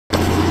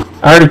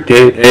I already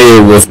did. Hey,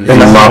 with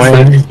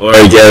Muffin. Or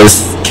I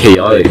guess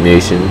Chaotic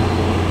Nation.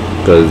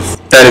 Because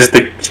that is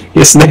the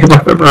gayest name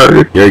I've ever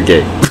heard. You're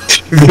gay.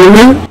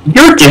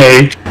 You're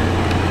gay.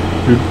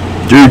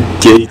 You're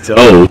gay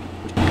too.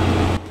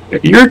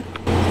 You're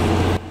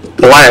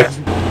black.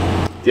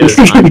 Yes,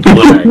 I'm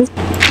black.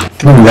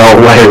 No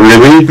way,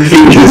 really?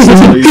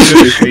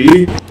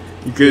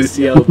 You couldn't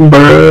see how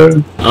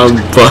Bruh. I'm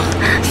black.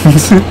 I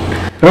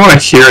don't want to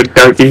hear it,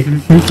 Darky.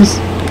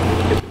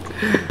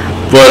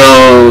 But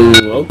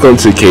welcome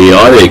to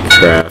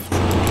Kayoticcraft.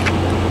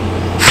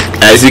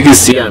 As you can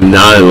see, I'm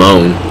not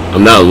alone.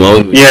 I'm not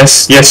alone.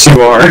 Yes,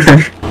 you are.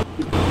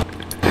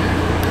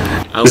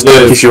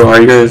 Yes, you are.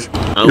 You're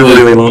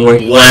really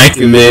lonely. Black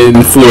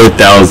men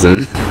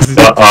 4,000.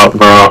 Shut up,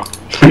 bro.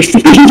 I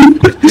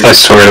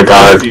swear to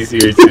God. He's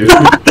here too.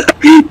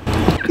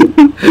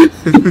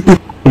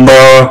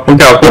 Bro, we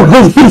got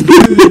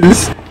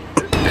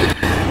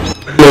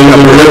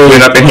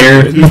liquid up in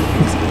here.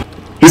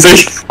 He's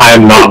like, I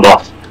am not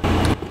black.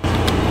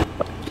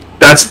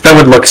 That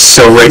would look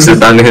so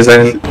racist on his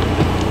end.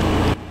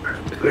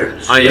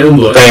 I am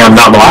black. Dang, I'm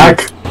not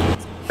black?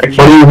 What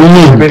do you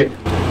mean?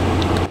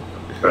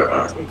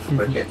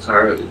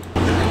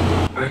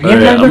 You're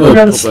never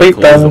gonna sleep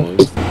though.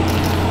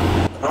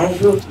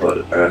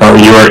 Oh,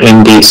 you are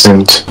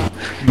indecent.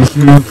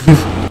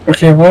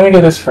 Okay, why don't I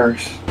do this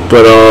first?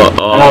 But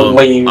I'll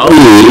leave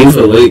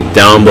a link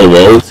down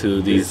below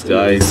to these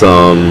guys'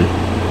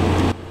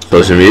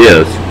 social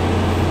medias.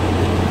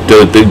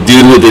 The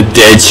dude with the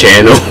dead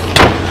channel.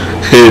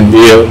 And,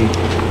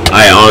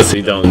 I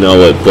honestly don't know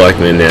what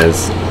Blackman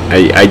has.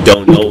 I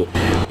don't know.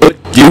 What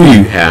do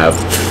you have?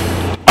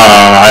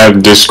 I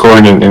have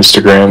Discord and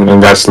Instagram,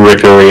 and that's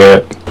literally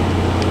it.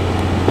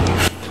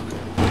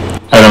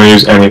 I don't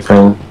use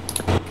anything.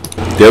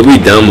 They'll be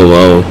down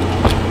below.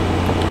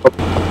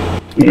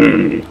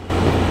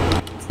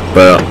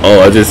 But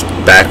I just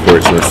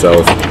backwards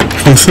myself.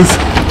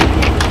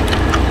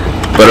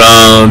 But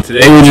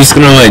today we're just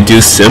gonna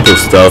do simple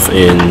stuff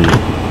and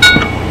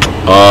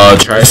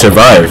try to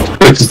survive.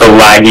 It's the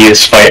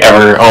laggiest fight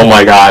ever. Oh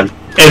my god.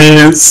 It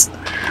is.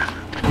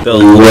 The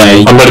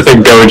lag. I'm gonna pick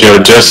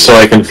Gojo just so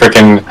I can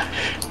frickin'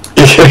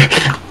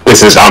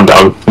 I'm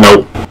dumb.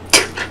 Nope.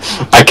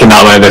 I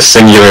cannot land a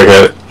singular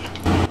hit.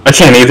 I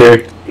can't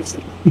either.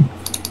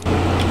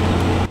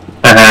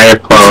 You're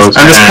close.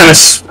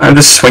 I'm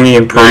just swinging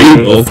and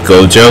praying. Both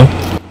Gojo?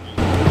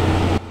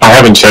 I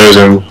haven't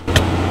chosen.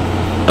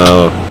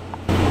 Oh.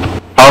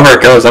 However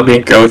it goes, I'll be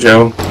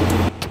Gojo.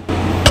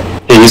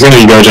 Yeah, he's gonna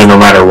be Gojo no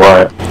matter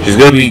what. He's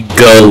gonna be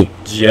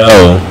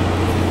Gojo.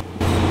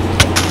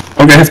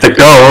 I'm gonna have to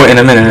go in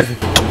a minute.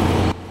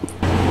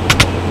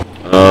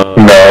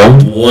 No.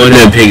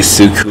 Wanna pick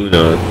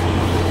Sukuna.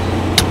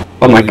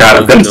 Oh my god,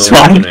 I'm gonna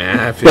swine.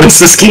 What is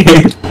this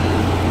game?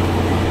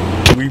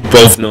 We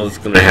both know what's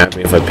gonna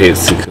happen if I pick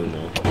Sukuna.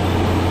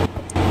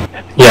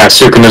 Yeah,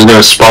 Sukuna's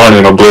gonna spawn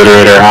and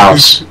obliterate our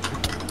house.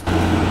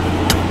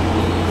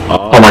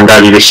 Oh my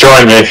god, you're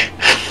destroying me.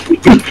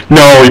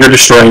 No, you're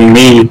destroying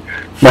me.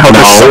 My health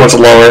is so much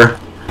lower.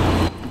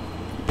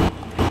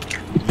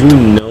 You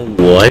know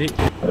what?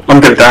 I'm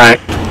gonna die.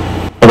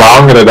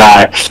 Well, I'm gonna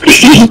die.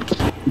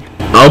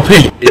 I'll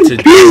pick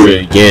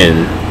Itswaterwolf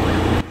again.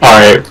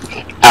 Alright,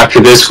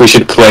 after this we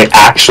should play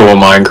actual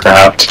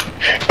Minecraft.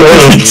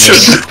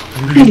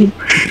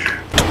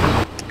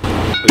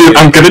 Dude,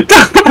 I'm gonna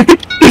die.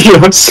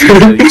 I'm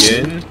serious.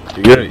 Again?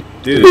 You're gonna,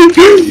 dude,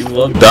 you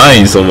love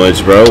dying so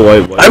much, bro.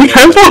 Why I'm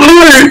kind of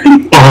hurt.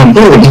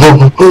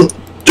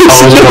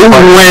 This is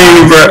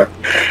way, bro.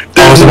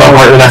 That was about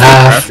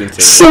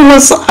 1.5. So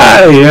was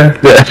I.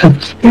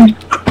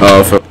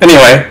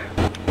 Anyway.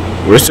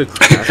 Where's the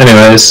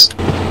Anyways.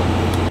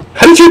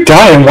 How did you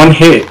die in one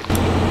hit?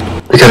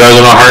 Because I was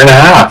in a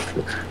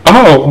 1.5.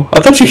 Oh, I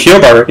thought you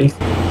healed already.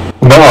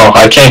 No,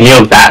 I can't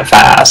heal that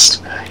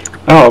fast.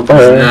 Oh,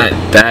 bro. It's not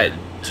that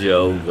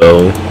Joe.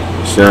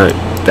 It's not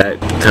that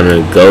kind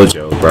of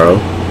Gojo, bro.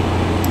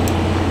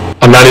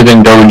 I'm not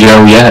even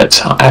Gojo yet.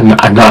 I'm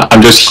not.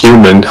 I'm just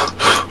human.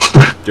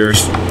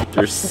 There's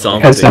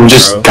something. I'm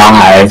just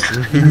guy.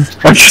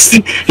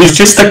 He's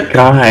just a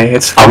guy.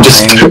 It's fine. I'm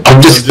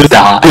just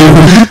guy.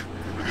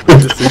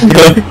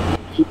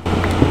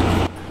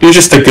 You're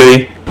just a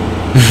goodie.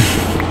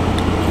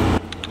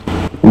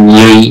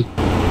 Yay.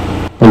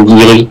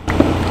 Yay.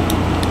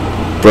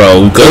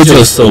 Bro,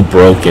 Gojo's so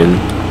broken.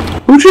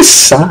 Who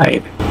just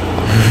sighed?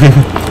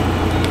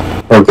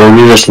 Or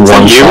Gojo just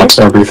one-shots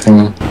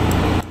everything.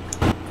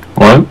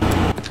 What?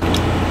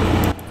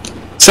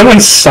 Someone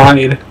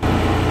sighed.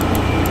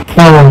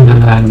 Oh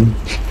man.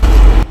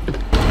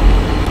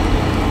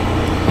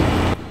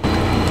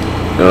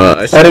 I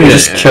didn't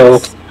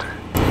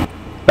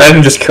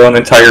just kill an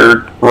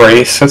entire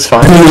race, that's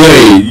fine.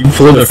 Wait, you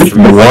pulled a free.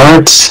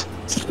 What?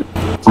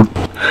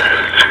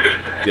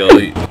 Yo,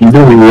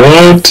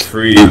 what?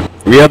 Free.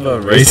 We have a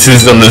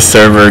racist on the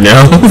server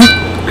now.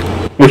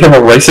 We have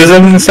a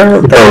racism in the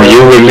server? Bro,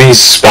 you literally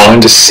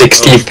spawned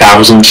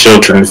 60,000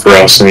 children for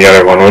us in the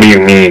other one, what do you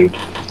mean?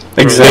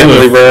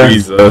 Exactly, bro.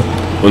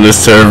 On the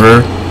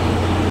server.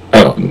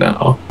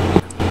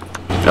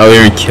 Oh,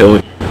 you're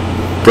killing.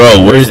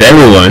 Bro, where's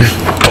everyone?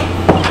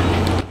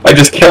 I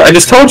just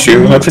told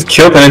you. I just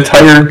killed an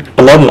entire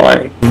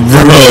bloodline.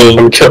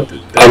 Bro,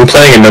 I'm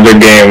playing another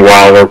game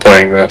while we're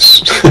playing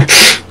this.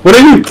 What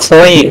are you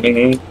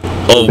playing?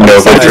 Oh,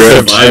 Nova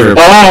Drift. Survivor.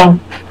 Oh.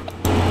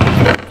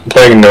 I'm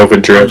playing Nova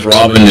Drift.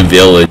 Robbing the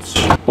village.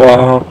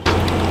 Wow.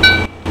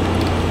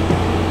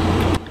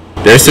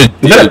 There's a.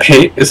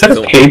 Is that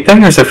a paid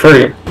thing or is it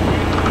free?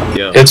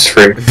 Yeah. It's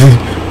free.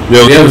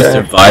 No, we have a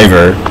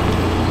survivor.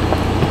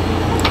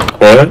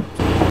 What?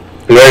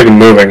 You're not even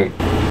moving.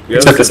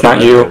 Except it's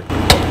not you.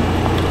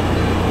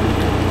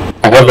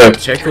 I have a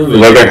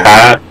leather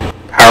hat,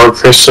 power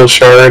crystal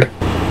shard,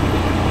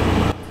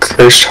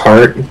 cursed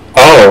heart.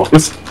 Oh,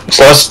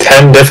 plus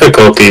 10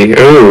 difficulty.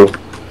 Ooh.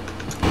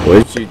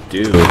 What did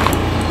you do?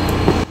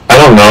 I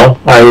don't know.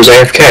 I was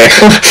AFK.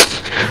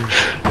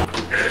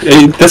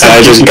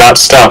 I just got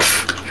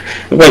stuff.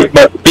 Wait,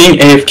 but being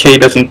AFK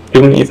doesn't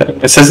do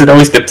anything. It says it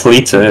always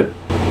depletes it.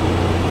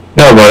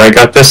 No, but I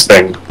got this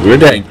thing.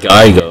 Where'd that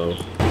guy go?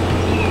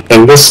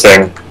 And this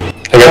thing.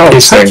 I got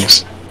these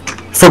things.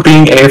 For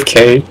being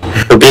AFK?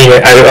 For being...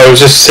 I was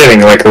just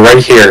sitting, like,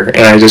 right here,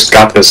 and I just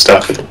got this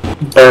stuff.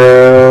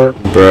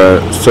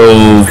 Bruh.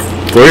 So,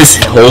 for this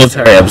whole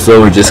entire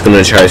episode, we're just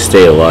gonna try to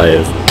stay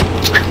alive.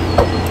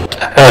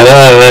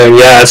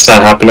 Yeah, it's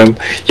not happening.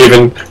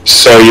 Even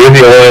so, you're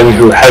the only one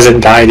who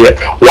hasn't died yet.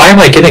 Why am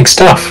I getting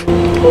stuff?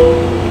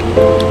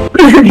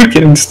 Where are you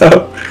getting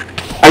stuff?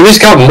 I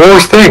just got more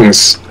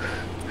things.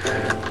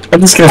 I'm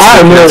just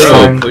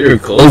gonna put your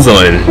clothes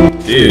on.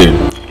 Dude,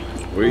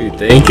 what are you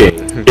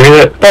thinking? Give me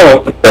that.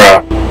 Oh,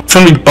 bruh.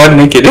 Somebody butt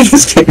naked in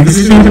this thing.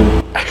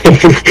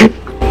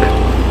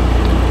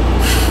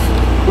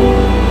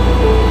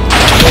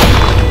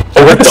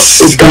 Oh, what the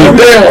f*** is going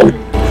down?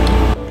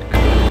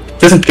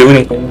 Doesn't do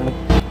anything.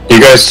 You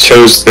guys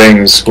chose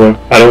things. What?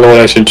 I don't know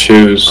what I should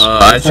choose.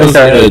 I chose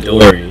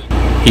Dory.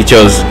 He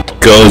chose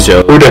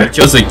Gojo. He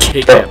chose a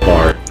Kit Kat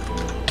bar. I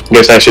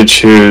guess I should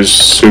choose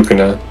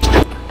Sukuna.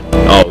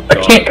 Oh, God. I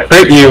can't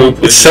hurt you.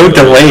 It's so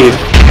delayed.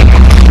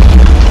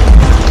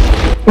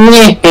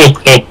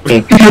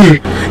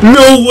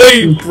 No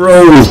way,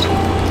 bro.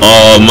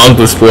 Oh,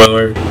 Among Us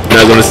spoiler.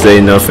 Not gonna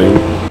say nothing.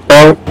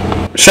 Oh,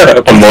 shut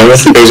up. Among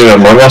Us? There's an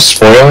Among Us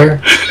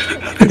spoiler?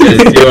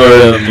 Yes,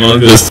 you're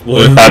Among Us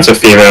spoiler. That's a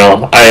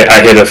female.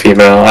 I hit a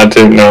female. I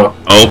didn't know.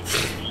 Oh.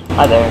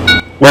 Hi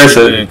there. Where's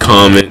it?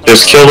 Comment.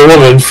 Just killed a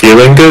woman,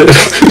 feeling good.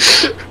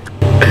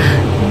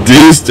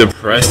 Dude's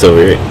depressed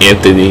over here,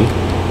 Anthony.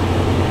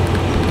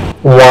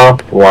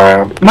 Womp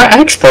womp. My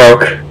axe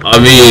broke. I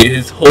mean,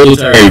 his whole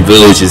entire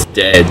village is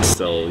dead,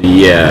 so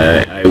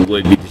yeah, I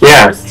would be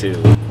depressed too.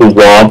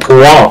 Womp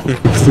womp.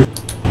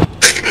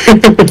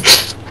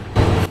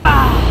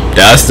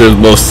 That's the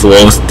most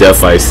slowest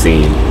death I've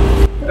seen.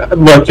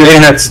 Look,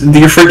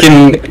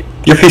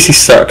 your PC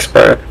sucks,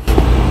 bro.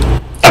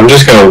 I'm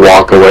just gonna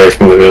walk away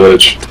from the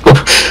village.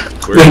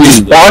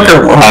 Just walk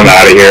or I'm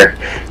out of here.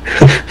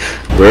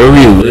 Where are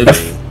we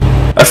living?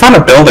 I found a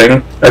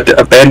building,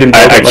 abandoned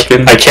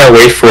building. I can't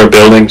wait for a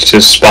building to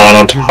just spawn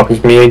on top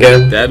of me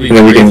again, and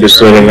then we can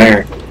just live in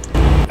there.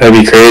 That'd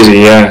be crazy,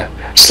 yeah.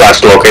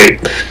 /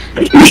 locate.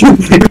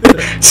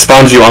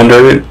 Spawns you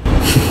under it.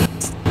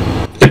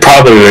 It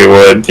probably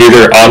would,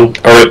 either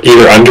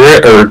under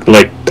it or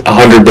like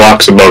 100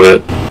 blocks above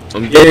it.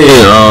 I'm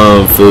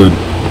getting food.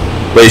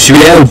 Wait, should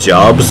we have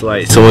jobs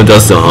like someone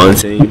does the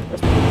hunting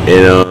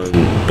in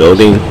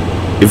building?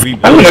 If we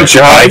I don't have a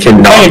job. I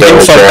cannot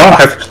build for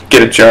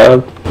get a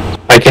job.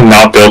 I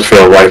cannot build for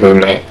the life of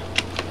me.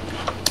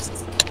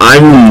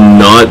 I'm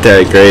not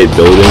that great at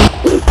building.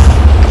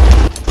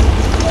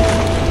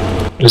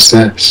 What is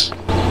this?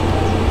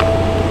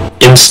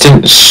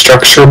 Instant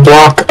structure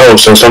block? Oh,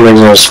 so something's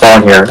gonna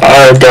spawn here.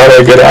 I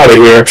gotta get out of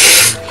here.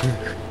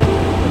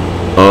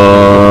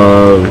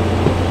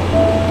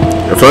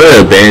 I found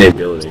an abandoned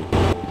building.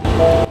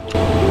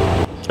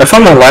 I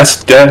found my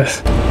last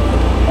death.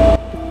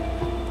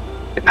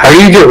 How do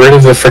you get rid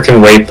of the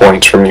frickin'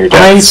 waypoints from your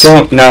deaths? I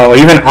don't know.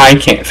 Even I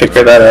can't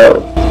figure that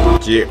out.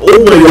 Gee,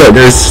 oh my god,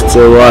 there's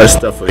a lot of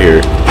stuff over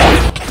here.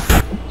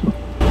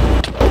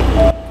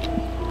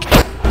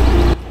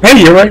 Hey,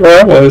 you're right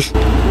where I was.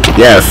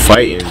 Yeah,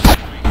 fighting.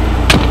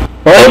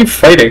 Why are you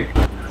fighting?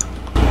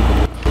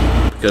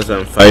 Because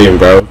I'm fighting,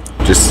 bro.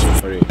 Just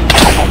fighting.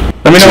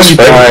 Let me know when you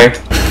die.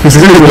 Let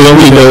me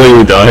know when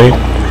you die.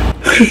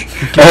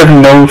 I have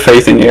no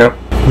faith in you.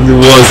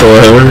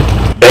 Whatsoever.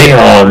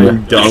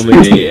 Damn.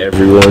 Dominate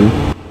everyone.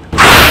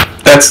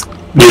 That's...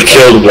 You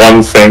killed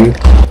one thing.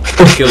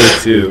 I killed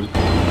two.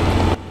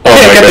 Oh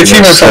yeah, I got the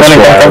achievement for running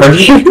back over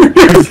here.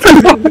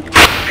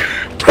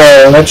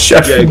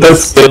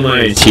 That's still my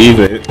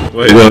achievement.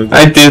 Wait, no.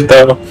 I did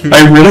though.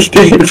 I really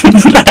did.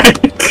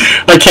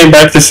 I came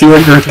back to see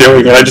what you were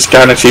doing and I just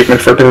got an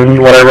achievement for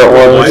doing whatever it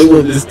was. Why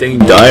will this thing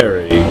die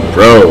already?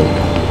 Bro.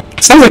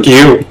 Sounds like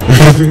you.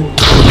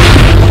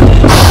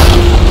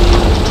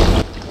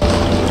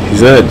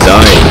 He's gonna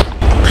die.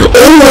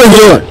 Oh my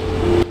god!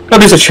 Oh,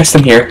 there's a chest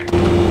in here.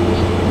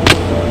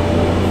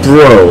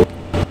 Bro.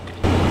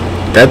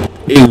 That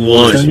It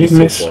wants you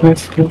so far.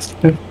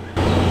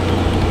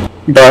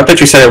 Bro, I thought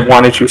you said it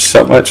wanted you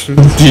so much. Yo,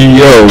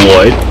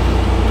 what?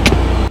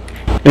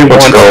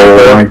 Let's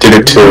go. I did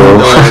it too.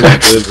 No, I'm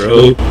good,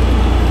 bro.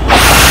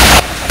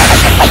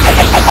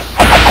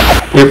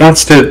 It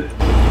wants to.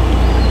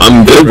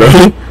 I'm good, bro.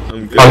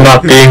 I'm good. I'm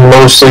not being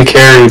mostly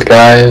carried,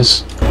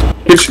 guys.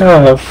 Good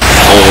job.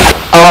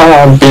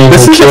 I'm being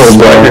This is a killed,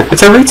 spider. bro.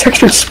 It's a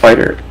retextured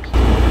spider.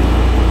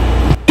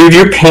 Dude,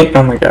 your paint.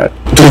 Oh my god.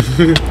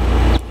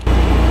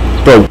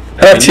 Bro,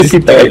 TP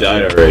back.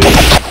 died already.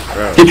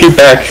 Bro. TP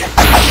back.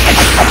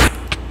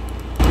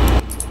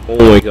 Oh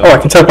my god. Oh, I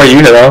can tell by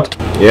you now.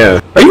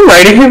 Yeah. Are you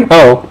riding him?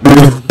 Oh.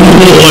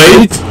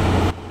 What?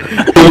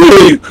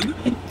 Wait.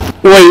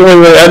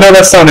 I know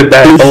that sounded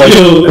bad, but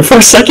like, for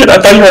a second I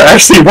thought you were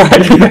actually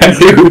riding that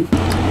dude.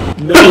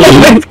 No.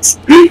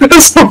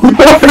 That's the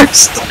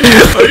worst.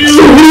 Are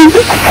you?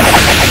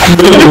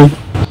 No.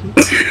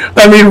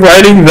 I mean,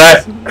 riding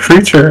that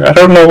creature. I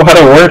don't know how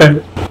to word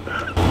it.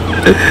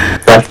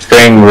 That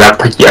thing,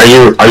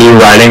 are you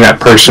riding that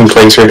person,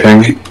 place, or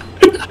thing?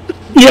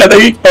 Yeah,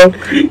 there you go.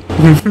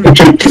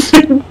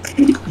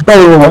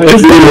 Oh, why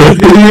is it?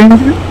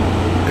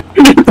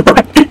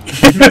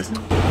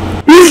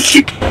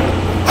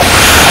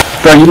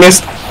 Bro, you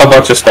missed a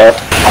bunch of stuff.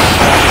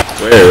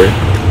 Where?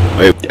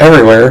 Wait.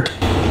 Everywhere.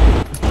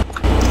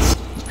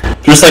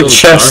 There's like So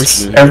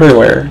chests dark,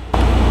 everywhere.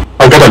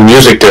 I got a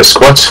music disc.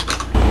 What?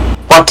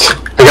 I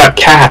got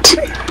cat.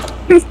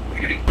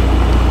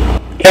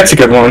 That's a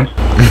good one.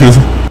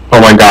 Oh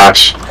my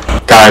gosh.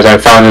 Guys, I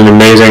found an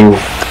amazing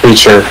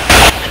creature.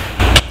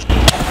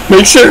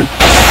 Make sure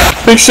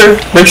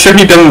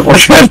he doesn't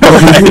watch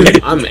that.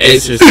 I'm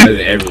exercising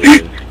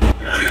everything.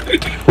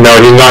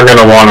 No, he's not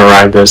gonna want to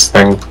ride this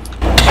thing.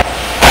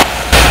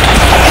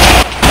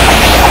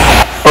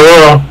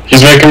 Oh,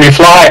 he's making me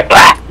fly.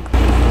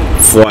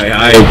 Fly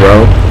high,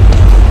 bro.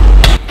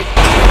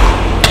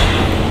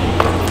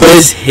 What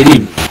is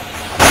hitting?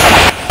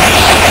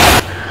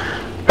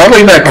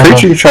 Probably that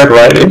creature you tried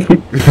riding.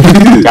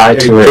 Die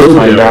to it,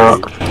 find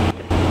out.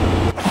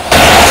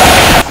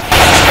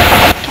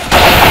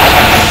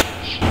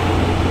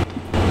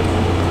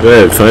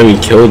 Good, finally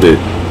killed it.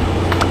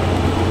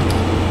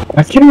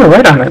 I can't even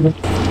write on it.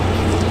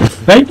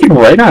 Now you can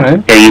write on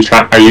it.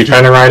 Are you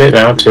trying to ride it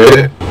now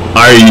too?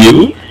 Are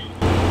you?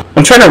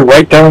 I'm trying to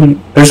write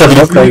down. There's a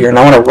book right here, and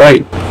I want to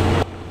write.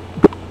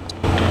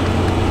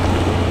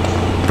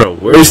 Bro,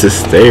 where's the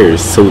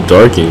stairs? It's so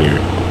dark in here.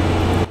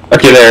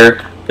 Okay,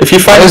 there. If you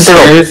find the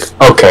stairs,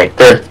 Okay,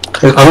 there.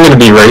 I'm gonna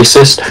be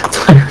racist.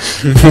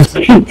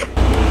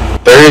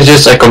 There is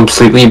just a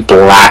completely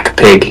black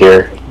pig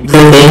here.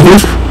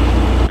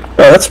 oh,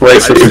 that's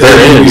racist.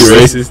 There is.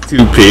 Racist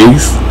two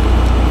pigs.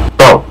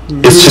 Bro,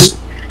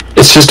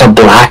 it's just a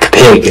black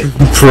pig.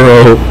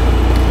 Bro.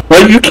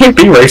 Well, you can't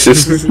be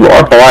racist. You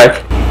are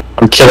black.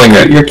 I'm killing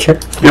it.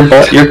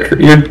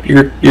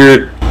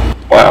 You're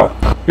wow.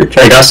 I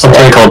got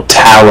something called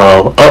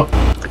tallow. Oh.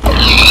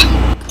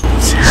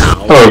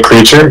 Hello,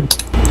 creature.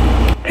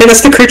 Hey,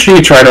 that's the creature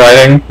you tried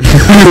riding.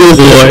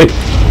 What?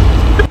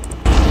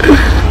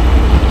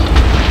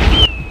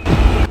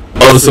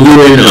 Oh, so we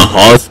were in a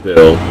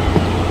hospital.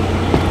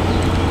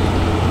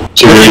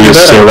 Did you really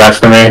just steal that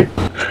from me?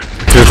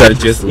 Because I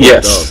just looked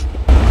Yes. up.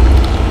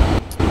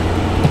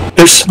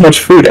 There's so much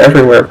food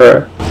everywhere,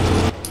 bro.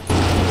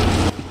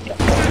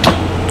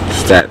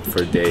 Sat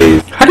for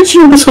days. How did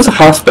you know this was a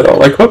hospital?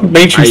 Like, what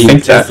made you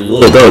think just that?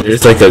 looked up.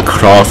 There's like a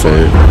cross on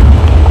it.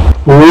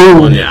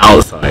 Ooh. On the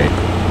outside.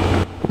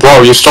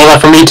 Bro, you stole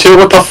that from me too?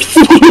 What the f***?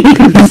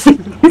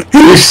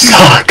 You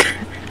suck.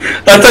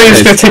 I thought he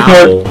was gonna take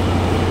more.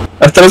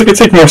 I thought it was gonna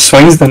take more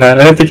swings than that.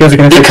 I didn't think he was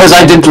gonna. Because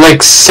I did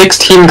like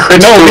 16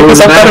 crits. No,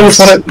 because I thought it was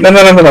gonna.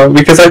 No.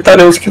 Because I thought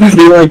it was gonna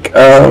be like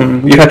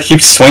you had to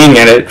keep swinging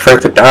at it for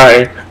it to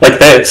die, like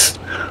this.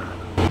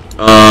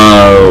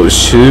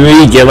 Should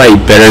we get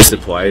like better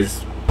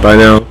supplies by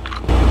now?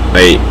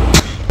 Like,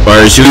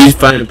 or should we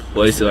find a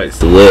place to like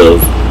to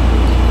live?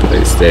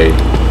 Like stay.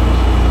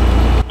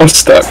 I'm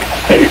stuck.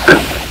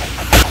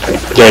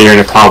 Yeah, you're in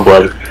a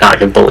cobweb. Not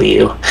gonna bully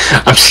you.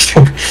 I'm just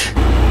kidding.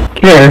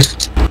 Here.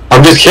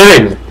 I'm just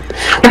kidding.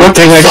 One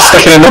thing I got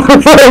stuck in another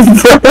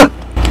room.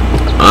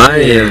 I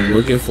am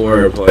looking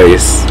for a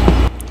place.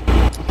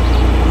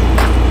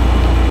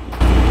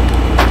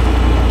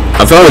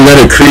 I found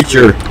another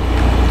creature.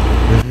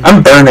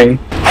 I'm burning.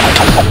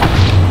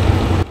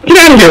 Get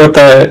out of here with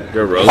that.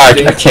 You're I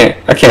roasting? can't.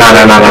 No.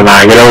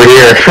 Get over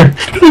here.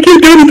 I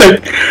can't do anything.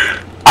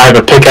 I have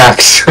a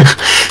pickaxe.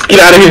 Get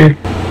out of here.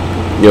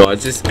 Yo, I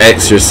just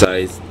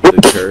exercised the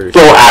curse.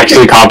 Bro,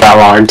 actually combat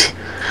logged.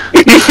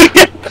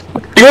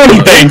 Do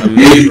anything. A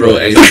mid-bro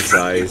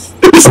exercise.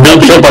 I'm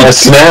being killed by a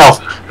snail.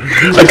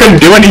 I couldn't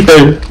do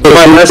anything.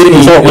 My last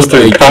result was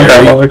the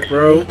combat log.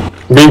 Bro.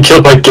 I'm being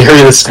killed by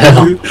Gary the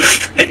snail.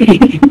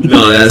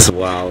 No, that's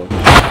wild.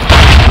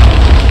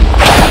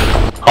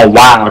 A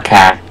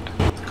wildcat.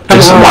 Why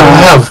do I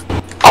have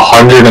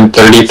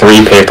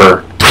 133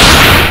 paper?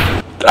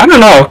 I don't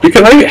know,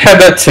 because I had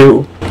that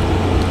too.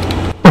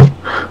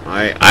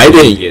 I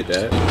didn't get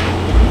that.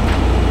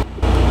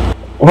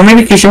 Or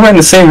maybe because you went in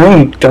the same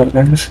room,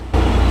 dumbass.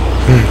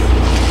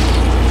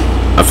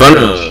 I found a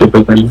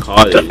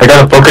cottage. I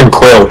got a broken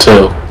quill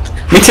too.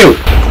 Me too.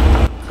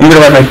 I'm gonna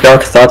write my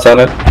dark thoughts on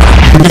it.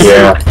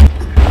 Yeah.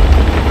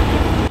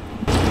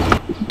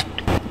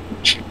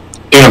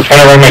 Dude, I'm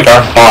trying to write my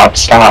dark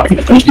thoughts. Stop.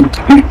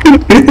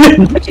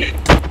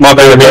 My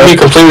bad. It made me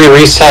completely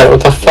reset.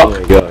 What the fuck? Oh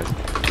my god.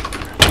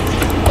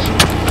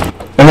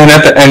 And then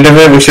at the end of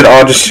it, we should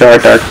all just share our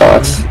dark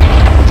thoughts.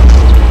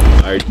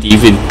 Our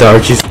even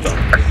darkest thoughts.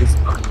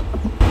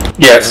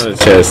 Yes.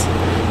 Chest.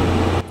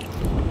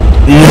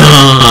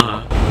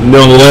 Nah.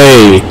 No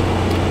way.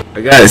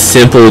 I got a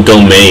simple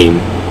domain.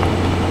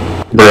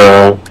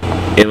 Bro.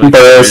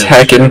 Bro's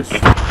hacking.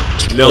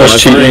 No, I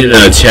found it in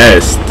a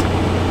chest.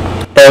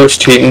 Bro's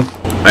cheating.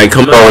 I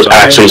come Bro was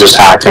actually just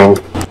hacking.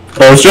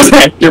 Bro's just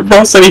hacking.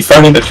 Bro said he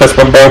found it in the chest,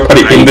 but Bro put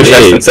it in the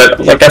chest and said,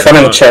 like, I found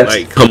it in the chest.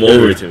 Like, come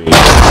over to me.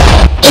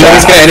 And then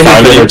he's gonna edit his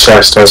Found it in video. the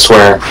chest, I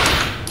swear.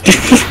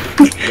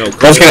 No,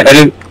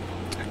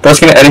 Bro's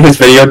gonna edit his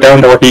video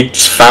down to where he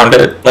just found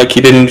it. Like,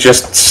 he didn't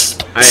just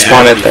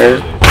spawn it there.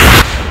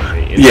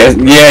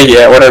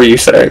 Yeah, whatever you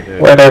say.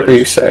 Whatever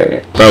you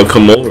say. Bro,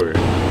 come over.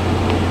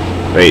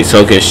 Wait,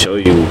 so I can show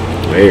you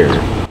where.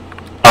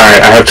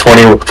 Alright, I have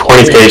 20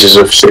 pages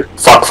of shit.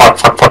 Fuck.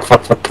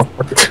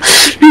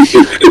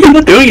 You're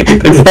not doing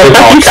anything. In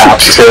all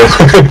caps, too.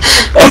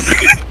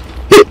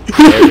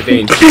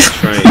 Everything keeps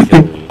trying to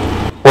kill me.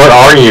 What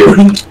are you?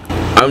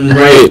 I'm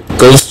right.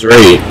 Go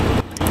straight.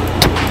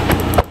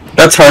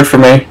 That's hard for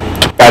me.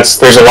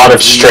 There's a lot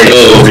of straight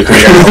we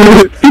can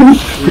go.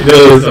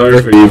 No, it's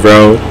hard for you,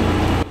 bro.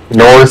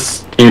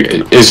 North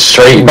is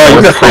straight,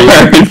 Bro, north free.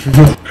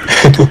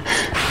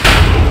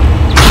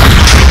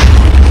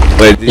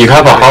 Wait, You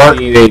have a heart?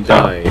 They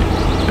die.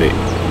 Wait.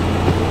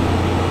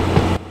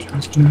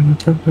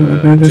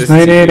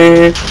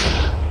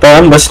 Bro,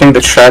 I'm listening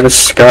to Travis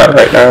Scott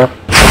right now.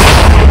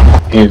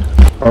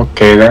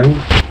 Okay then.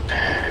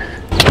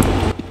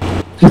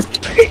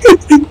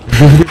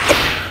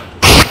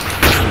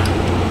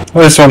 I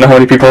just wonder how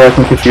many people are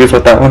confused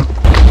with that one.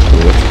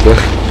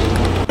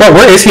 Bro,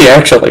 where is he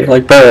actually?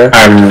 Like, bro. I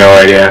have no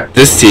idea.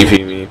 Just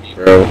TP me,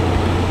 bro.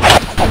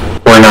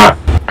 We're not.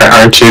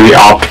 Aren't you the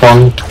opt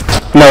one?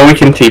 No, we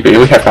can TP.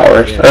 We have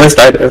powers. Yeah. At least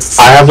I do.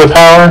 I have the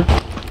power?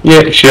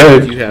 Yeah, you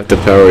should. You have the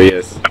power,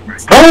 yes.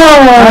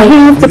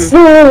 Oh,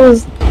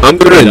 I'm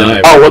gonna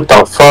die. Oh, what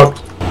the fuck?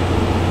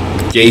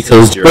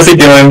 Gato's what's he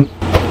doing?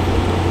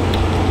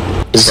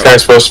 Is this guy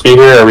supposed to be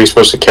here, or are we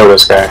supposed to kill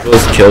this guy?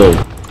 Let's kill him.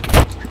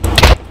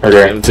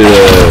 Okay. Into the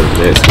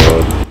next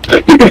one.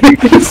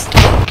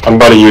 I'm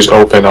about to use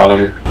open on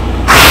him.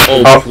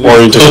 Oh, Or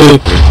he just...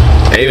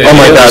 Hey, man, Oh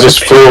my god,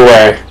 just flew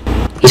away.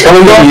 He's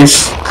coming back!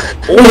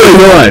 Oh my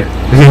god!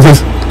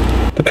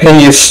 The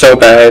ping is so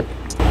bad.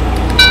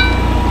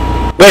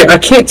 Wait, I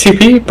can't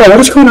TP? Bro, what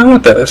is going on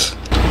with this?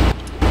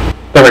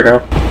 There we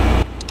go.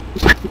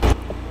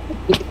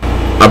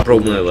 I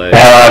broke my leg. The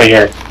hell out of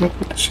here.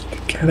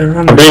 Together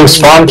on I'm being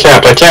spawn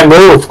capped, I can't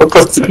move! What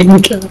the...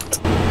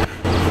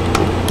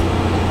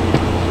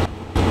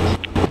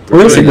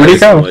 Where'd he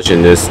go? Much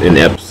in this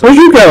episode. Where'd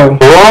you go?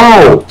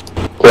 Whoa!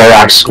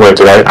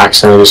 Did I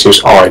accidentally just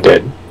use... Oh, I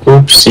did.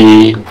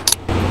 Oopsie.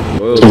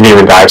 Whoa. Didn't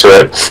even die to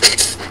it.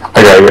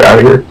 I gotta get out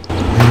of here.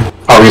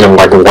 I'll eat him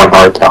like one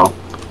heart now.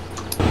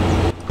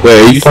 Wait,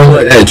 are you still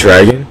at that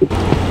dragon?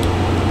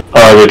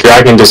 The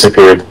dragon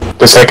disappeared.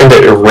 The second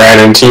that it ran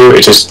into you,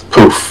 it just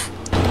poof.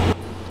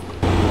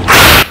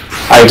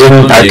 I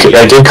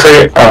did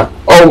create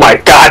oh my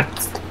god!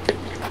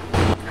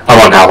 I'm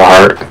on half a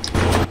heart.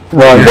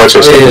 Run. What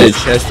just hit in me? the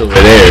chest over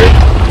there.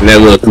 And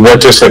then look. What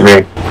just hit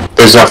me?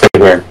 There's nothing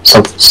here.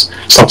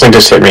 Something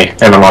just hit me,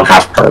 and I'm on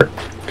half a heart.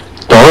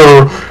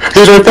 Oh,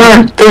 he's right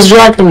there! There's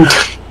dragon!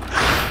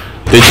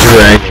 The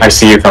dragon. I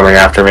see you coming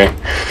after me.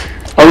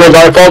 I'm gonna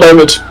die fall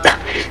damage!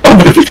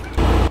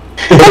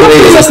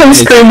 That's how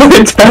screaming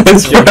it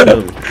does,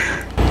 bro.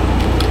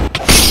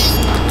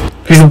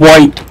 He's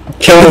white.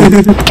 Kill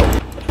him.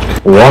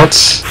 What?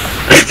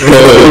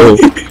 Bro,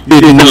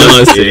 you did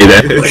not say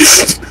that.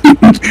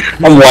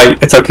 I'm white.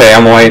 It's okay.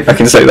 I'm white. I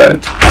can say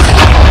that.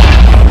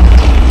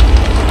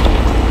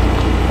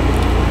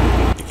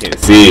 You can't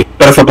see.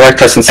 But if a black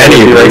person said it,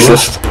 it'd be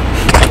racist.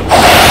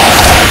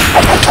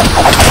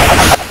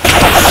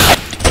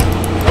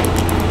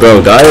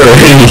 Bro, die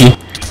already.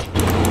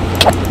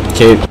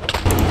 Can't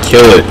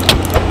kill it.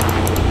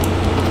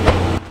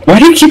 Why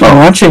do you keep on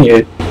launching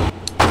it?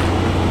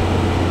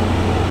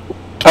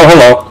 Oh,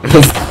 hello.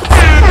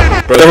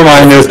 Bro, Never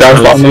mind, it was down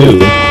spot too.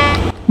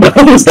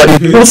 I was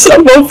like, what's up,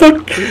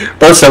 motherfucker?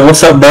 Bro said,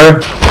 what's up, bro?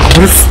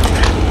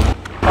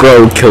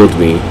 Bro killed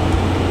me.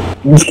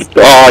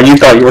 Oh, you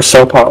thought you were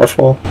so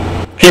powerful.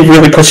 He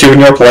really put you in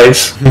your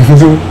place.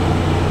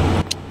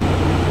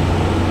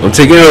 I'm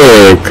taking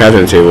a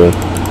crafting table.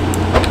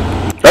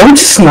 Are we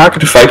just not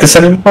gonna fight this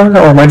anymore,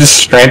 or am I just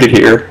stranded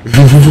here?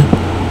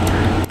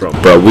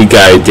 Bro, we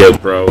gotta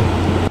dip, bro.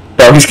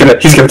 Bro, he's gonna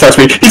touch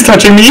me. He's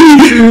touching me!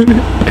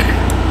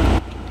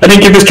 I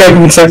didn't give this guy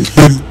consent.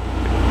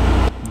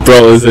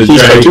 Bro, it's a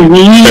dragon.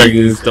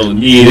 Dragons don't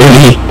need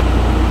any.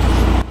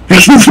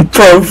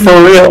 Bro,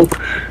 for real.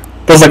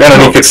 Bro's like, I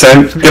don't need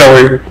consent. Get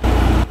over here.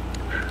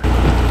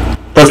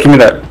 Bro's give me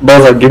that.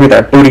 Bro's like, give me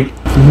that booty.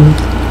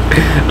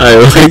 I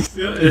like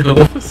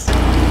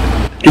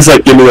He's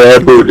like, give me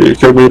that booty.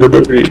 Give me the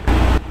booty.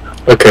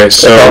 Okay,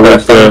 so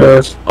with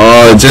the...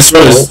 just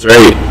run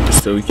straight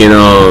so we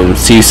can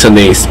see if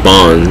something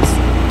spawns.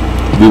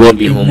 We won't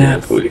be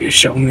homeless.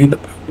 Show me the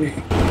booty.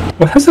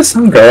 What has the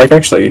song go? Like,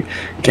 actually,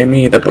 give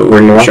me the booty. We're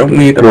not, show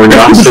me the we're booty.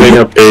 not setting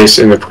up base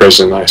in the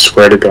prison, I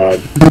swear to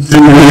God.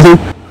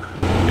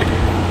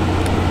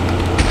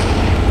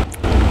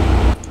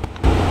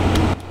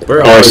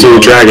 I see the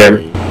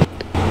dragon.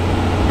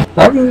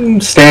 I'm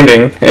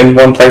standing in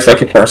one place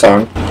looking for a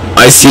song.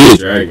 I see a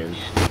dragon.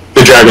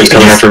 The dragon's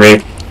coming after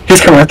me. He's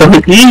coming after me.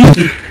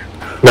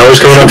 No, he's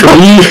coming after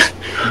me.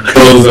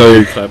 Close all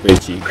your clapping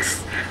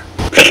cheeks.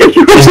 He's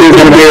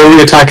gonna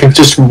be attacking,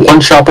 just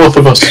one-shot both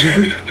of us.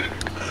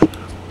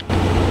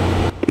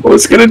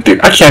 What's gonna do?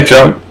 I can't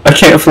jump. I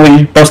can't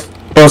flee.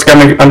 Bro's got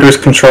me under his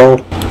control.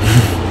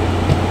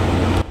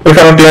 If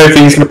I don't do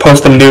anything, he's gonna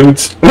post them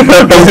nudes. What?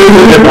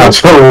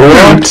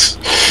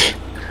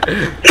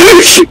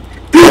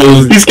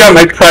 He's got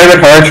my private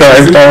hard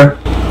drive now.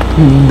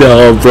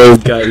 No, bro's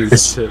got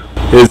his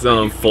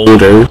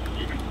folder.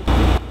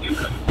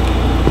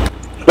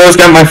 Bro's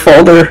got my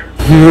folder.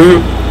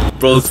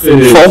 Bro's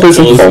finished. Folders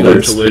and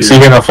folders. Is he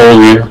gonna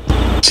fold you?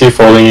 Is he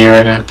folding you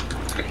right now?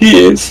 He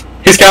is.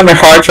 He's got my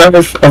hard drive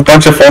of a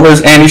bunch of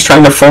folders, and he's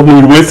trying to fold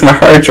me with my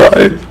hard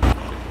drive.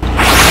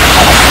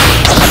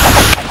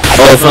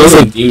 Oh, I found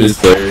some demon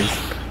slayers.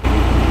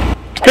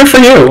 Good for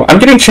you. I'm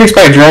getting chased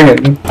by a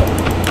dragon.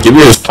 Give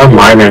me your sword. I'm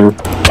mining.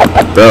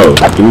 Bro,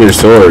 give me your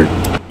sword.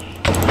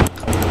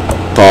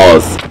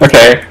 Pause.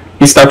 Okay,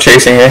 he stopped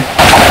chasing me.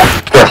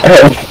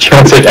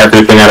 Trying to take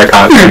everything out of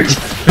context.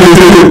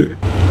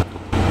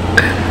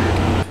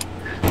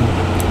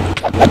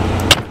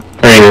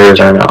 Fingers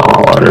are not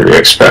all what do you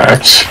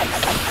expect?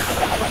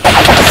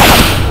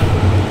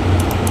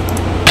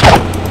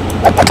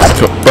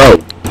 Bro,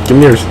 give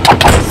me your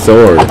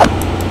sword.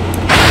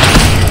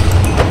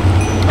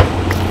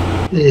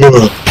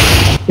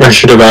 I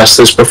should have asked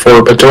this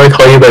before, but do I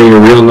call you by your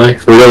real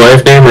life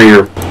name or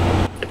your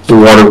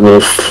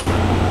Itswaterwolf?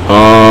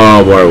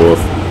 Waterwolf.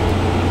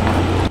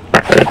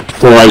 Alright.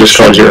 Well, I just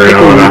called you right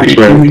now,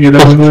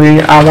 actually.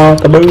 I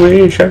want the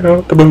booty, check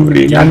out the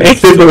booty, I need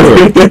the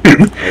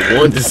booty. I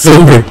want the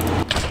sword.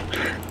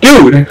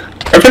 Dude,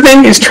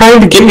 everything is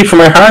trying to get me from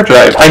my hard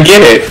drive. I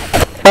get it.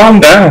 Calm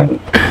down.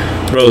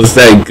 Bro, it's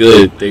that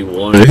good. They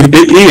want it.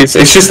 It is.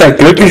 It's just that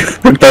good. They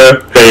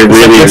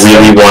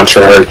really want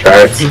your hard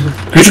drive.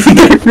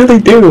 They really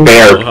do.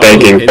 They are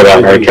begging for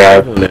that hard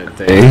drive. On that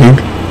thing.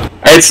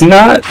 It's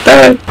not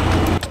that.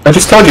 I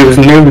just told you it was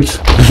nudes.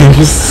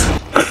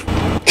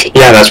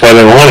 Yeah, that's why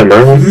they want it,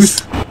 bro.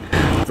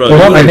 Bro, They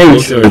want my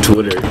nudes. post it on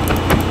Twitter.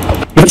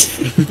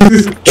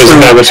 Isn't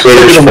that what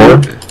Twitter's for?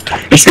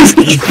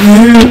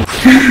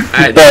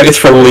 But it's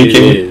for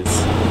leaking. It is.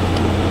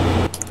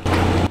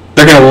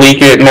 They're gonna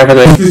leak it and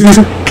everything.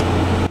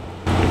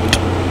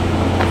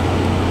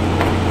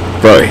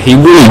 Bro, he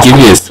wouldn't give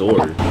me a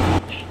sword.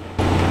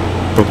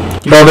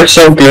 Bro, they're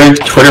so good.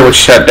 Twitter was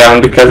shut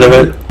down because of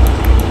it.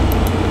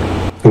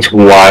 It's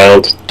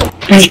wild.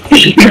 That's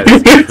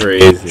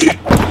crazy.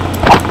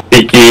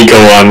 The ego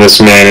on this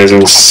man is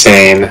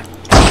insane.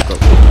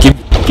 Give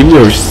me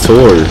your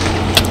sword.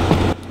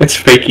 It's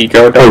fake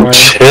ego, don't worry.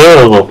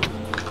 Chill.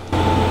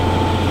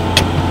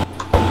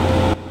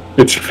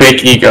 It's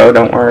fake ego,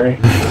 don't worry.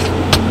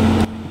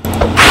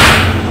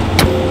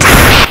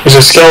 There's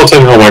a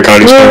skeleton. Oh my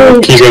god,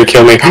 he's gonna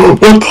kill me. What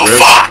the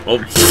fuck? Oh,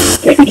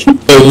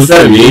 was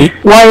that me?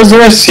 Why was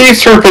there a sea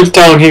serpent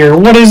down here?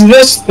 What is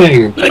this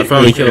thing? I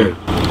finally killed him.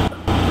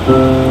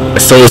 I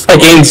stole his I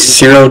gained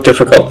 0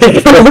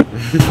 difficulty.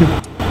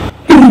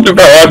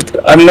 Bro,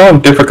 I'm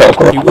not difficult,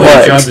 bro. He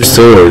dropped his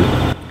sword.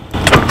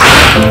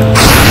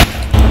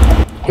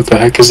 What the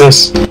heck is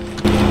this?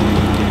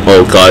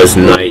 Oh god, it's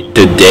night.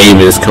 The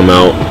demons come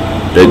out.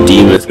 The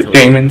demons come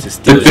Demons. out to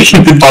steal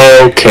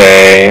it.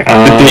 Okay,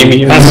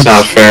 demons. that's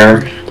not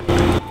fair.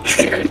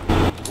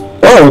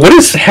 Whoa, what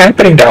is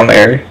happening down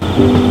there?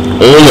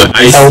 Oh,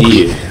 I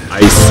see it.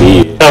 I see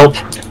it. Help.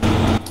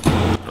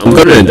 I'm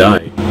gonna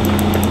die.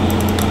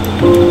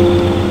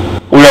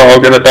 We're all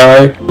gonna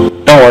die.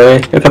 Don't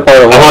worry, it's a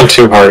part of I'm on life.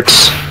 2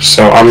 hearts,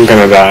 so I'm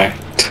gonna die.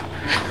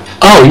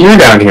 Oh, you're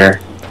down here.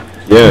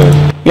 Yeah.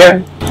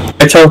 Yeah,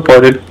 I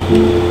teleported.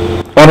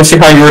 I wanna see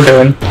how you were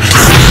doing.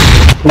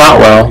 Not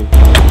well.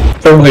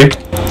 Totally.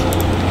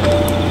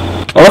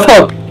 I love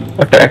how...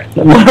 Okay,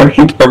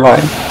 never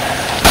mind.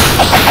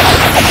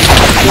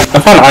 I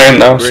found iron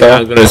though, We're so...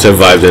 not gonna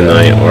survive the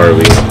night, are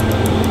we?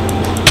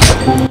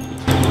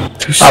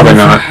 Probably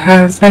not.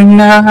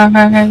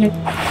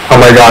 Oh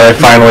my god, I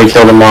finally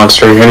killed a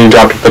monster and he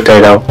dropped a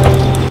potato.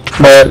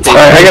 But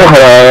I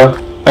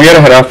gotta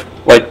head off,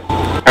 like,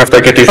 after I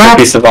get these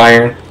pieces of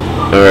iron.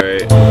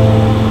 Alright.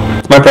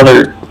 My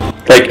brother,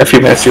 like, a few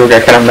minutes ago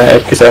got kinda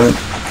mad because I'm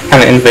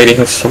kinda invading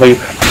his sleep.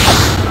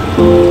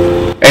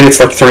 And it's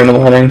like 3 in the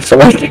morning, so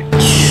like,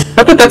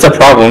 not that that's a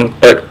problem,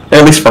 but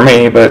at least for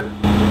me, but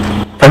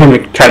for him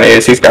it kinda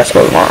is, he's got to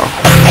go tomorrow.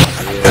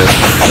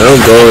 Yeah, I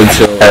don't go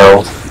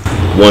until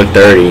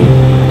 1:30,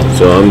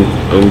 so I'm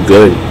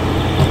good.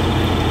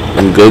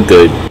 I'm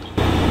good.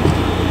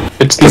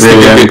 It's the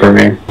 3 a.m. for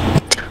me.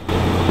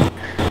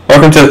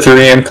 Welcome to the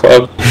 3 a.m.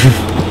 club.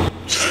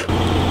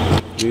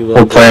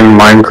 We're playing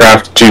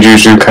Minecraft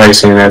Jujutsu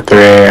Kaisen at 3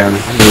 a.m.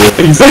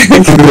 Exactly.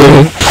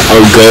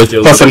 I'll go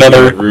to Plus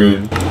another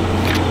room.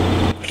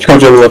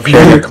 Kojo will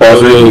appear in your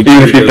closet,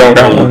 even if you don't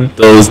got one.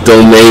 Those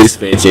domain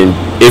expansion,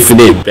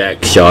 infinite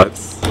back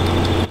shots.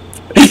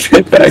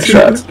 Infinite back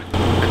shots.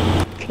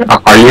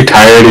 Are you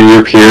tired of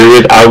your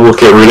period? I will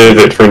get rid of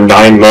it for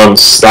 9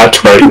 months.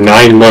 That's right,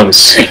 9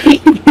 months.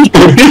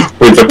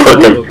 With the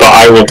perk of the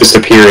I will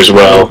disappear as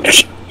well.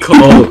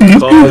 Call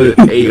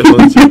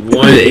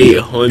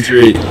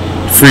 1-800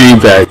 free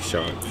back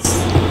shots.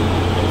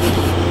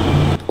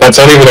 That's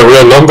not even a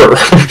real number.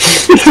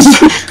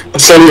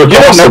 That's not even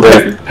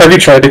possible. Have you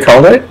tried to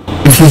call that?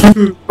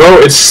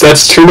 Bro,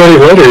 that's too many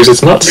letters.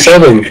 It's not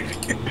 7.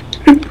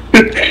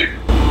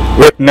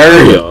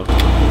 Nerd.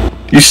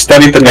 You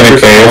studied the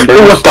numbers.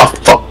 What the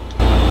fuck?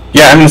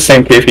 Yeah, I'm in the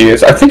same cave he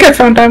is. I think I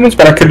found diamonds,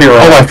 but I could be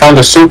wrong. Oh, I found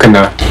a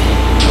Sukuna.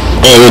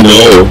 Oh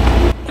no.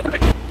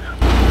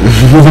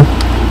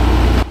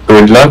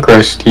 Good luck,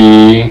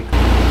 Rusty.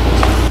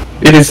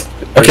 It is...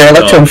 Okay, I'd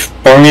like to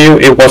inform you,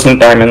 it wasn't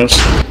diamonds.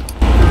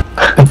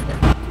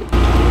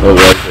 What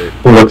was it?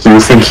 What do you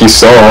think he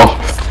saw? I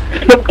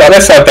thought I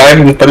saw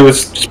diamonds, but it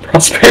was just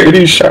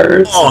prosperity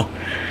shards. Oh.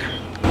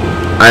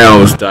 I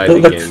almost died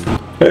again.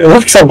 It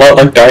looks a lot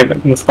like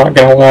diamonds, not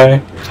gonna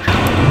lie.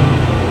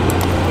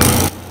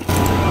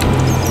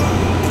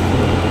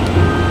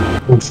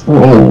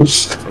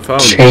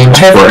 Change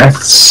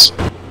breaths.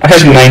 I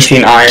have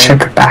 19 iron.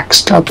 Check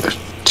backstab.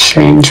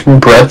 Change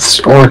breaths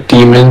or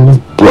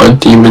blood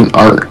demon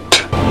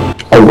art.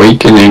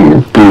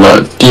 Awakening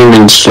blood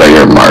demon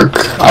slayer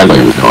mark. I don't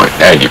even know what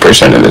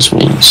 80% of this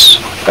means.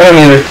 I don't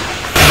either.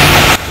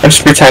 I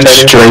just pretend I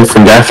do. Strafe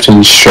left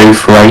and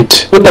strafe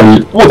right.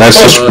 That's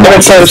just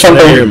one.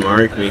 Slayer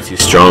mark makes you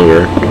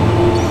stronger.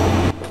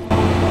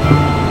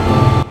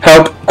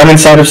 Help! I'm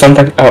inside of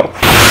something. Oh.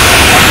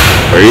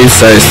 Are you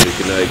inside of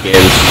Sukuna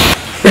again?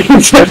 I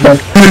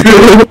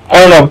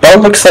don't know,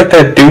 Belle looks like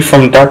that dude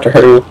from Doctor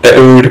Who, the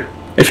Ood,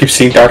 if you've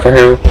seen Doctor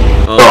Who.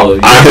 Oh,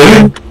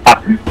 I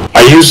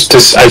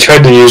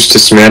tried to use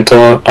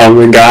Dismantle on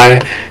the guy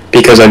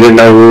because I didn't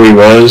know who he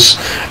was,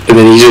 and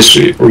then he just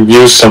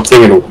used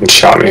something and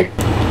one-shot me.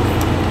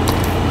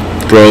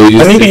 Bro,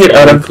 you I need to get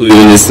out of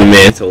including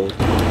Dismantle.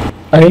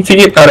 I need to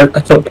get out of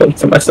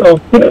to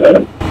myself.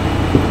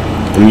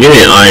 I'm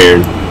getting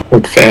iron.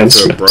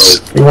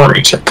 Advancements. You want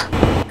to check?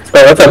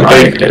 Oh, that's a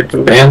big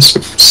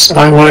advancements.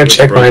 I want to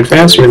check my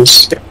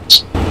advancements.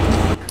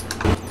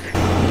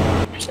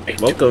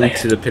 Welcome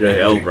to the pit of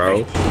hell,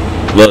 bro.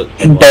 Look.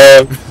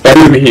 That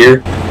would be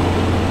here.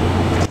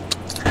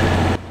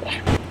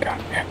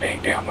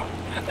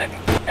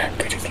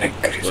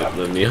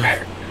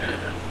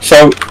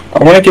 So,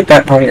 I want to get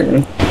that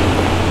iron.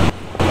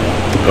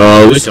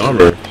 Which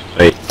armor?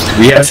 Wait,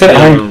 we have to,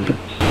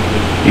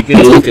 you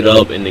can look it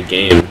up in the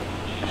game.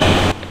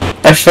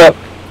 I thought...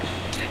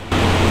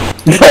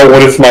 Oh,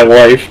 what is my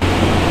life?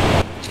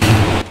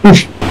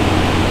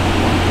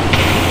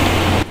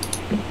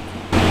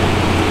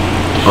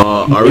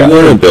 Are we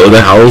going to build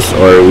a house,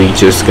 or are we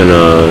just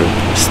gonna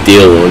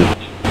steal one?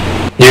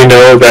 You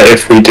know that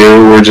if we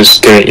do, we're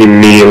just gonna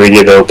immediately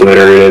get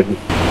obliterated.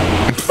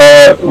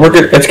 We're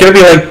good. It's gonna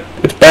be like...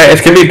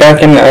 It's gonna be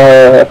back in,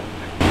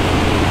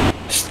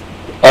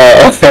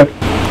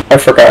 I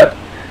forgot.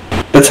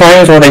 The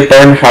times where they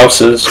burn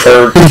houses,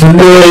 or...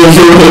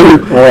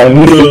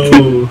 run.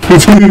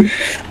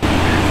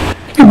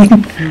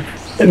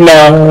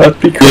 No, that'd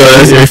be cool. Yeah,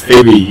 that's your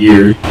favorite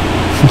year.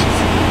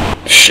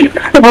 Shit,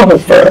 oh,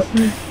 bro.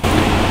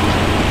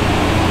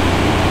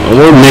 I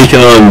wanna make,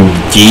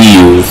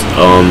 G's,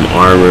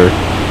 armor.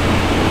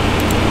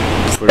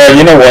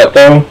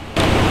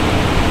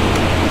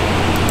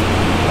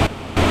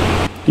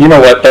 You know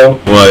what, though?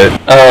 What?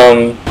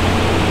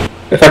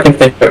 If I can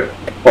think of it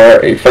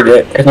before I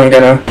forget, because I'm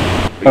gonna...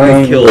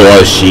 kill a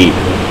lot of sheep.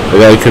 I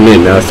gotta commit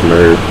mass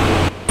murder.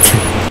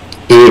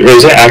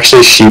 Is it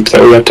actually sheep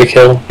that we have to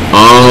kill?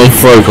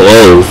 For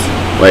clothes.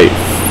 Like,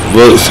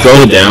 well,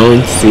 scroll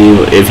down, see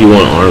if you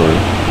want armor.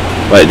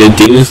 Like, the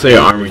Demon Slayer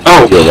armor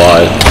gives you a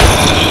lot.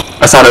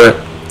 I thought of it.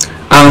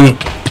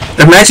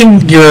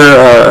 Imagine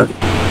your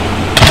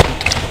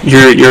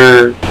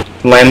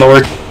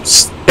landlord,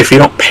 if you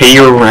don't pay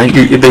your rent,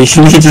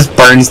 he just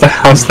burns the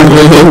house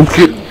down.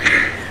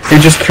 He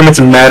just commits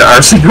mad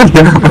arson on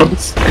your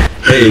house.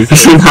 Hey,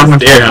 it's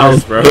their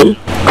house, bro.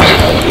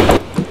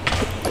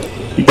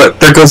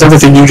 But there goes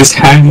everything you just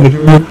had.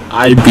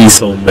 I'd be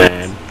so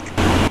mad.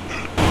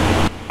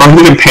 I'm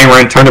gonna pay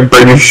rent, trying to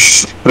burn your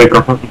shit.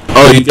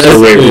 Oh, you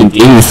guys are doing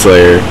Demon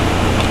Slayer.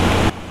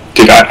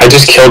 Dude, I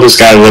just killed this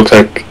guy that looked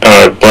like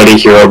Bloody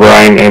Hero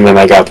Brian, and then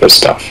I got this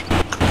stuff.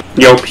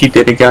 Yo, P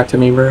Diddy got to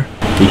me, bro.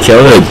 He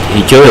killed a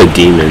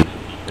demon.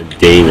 A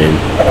daemon.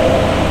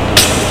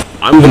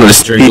 I'm gonna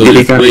strangle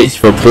this bitch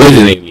for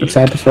poisoning me. What's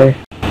that to say?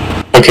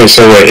 Okay,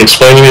 so wait,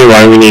 explain to me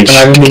why we need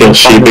to kill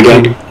sheep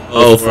again.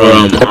 Oh, for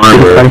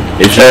armor.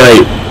 If you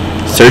like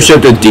search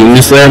up the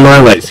Demon Slayer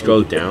mod, like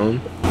scroll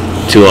down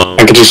to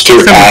I could just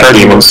do add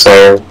Demon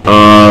Slayer.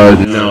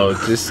 No,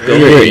 just go to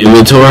your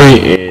inventory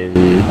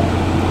and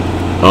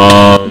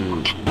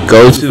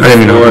go to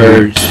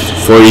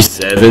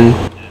 47.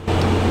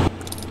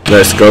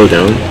 Let's scroll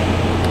down.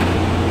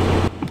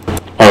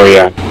 Oh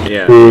yeah.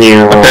 Yeah.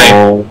 Okay.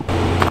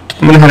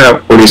 I'm gonna head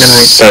out.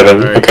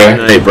 47. Right, okay.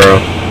 Good night, bro.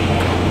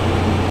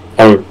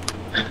 Oh.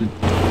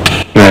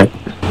 Right.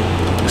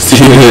 See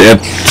you in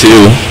ep.2.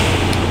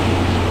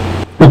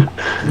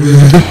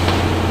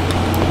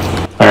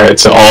 Alright,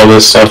 so all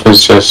this stuff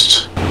is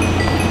just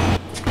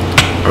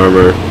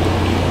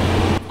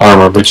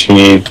Armor, but you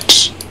need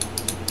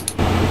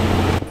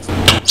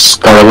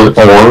scarlet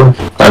ore.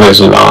 That is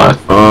not.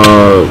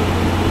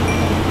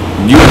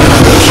 You.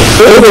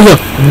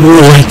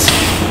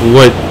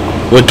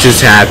 What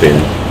just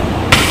happened?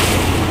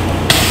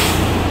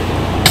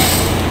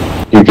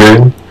 You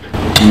good?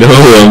 No,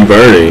 I'm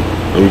burning.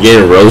 I'm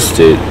getting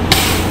roasted.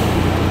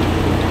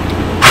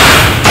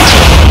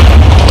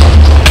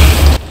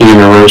 You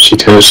getting roasty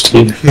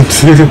toasty?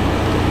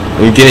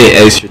 I'm getting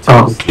extra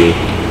toasty.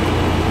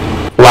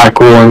 Black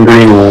wool and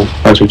green wool.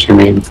 That's what you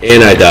mean.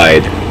 And I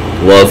died.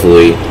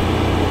 Lovely.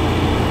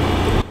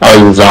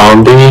 A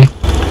zombie?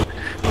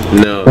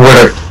 No.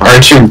 What?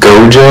 Aren't you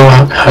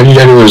Gojo? How did you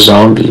die to a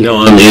zombie? No,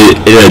 I'm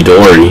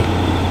Itadori.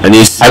 I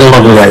don't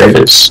know who that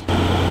is.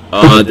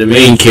 The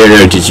main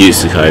character of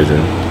Jujutsu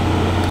Kaisen.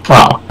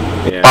 Oh.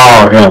 Yeah.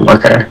 Oh, him.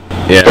 Okay.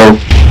 Yeah. So,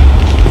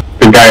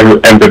 the guy who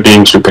ended up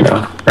being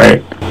Sukuna,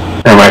 right?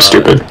 Or am I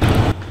stupid?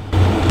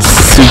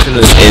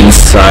 Sukuna's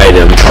inside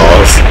him,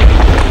 Charles.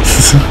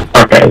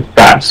 Okay,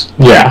 that's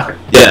yeah.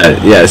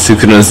 Yeah,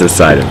 Sukuna's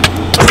inside him.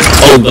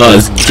 Oh god,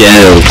 it's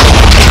ghetto.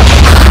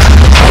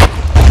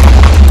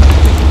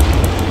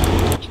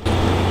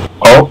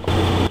 Oh.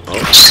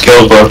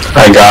 Skill book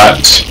I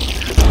got.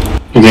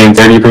 You gain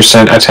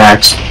 30%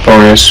 attacks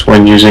bonus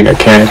when using a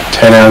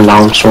katana,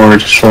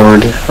 longsword,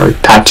 sword, or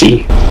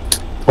tachi.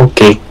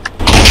 Okay.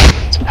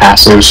 It's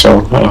passive,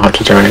 so I don't have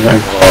to do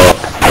anything.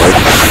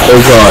 Oh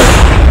god.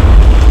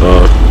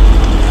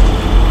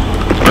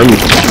 I'm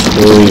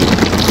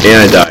and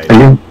I died.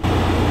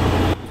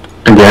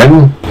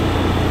 Again?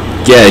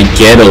 Yeah,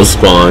 ghetto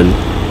spawn.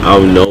 I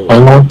don't know. I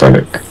don't know what that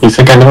is. You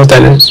think I know what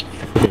that is?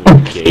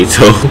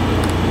 Gato.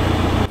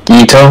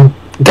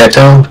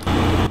 Ghetto?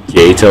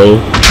 Ghetto?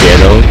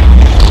 Ghetto.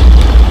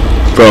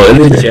 Bro, in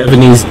the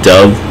Japanese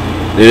dub,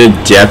 in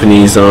the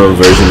Japanese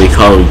version, they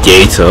call him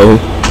Gato.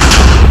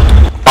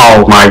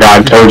 Oh my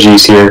god,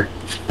 Toji's here.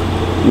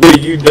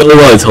 You know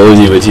about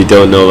Toji, but you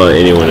don't know about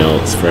anyone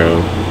else,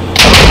 bro.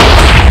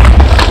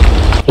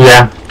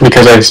 Yeah,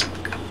 because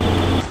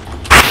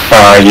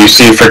you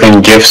see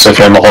freaking gifs of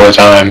him all the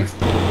time.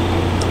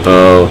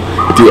 Oh,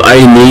 dude,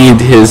 I need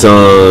his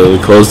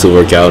clothes to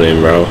work out in,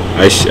 bro.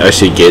 I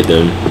should get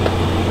them.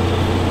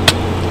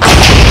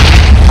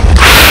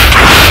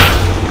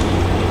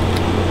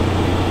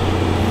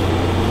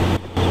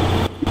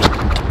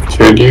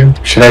 Should you?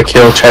 Should I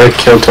try to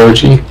kill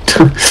Toji?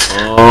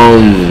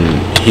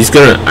 He's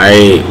gonna.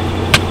 I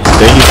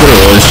think he's gonna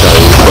one-shot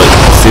you, but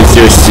since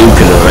you're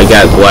Sukuna, I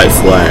got Black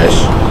Flash.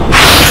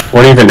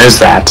 What even is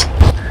that?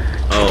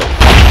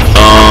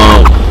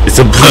 It's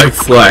a Black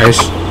Flash.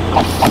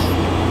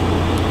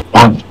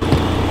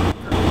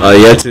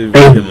 You have to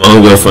read the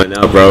manga to find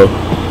out, bro.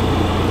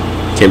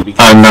 Can't be.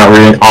 I'm not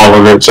reading all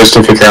of it just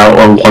to figure out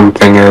what one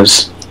thing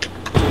is.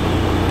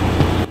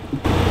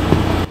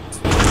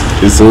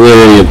 It's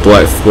literally a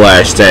Black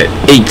Flash that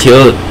it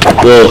killed.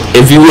 Well,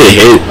 if you would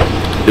hit,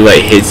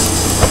 like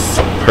hits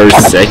per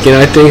second,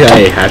 I think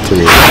I have to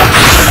read.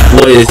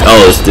 What is?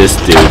 Oh, it's this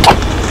dude.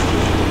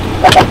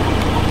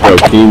 Bro,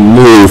 can you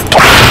move?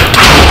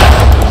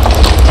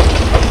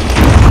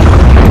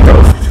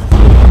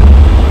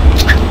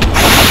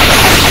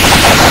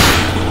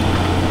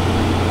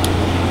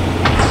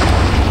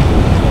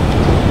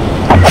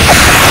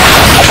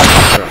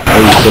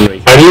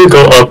 How do you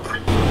go up?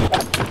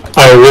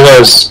 I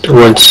realized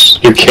once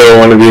you kill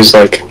one of these,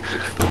 like,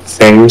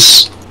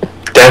 things,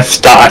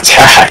 death dot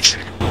attack.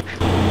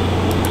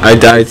 I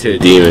died to a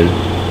demon.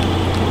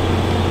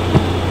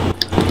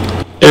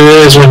 It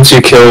is once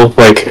you kill,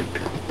 like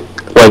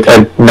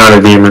not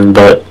a demon,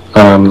 but,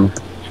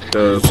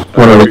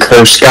 one of the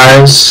cursed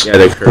guys. Yeah,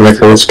 the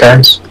cursed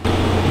guys.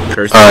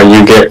 Cursed.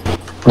 You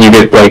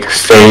get, like,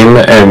 fame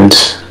and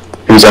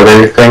these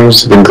other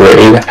things, the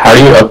grade. How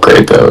do you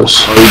upgrade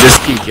those? Oh, you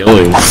just keep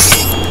killing.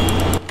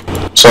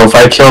 So if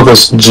I kill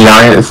this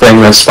giant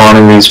thing that's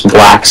spawning these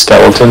black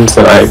skeletons,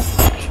 then I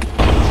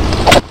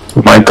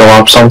might go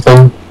up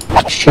something.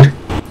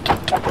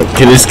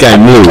 Can this guy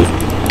move?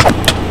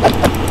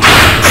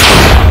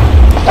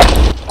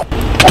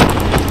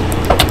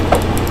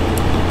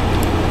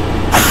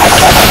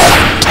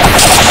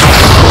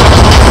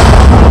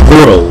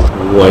 Bro,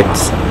 What?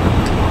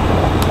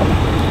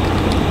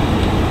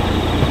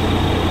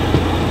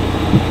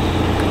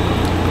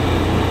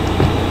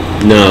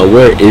 Nah,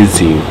 where is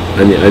he?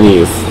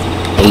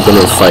 I'm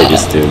gonna fight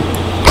this dude.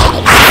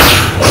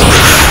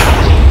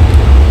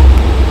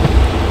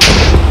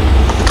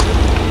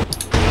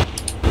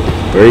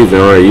 Where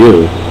even are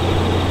you?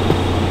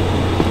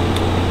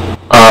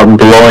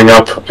 Blowing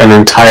up an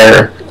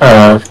entire,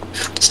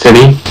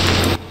 city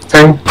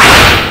thing.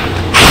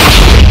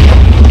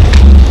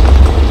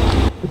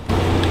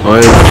 I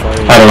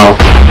don't know.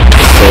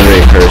 So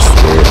many cursed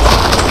spirits.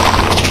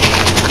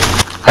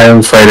 I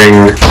am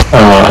fighting,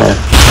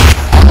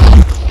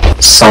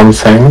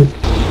 something.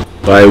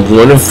 But I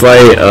wanna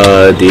fight,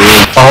 the...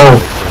 Oh!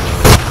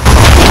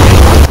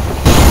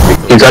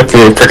 You got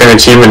the freaking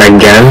achievement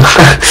again?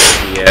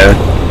 Yeah.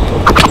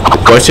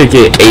 Watch it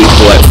get 8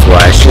 blood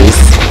flashes.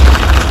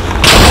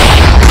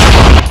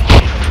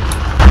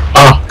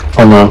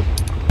 Oh no.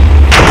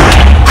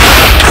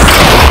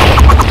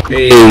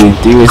 Hey,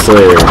 Demon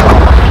Slayer.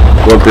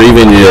 What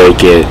breathing did I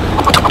get?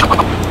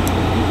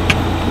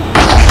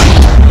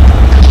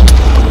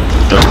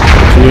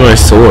 Give me my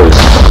sword.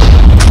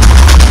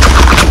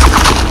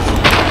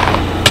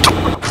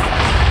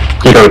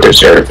 You don't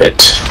deserve it.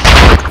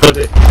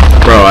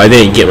 Bro, I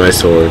didn't get my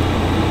sword.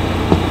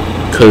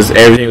 Cause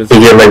everything was...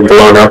 Did you get like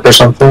blown up or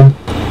something?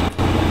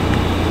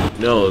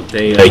 No,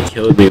 they like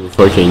killed me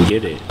before I can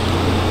get it.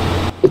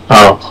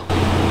 Oh.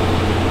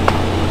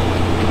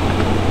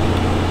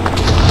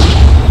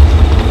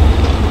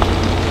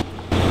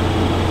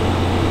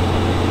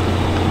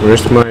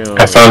 Where's my,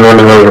 I found one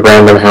of those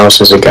random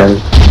houses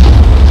again.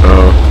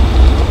 Oh.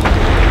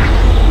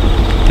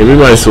 Give me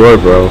my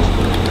sword, bro.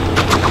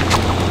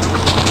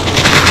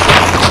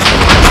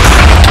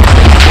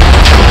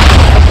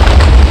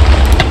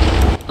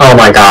 Oh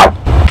my god.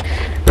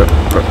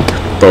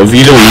 Bro, if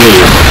you don't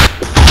move...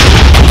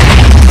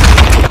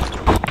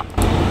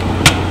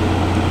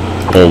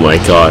 Oh my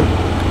god.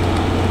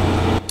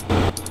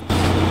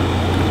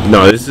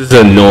 No, this is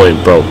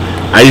annoying, bro.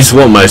 I just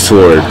want my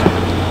sword.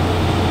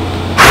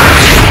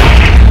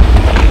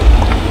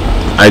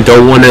 I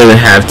don't want to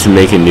have to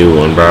make a new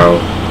one, bro.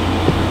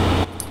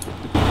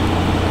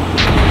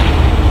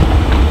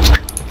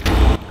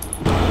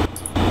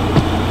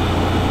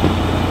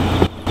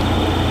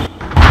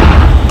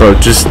 Bro,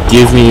 just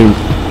give me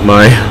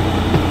my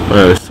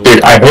sword.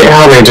 Dude, I hate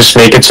how they just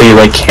make it so you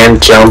like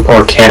can't jump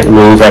or can't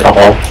move at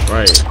all.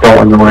 Right. It's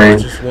so annoying. I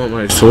just want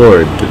my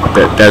sword.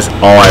 That's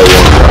all I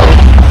want, bro.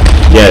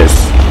 Yes.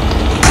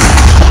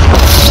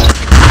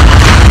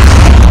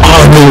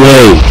 Oh, no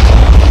way.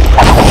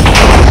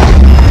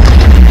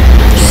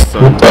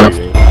 Sun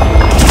breathing.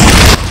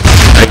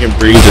 I can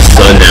breathe the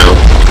sun now.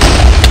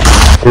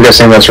 I'm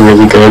guessing that's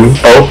really good.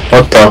 Oh,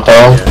 what the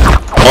hell? Yeah.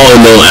 Oh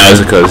no,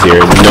 Asuka's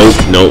here. Nope,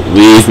 nope,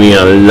 leave me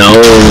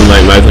alone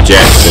like Michael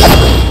Jackson.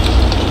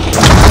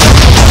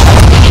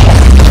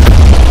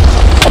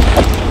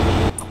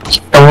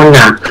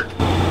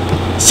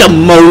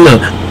 Simona!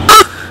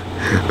 Ah!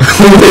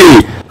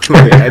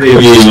 Wait, I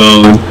didn't mean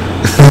alone.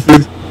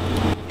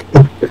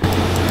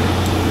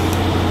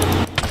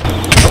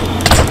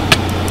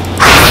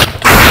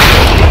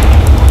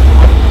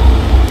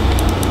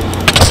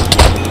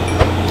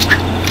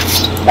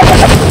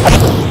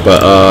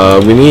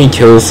 But we need to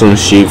kill some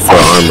sheep for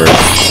armor.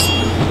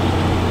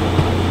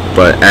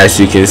 But as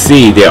you can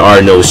see, there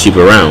are no sheep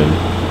around.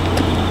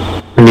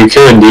 When you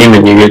kill a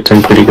demon, you get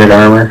some pretty good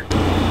armor.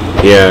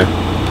 Yeah.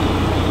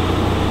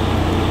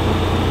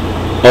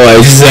 Oh,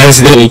 I just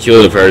accidentally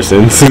killed a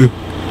person.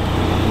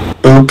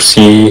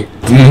 Oopsie.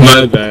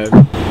 My bad.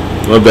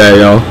 My bad,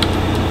 y'all.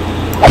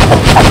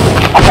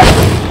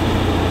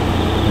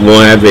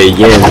 Won't happen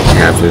again.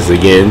 Happens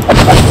again.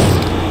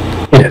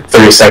 Yeah,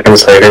 30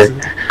 seconds later.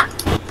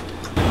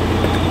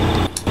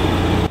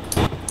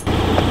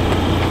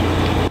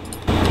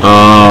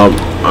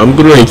 I'm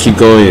gonna keep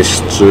going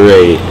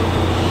straight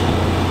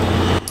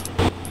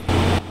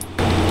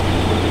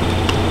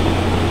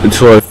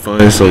until I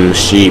find some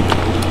sheep.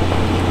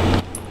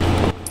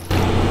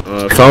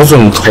 I found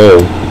some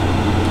coal.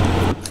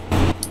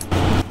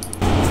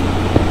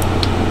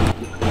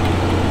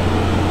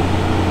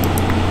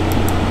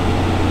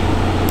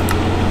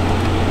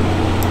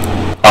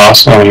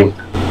 Awesome.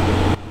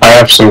 I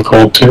have some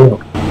coal too.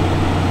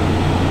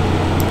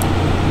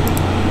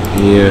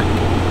 Yeah.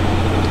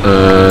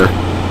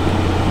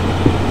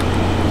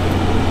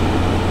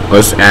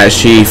 Let's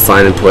actually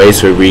find a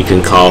place where we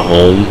can call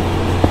home.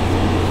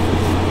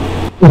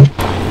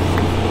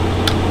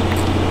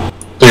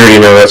 You already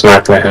know that's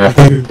not gonna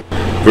happen.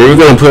 Where are we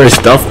gonna put our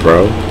stuff,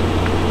 bro?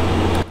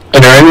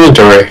 In our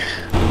inventory.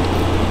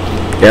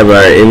 Yeah,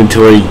 but our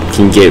inventory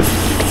can get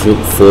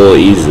full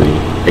easily.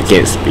 I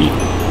can't speak.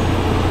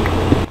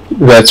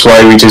 That's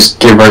why we just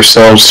give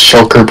ourselves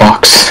shulker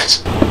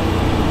boxes.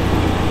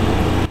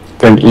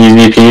 Then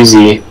easy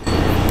peasy.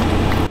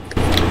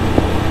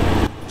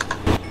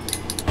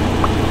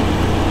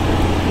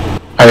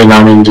 I did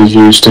not mean to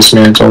use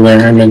dismantle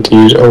there, I meant to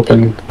use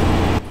open.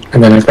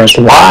 And then I pressed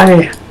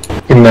Y,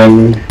 and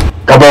then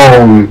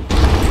kaboom!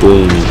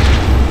 Boom.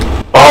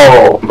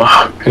 Oh,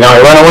 now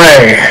he ran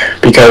away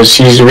because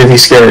he's really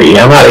scary.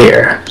 I'm out of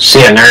here.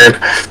 See ya, nerd.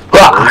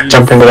 Ah,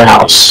 jump into the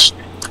house.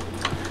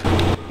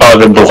 Oh,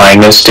 the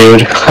blindness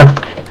dude.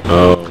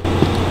 Oh.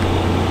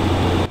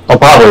 I'll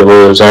probably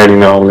lose. I already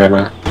know I'm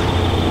gonna.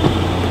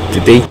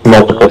 Did they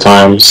Multiple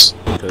times.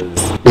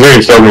 He's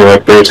already killed me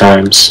like 3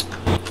 times.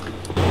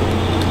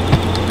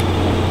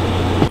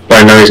 But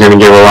I know he's gonna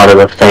give a lot of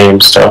the fame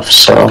stuff,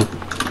 so.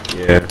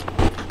 Yeah.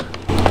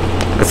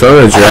 I saw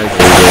the dragon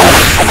again.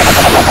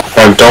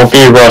 Now, don't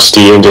be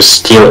Rusty and just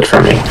steal it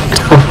from me.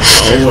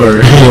 Don't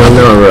worry, I'm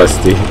not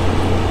Rusty.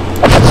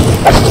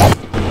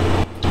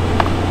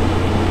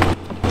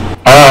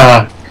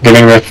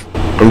 Getting the.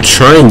 I'm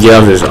trying to get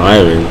off this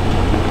island.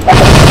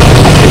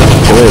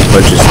 Killing a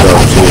bunch of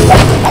stuff too.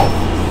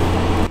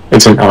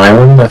 It's an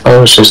island? I thought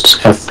it was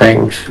just a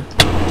thing.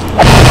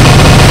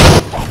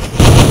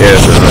 Yeah,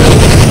 it's an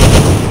island.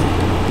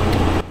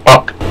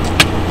 Oh.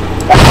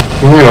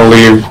 I'm gonna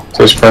leave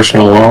this person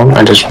alone.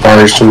 I just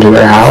barged into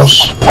their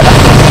house.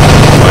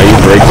 Why are you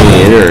breaking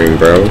and entering,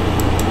 bro?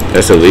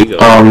 That's illegal.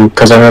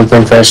 Because I don't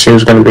think that she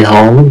was gonna be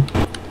home.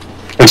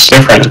 It's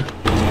different.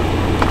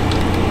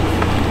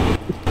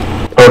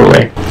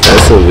 Totally.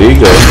 That's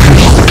illegal.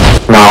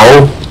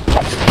 No.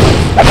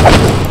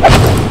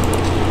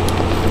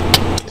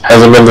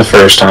 Hasn't been the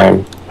first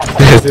time.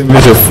 Hasn't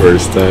been the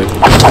first time.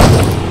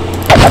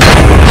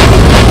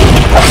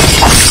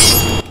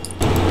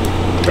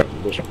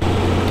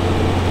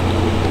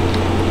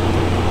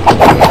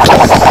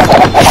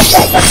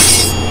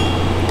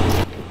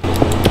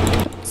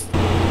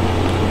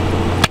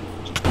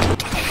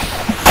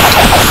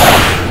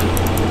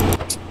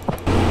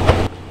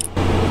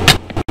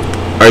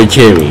 Are you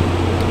kidding me?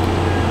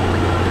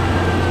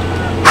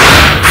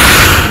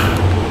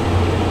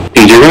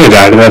 Dude, you're gonna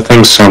die to that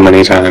thing so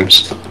many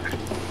times.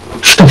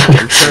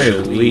 I'm trying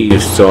to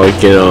leave so I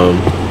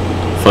can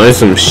find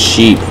some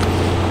sheep,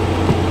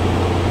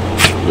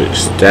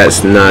 which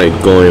that's not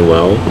going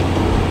well.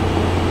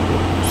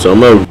 So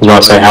I'm gonna. I was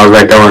about to say, how's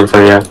that going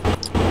for you?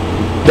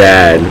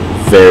 Bad,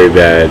 very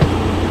bad.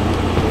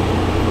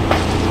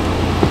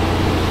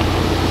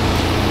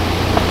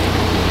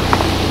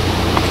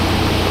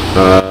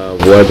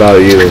 What about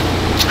you?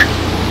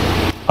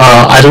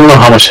 I don't know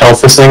how much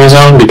health this thing is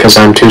on because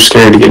I'm too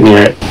scared to get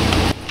near it.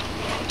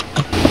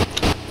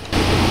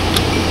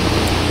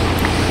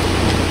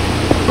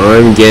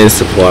 I'm getting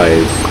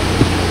supplies.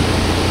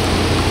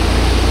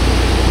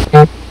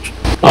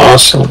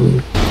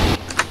 Awesome.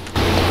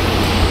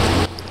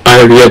 I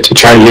have yet to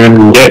try to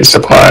even get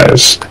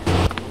supplies.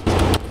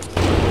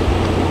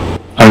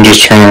 I'm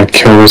just trying to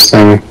kill this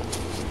thing.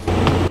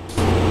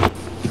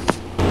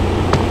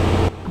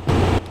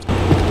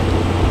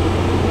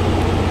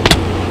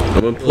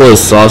 I'm gonna pull a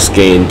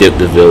Sasuke and dip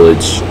the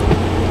village.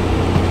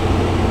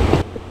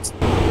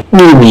 What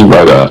do you mean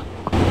by that?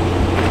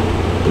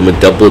 I'm gonna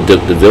double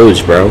dip the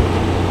village, bro.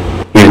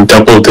 You mean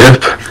double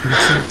dip?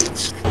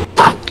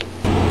 I'm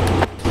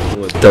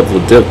gonna double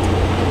dip.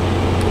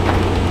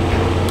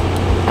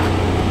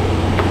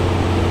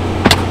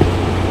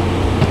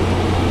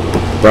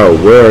 Bro,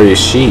 where are your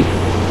sheep?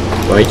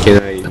 Why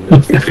can't I find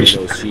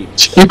no sheep?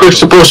 Sheep are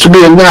supposed to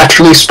be a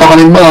naturally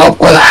spawning mob.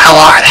 Where the hell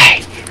are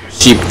they?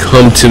 Sheep,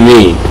 come to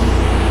me.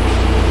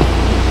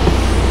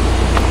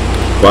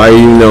 Why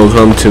you know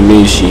come to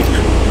me, sheep?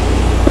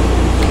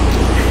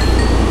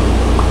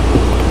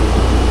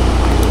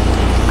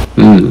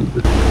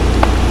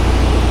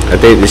 I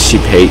think the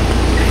sheep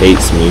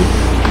hates me.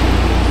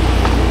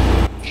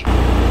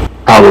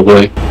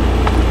 Probably.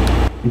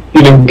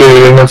 You didn't give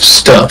it enough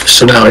stuff,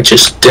 so now it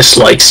just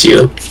dislikes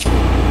you.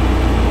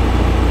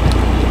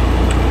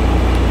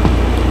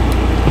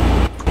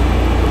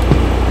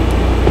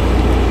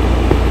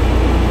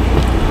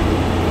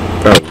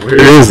 Bro,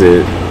 where is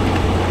it?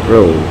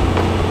 Bro.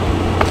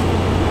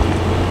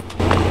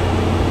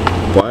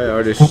 Why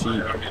are the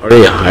sheep? Are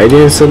they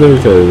hiding something?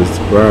 Because,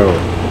 bro.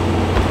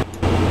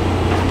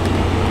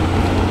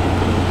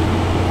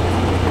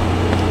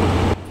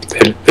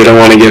 They don't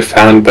want to get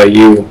found by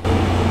you.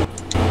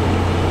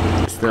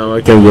 It's not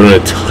like I'm gonna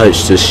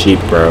touch the sheep,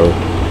 bro.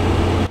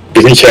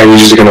 You think you're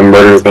just gonna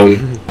murder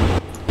them?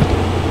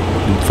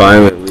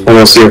 Violently.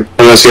 Unless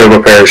you have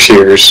a pair of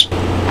shears.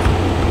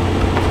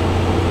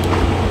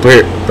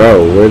 Where,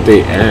 bro, where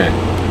they at?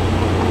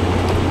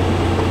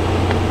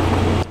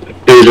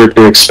 These are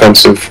too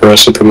expensive for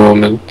us at the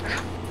moment.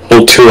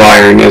 Whole 2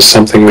 iron is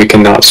something we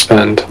cannot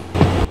spend.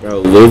 Bro,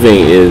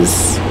 living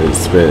is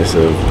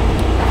expensive.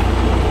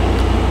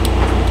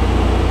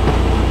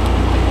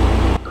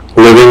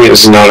 Living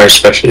is not our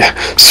specialty.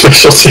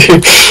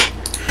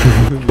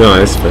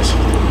 No, it's special.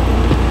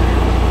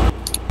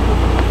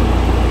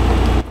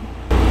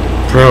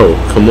 Bro,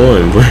 come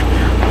on, bro.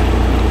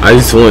 I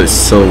just want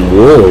some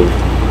wool,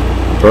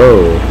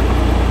 bro.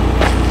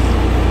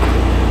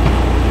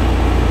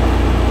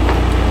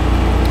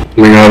 Oh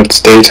my god,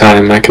 it's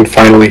daytime. I can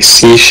finally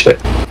see shit.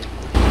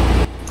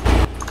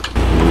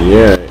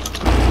 Yeah,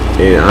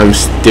 and I'm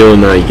still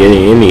not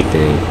getting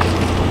anything.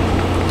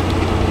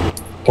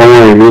 Don't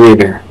worry, me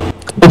neither.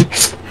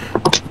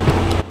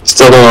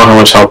 Still don't know how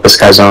much health this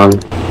guy's on.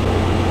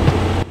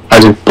 I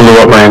just blew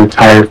up my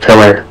entire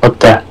pillar. What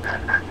the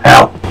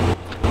hell?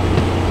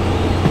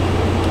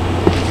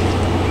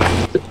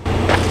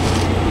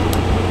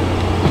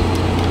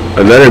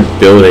 Another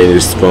building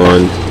is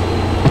spawned.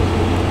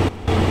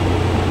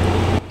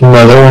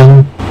 Another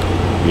one?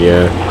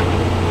 Yeah.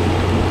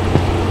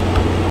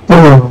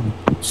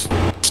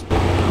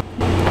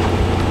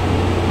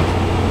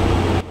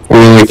 We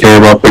only care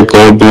about the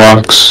gold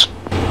blocks.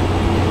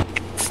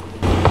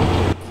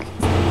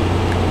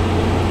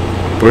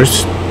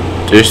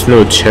 There's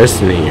no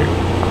chest in here.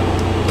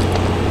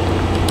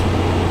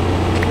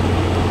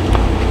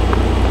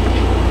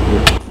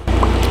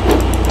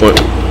 What?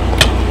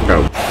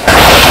 Oh.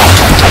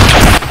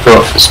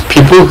 Well,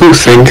 people who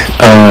think,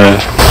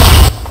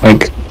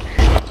 like,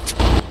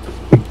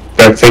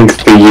 that think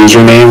the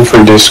username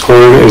for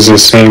Discord is the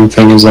same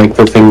thing as, like,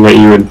 the thing that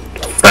you would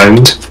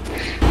friend.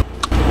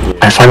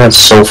 I find that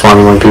so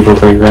funny when people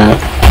think that.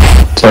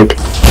 It's like,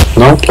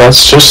 no,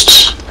 that's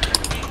just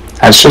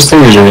the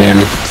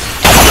username.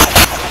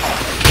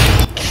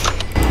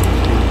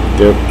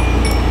 Yep.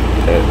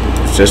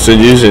 It's just a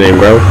username,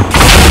 bro.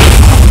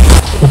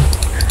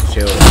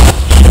 Chill.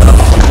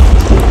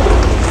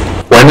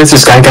 When is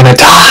this guy gonna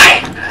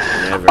die?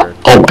 Never.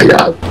 Oh my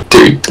god.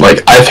 Dude,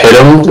 like, I've hit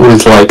him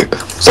with, like,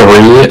 4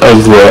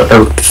 of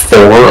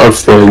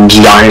the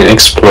giant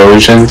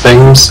explosion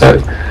things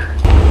that,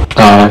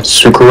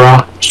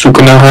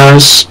 Sukuna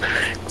has,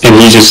 and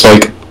he just,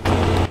 like,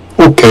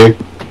 okay.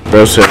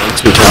 Bro, so I'm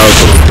too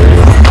powerful for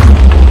you.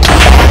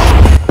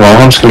 Well,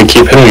 I'm just gonna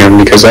keep hitting him,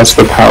 because that's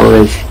the power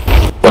of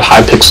what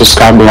Hypixel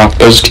Skyblock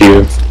does to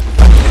you.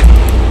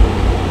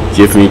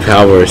 Give me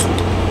powers.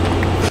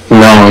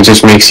 No, it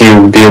just makes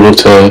you be able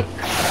to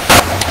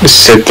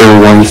sit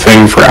through one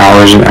thing for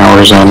hours and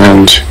hours on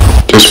end,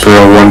 just for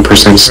a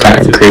 1%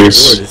 stat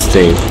increase. This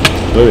thing.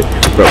 Bro,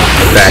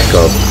 back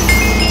up.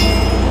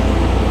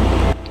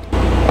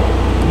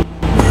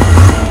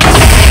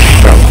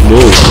 Bro,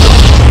 move.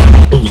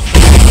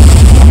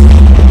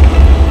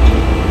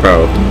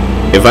 Bro,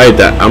 if I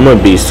die, I'm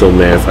gonna be so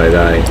mad if I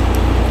die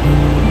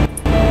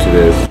to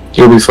this.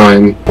 You'll be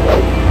fine.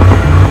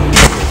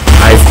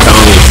 I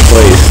found this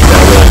place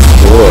that went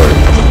forward.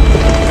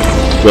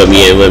 Let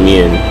me in, let me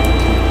in.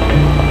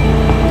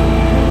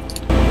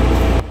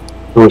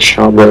 Wish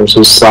how bros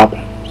would stop.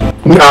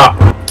 Nah.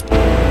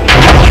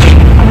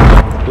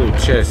 Blue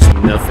chest,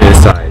 nothing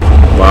inside.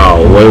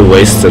 Wow, what a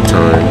waste of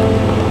time.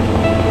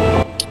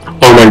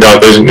 Oh my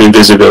god, there's an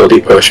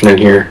invisibility potion in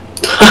here.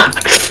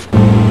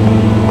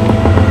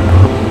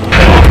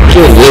 I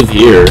can't live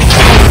here.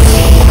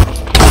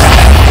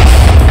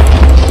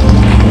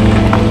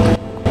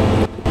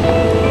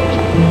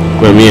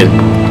 Let me in.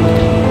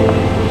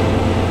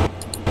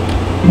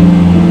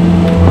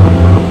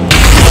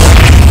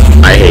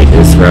 I hate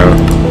this, bro.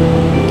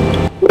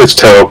 Let's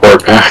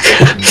teleport back.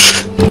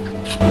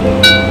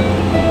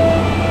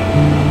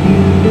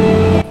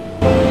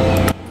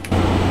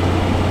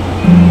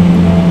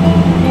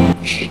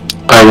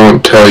 I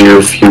won't tell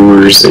your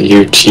viewers that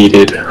you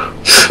cheated.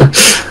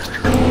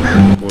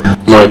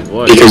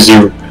 What? Because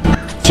you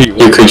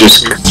could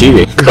just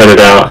cut it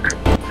out.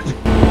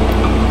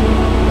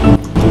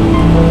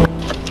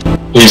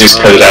 You just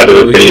cut it out of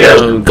the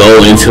video.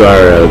 Go into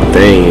our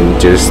thing and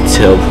just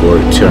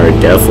teleport to our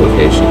death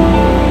location.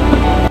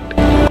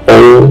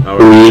 Oh,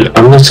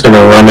 I'm just gonna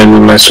run in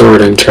with my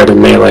sword and try to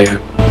melee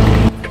him.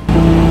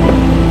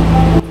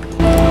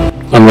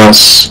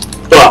 Unless...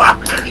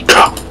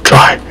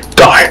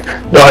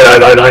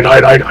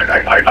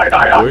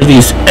 die. Where are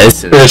these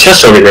S's? There's a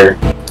chest over here.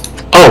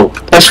 Oh,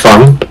 that's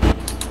fun.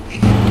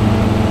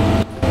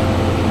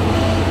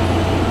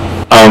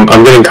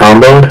 I'm getting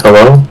comboed.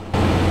 Hello?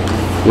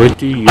 What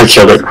do you... I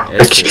killed it.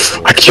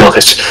 I killed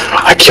it.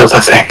 I killed the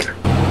thing.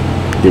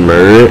 You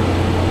murdered it?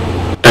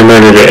 I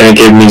murdered it and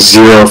it gave me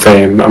 0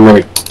 fame. I'm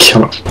gonna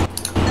kill it.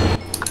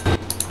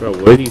 Bro,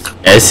 what are these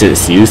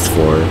S's used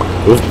for?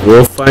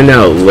 We'll find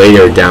out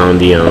later down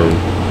the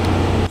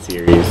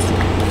series.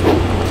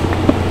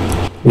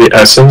 The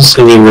essence?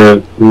 You mean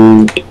the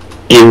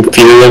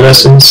inferior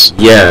essence?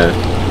 Yeah.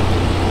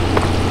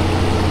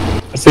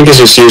 I think it's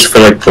just used for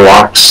like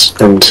blocks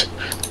and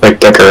like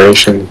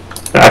decoration.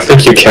 I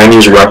think you can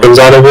use weapons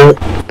out of it.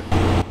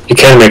 You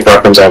can make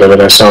weapons out of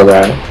it, I saw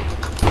that.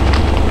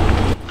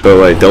 But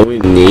like, don't we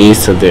need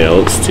something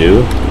else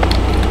too?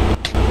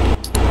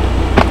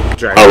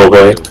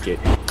 Probably.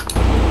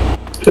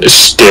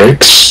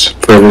 Sticks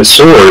for the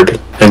sword,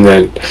 and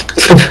then...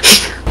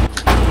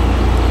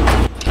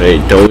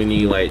 Wait, don't we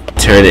need like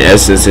turn the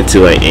essence into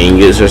like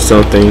ingots or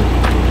something?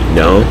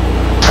 No?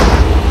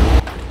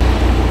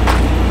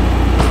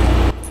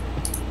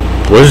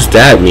 What does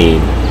that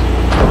mean?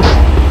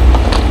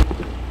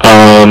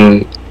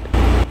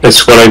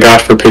 It's what I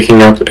got for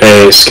picking up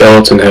a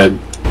skeleton head.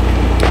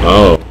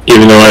 Oh.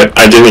 Even though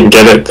I didn't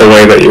get it the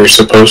way that you're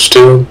supposed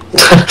to.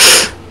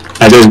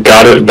 I just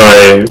got it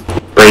by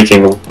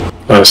breaking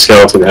a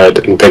skeleton head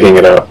and picking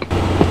it up.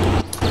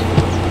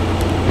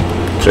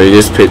 So you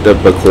just picked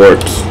up a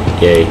corpse?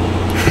 Yay.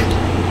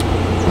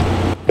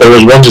 There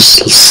was one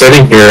just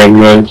sitting here in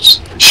the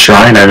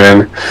shrine I'm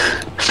in.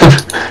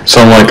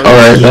 So I'm like,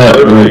 alright, that.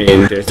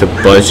 And there's a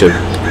bunch of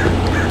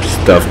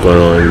stuff going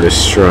on in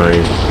this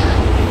shrine.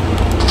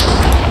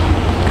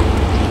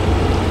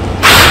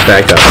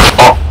 Back up.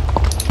 Oh.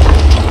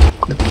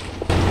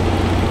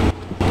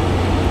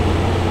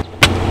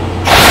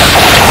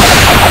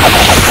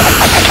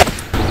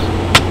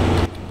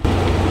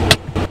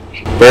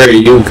 Where are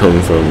you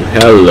coming from?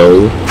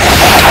 Hello.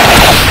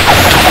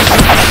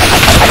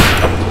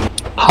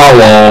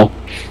 Hello.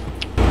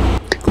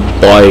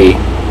 Goodbye.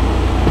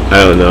 I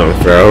don't know,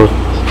 bro.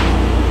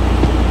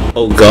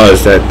 Oh god,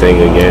 it's that thing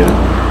again.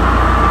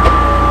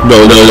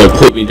 No, no, no,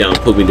 put me down,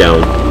 put me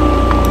down.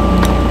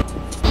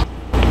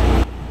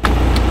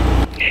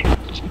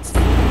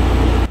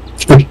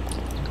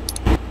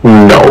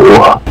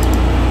 No.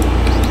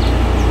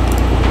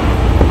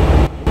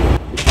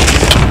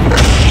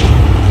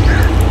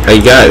 I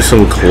got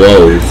some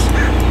clothes.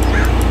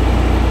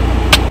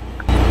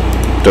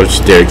 Don't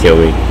you dare kill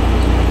me.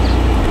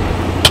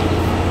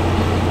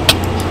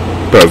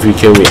 Bro, if you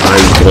kill me,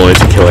 I'm going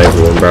to kill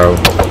everyone, bro.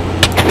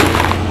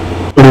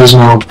 What is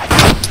now?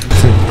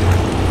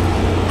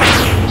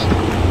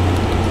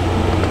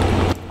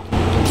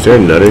 Is there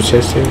another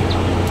chest here?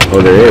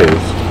 Oh, there is.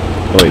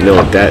 Oh, wait,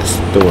 no, that's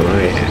the one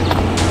I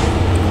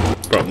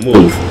had. Bro,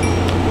 move.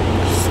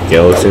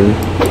 Skeleton.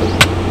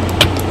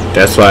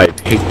 That's why I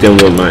picked him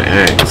with my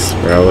axe,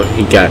 bro.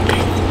 He got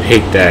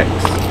pickaxe.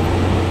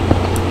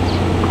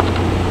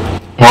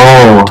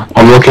 Oh,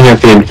 I'm looking at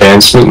the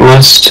advancement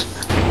list,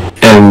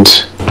 and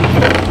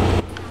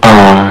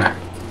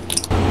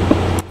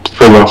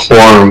for the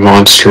horror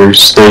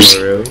monsters, there's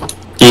Oh, really?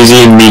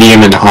 easy,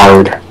 medium, and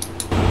hard.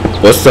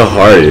 What's the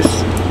hardest?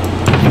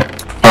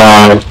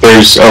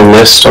 There's a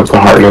list of the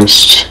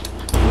hardest.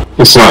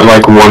 It's not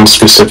like one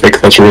specific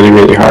that's really,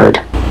 really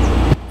hard.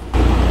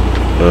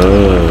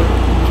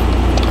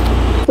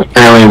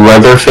 Apparently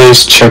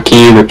Leatherface,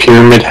 Chucky, the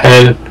Pyramid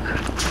Head,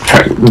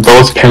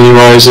 both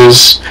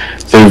Pennywises,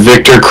 the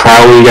Victor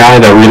Crowley guy,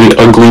 that really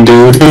ugly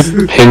dude,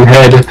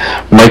 Pinhead,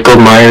 Michael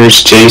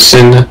Myers,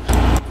 Jason,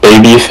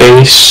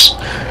 Babyface,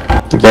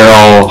 they're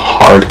all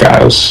hard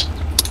guys.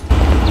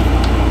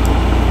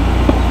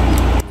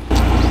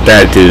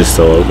 That dude is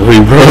so ugly,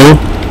 bro.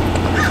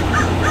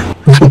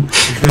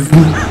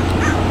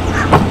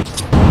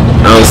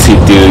 I don't see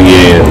dude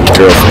getting a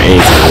girl for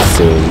anything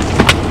soon.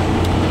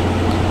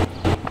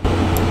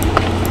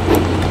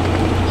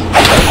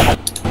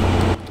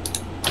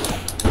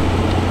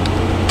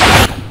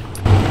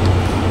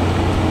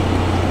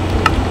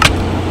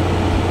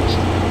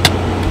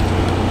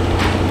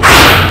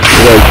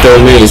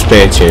 Domain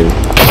expansion.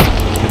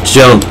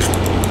 Jump.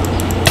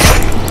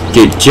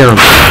 Get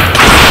jumped.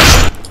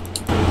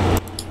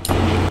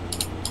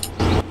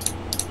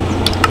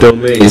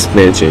 Domain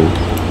expansion.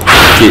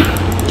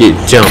 Get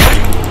jumped.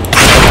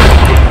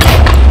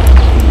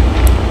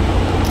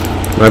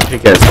 My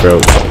pickaxe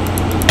broke.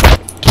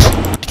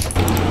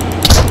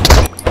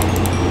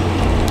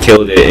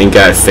 Killed it and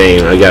got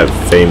fame. I got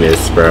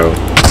famous, bro.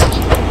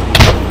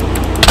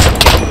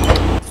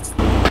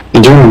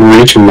 Did you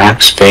reach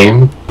max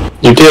fame?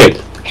 You did.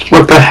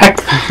 What the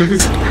heck?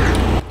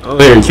 I'm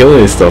here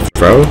killing stuff,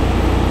 bro.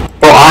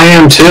 Well, I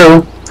am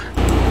too.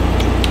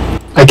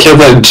 I killed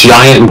that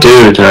giant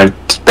dude and I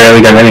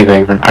barely got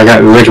anything. I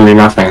got literally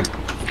nothing.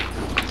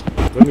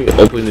 Let me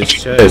open this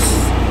chest.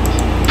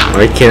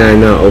 Why can't I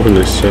not open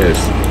this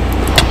chest?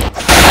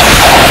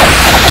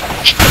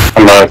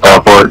 I'm about to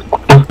teleport.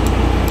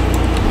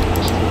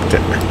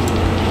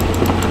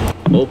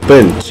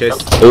 Open.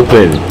 Chest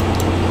open.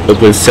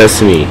 Open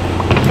sesame.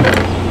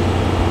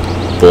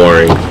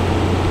 Boring.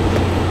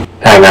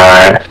 I know,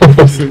 right?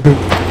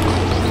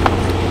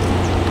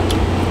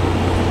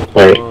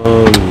 Wait, I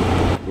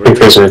think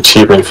there's an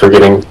achievement for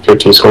getting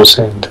 50 soul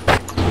sand.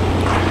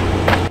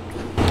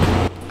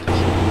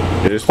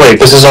 Wait,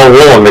 this is all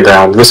wool on the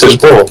ground. This is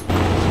wool.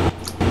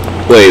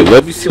 Wait,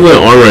 let me see what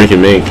armor I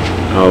can make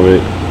out of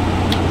it.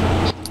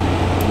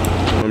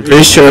 I'm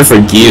pretty sure I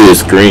forget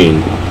it's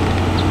green.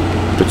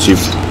 But you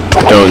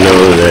don't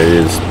know that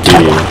it's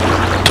green.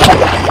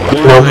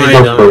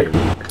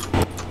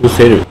 Who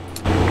said it?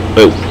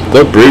 Wait,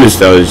 what breeding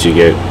style did you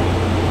get?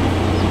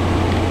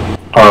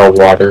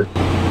 Water.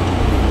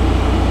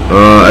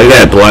 I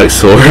got a black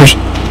sword.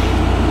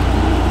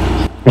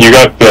 You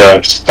got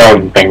the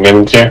stone thing,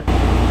 didn't you?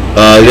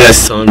 I got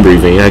sun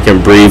breathing. I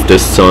can breathe the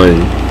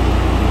sun.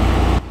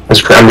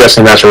 I'm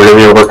guessing that's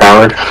really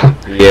overpowered.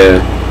 Yeah.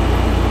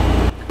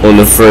 On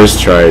the first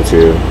try,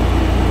 too.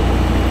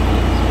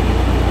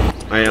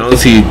 I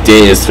honestly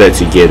didn't expect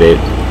to get it.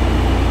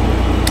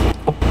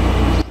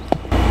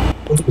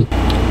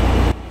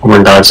 Oh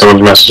my god,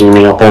 someone's messaging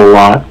me a whole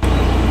lot.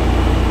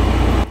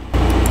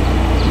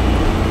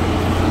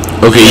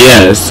 Okay,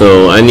 yeah,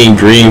 so I need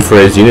green for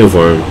his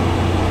uniform.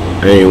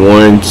 I need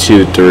 1,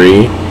 2,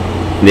 3.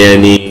 Then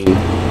I need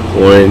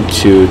 1,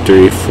 2,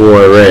 3,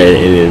 4 red,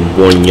 and then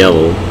 1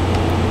 yellow.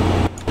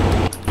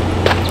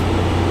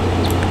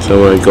 So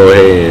I'm gonna go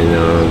ahead and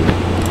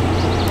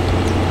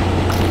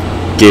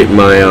get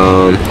my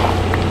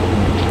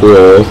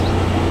wool.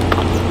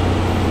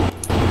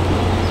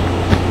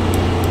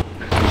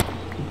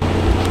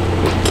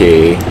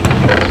 Okay.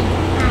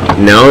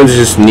 Now I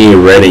just need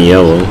red and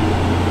yellow.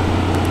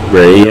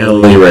 Red and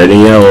yellow, red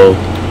and yellow.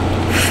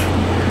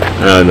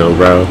 I don't know,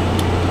 bro.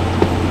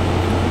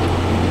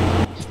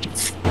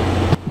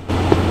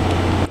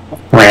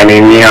 Red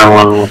and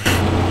yellow.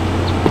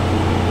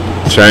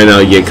 Try not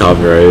to get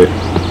copyrighted.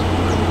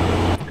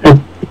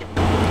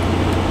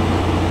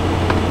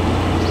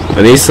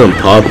 I need some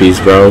poppies,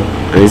 bro.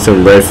 I need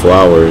some red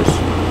flowers.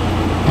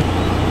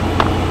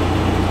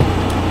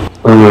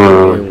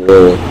 And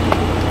wool.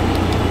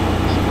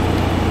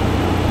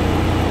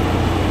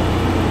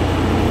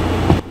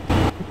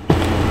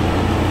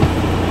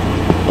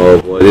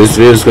 Oh boy, this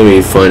video's gonna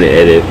be fun to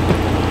edit.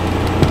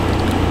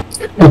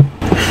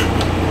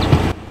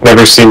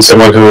 Never seen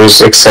someone who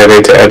was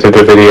excited to edit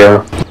a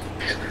video.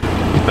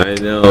 I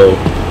know.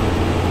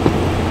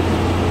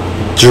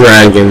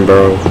 Dragon,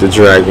 bro. The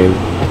dragon.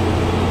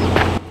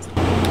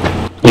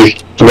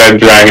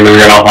 Red dragon is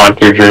gonna haunt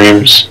your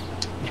dreams.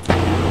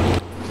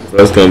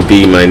 That's gonna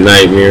be my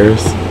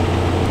nightmares.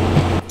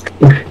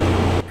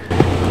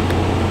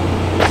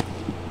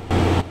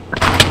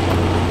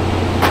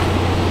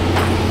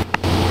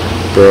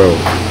 Bro.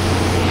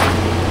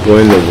 What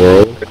in the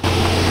world?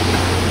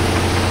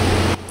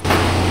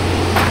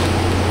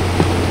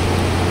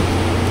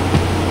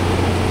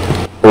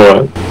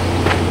 What?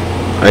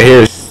 I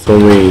hear so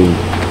many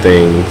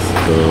things,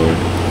 bro.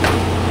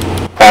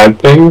 Bad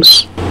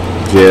things?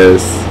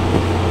 Yes.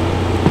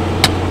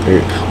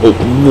 Oh,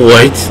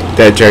 what?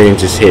 That dragon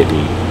just hit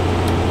me.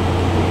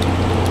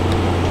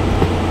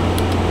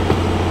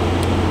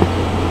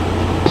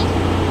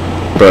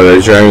 Bro,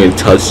 that dragon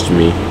touched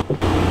me.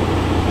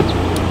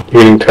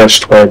 Getting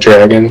touched by a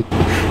dragon?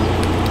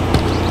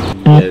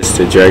 Yes,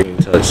 the dragon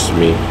touched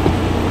me.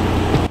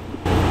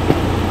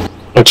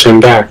 Touch him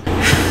back.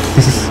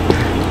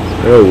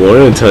 I don't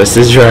want to touch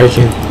this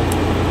dragon.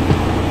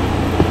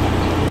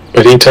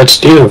 But he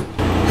touched you.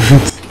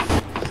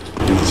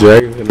 The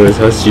dragon's gonna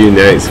touch you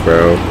next,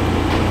 bro.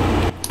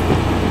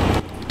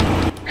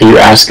 Are you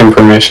asking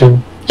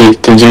permission?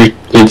 Did you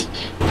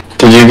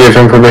give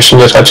him permission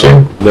to touch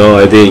you? No,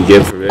 I didn't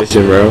give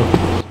permission, bro.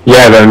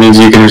 Yeah, that means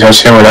you can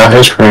touch him without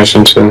his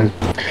permission to.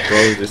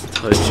 Bro just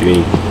touched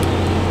me.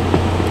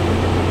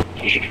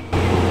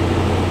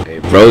 Hey,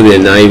 bro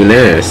did not even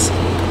ask.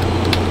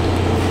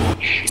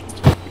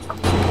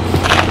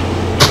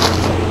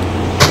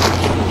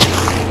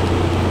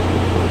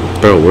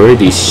 Bro, where are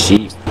these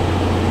sheep?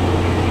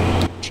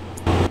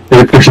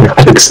 They do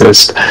not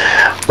exist.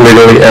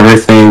 Literally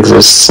everything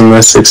exists in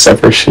this except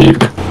for sheep.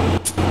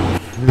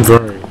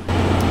 Bro.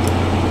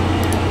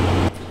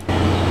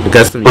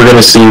 We're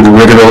gonna see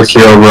literal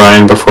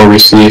Herobrine before we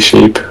see a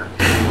sheep.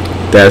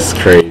 That's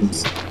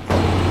crazy.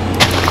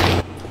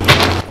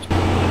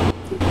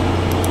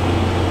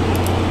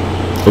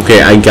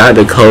 Okay, I got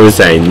the colors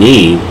I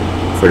need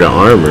for the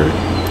armor.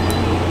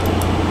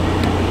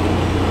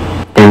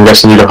 I'm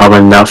guessing you don't have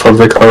enough of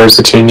the colors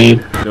that you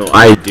need? No,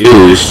 I do,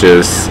 it's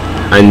just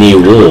I need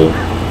wool.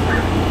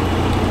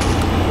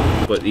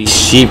 But these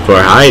sheep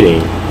are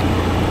hiding.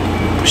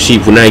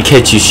 Sheep, when I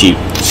catch you, sheep.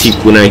 Sheep,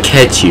 when I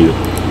catch you.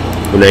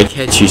 When I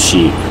catch you,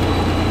 sheep.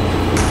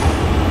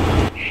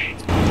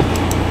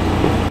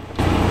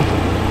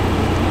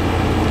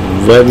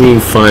 Let me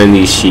find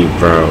these sheep,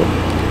 bro.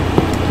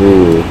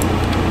 Ooh.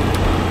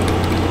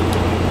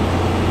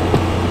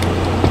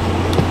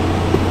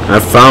 I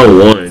found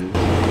one,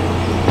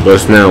 but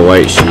it's not a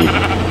white sheep.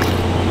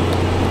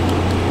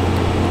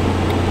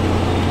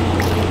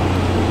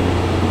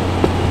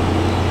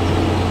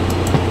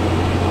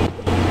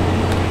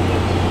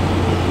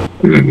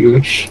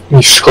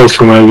 You scroll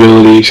through my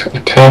abilities.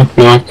 Attack,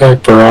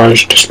 knockback,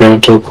 barrage,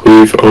 dismantle,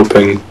 cleave,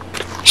 open.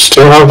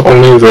 Still have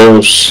only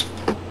those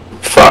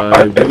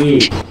 5.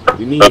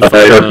 We need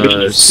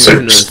 5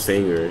 synchronous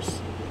fingers.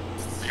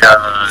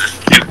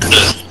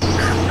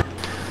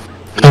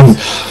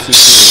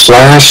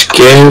 Slash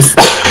give.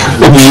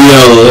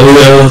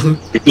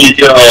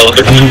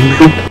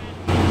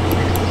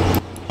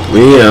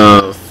 We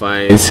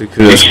find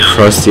synchronous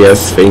crusty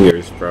ass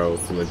fingers, bro,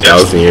 from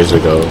 1,000 years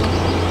ago.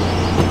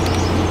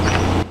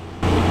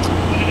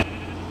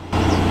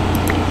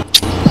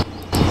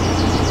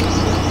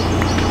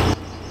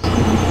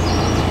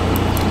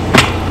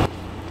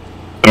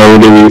 Where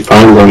did you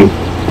find them?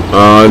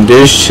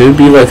 There should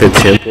be like a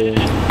temple,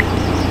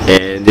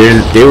 and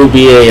there will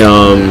be a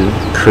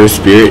cursed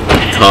spirit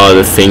called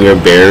the Finger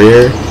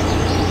Barrier,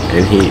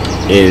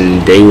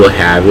 and they will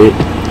have it.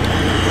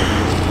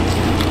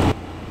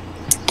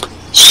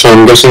 So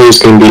I'm guessing it's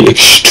gonna be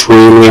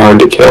extremely hard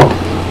to kill.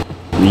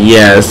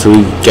 Yeah, so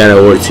we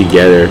gotta work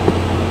together.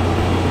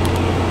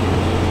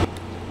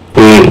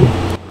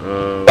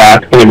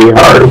 That's gonna be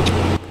hard.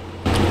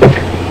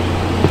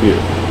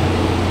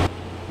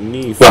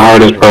 The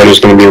hardest part is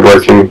going to be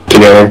working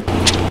together.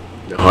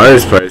 The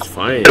hardest part is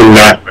fine. I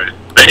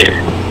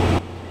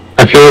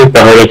feel like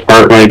the hardest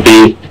part might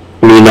be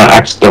me not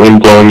accidentally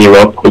blowing you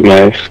up with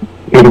my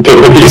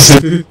abilities.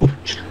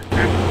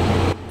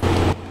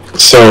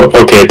 So,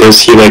 okay,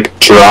 does he, like,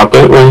 drop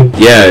it when?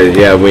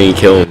 Yeah, when you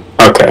kill him.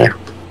 Okay.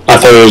 I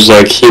thought it was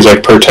like he's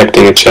like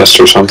protecting a chest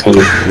or something.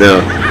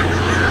 No.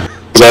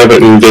 Because I have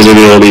an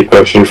invisibility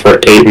potion for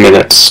 8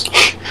 minutes.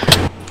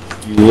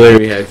 You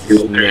literally have to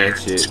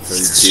snatch it from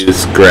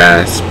Dude's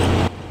grasp.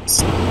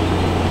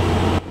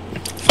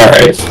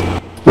 Alright.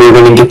 We're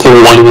gonna get the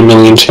 1 in a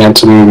million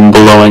chance of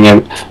blowing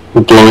up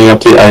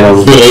the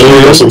item.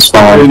 It doesn't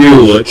spawn.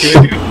 You're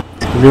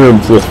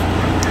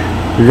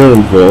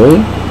gonna blow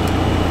him?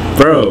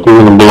 Bro. I'm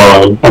gonna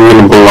blow him. I'm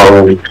gonna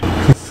blow him.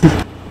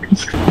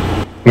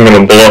 I'm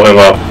gonna blow him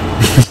up.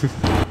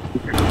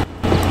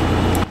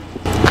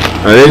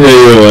 I didn't know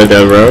you were like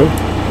that, bro.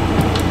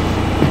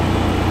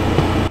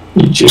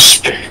 You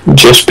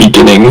just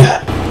beginning.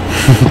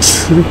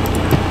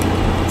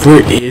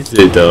 Where is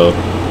it though?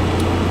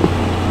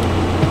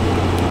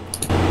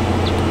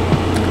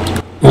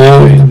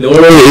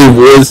 Normally it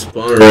would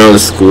spawn around the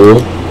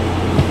school,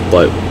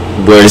 but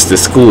where's the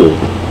school?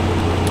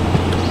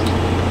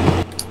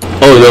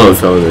 Oh no, I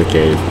found the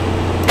cave.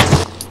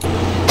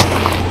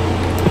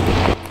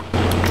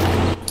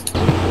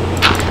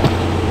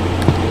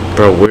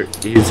 Bro, where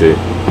is it?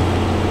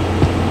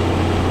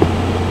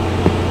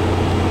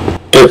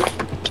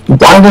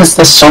 Why does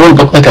the sword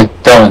look like a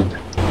gun?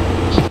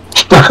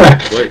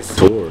 What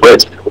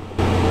sword?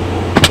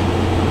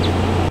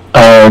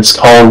 It's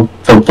called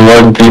the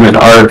Blood Demon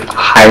Art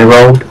High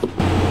Road.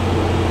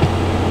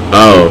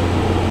 Oh.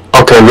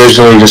 Okay,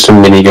 visually just a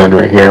minigun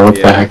right here. What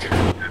the heck?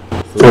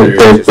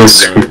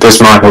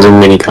 This mod has a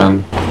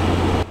minigun.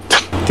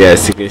 Yeah,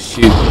 so you can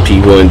shoot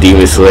people in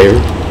Demon Slayer.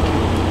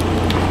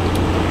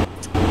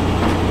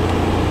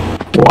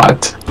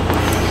 What?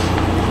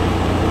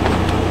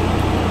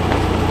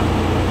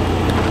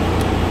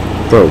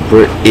 Bro,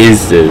 where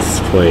is this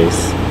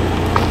place?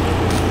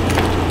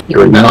 You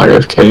are now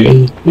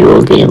AFK. You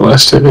will gain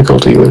less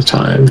difficulty with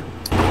time.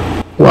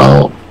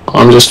 Well,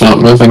 I'm just not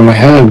moving my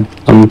head.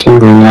 I'm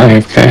tingling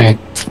AFK.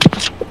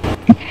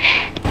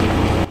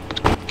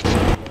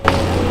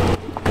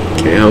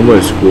 Okay, how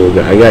much wool?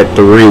 I got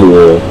 3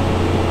 wool.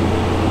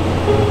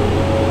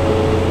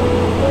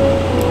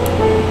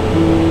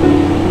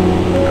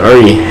 I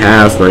already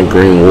have my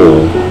green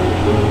wool.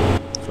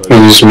 So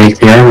you just make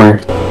the armor.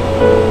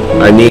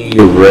 I need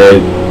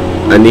red.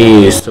 I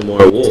need some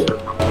more wool.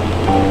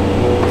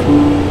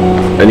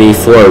 I need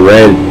 4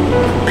 red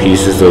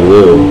pieces of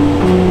wool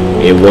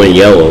and 1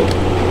 yellow.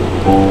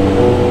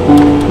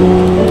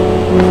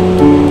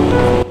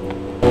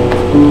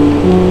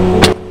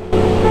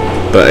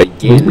 But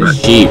again, the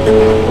sheep.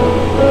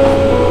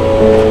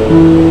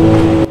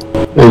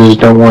 They just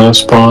don't want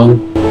to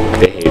spawn.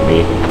 They hate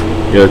me.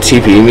 Yo,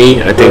 TP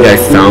me. I think I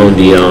found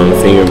the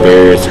finger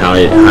bearer's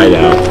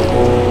hideout.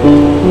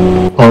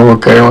 Oh,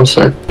 okay, 1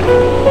 sec.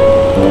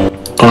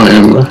 I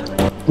am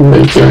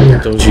making.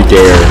 Don't you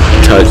dare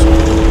touch.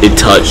 It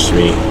touched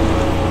me.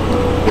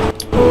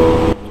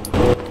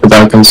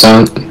 Without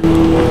consent.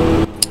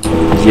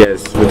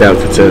 Yes, without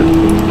consent.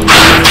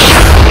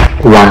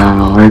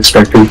 Wow, I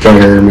expected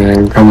better,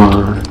 man. Come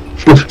on.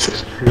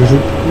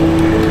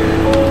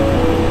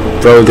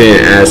 Bro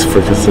didn't ask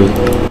for consent.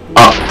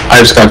 Oh, I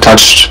just got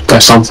touched by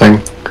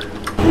something.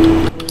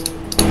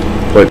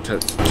 What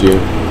touched you?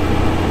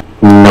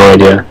 No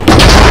idea.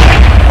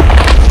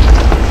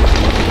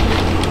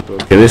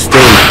 Okay, this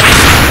thing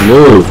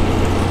move.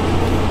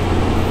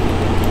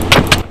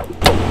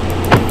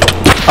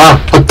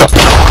 Ah, what the?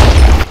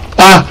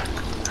 Ah!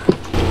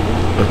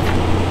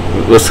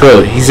 Let's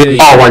go. He's in.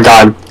 Oh my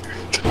god.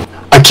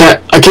 I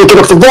can't get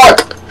up the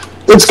block!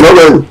 It's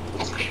coming!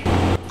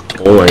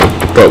 Oh my,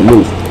 bro,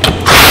 move.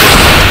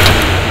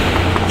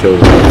 Kill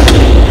him.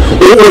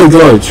 Oh my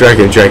god,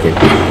 dragon.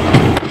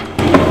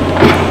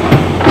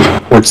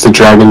 What's the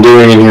dragon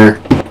doing in here?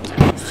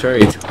 He's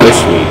trying to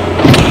touch me.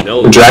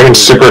 No, The dragon's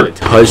super.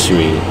 Touch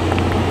me.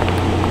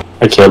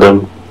 I killed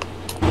him.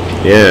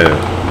 Yeah.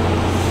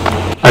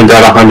 I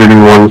got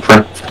 101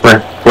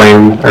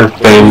 flame or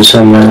flames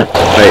in there.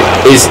 Like,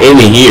 it's in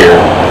here.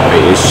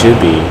 Like, it should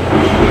be.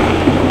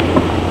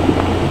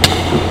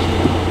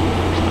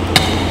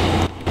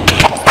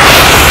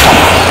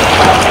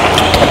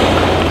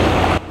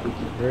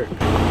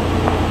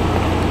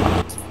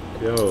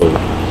 Yo.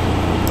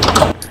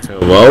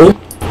 Hello?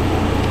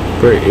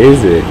 Where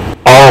is it?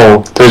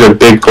 Oh, there's a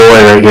big boy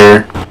right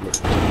here.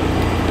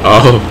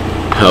 Oh.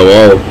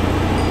 Hello.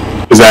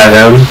 Is that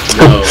him?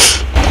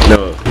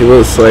 No, he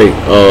looks like,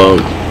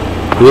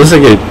 he looks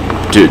like a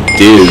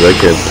dude,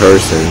 like a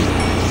person.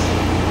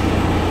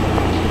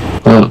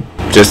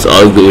 Just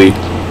ugly.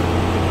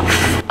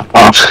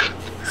 Oh.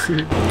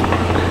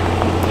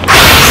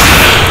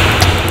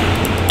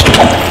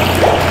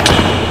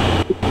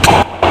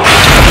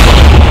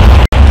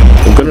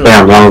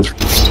 Damn,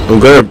 I'm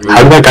gonna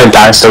how did that guy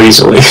die so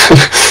easily?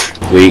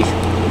 Weak.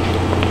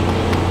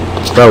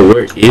 Bro,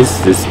 where is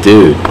this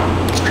dude?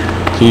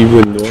 He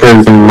would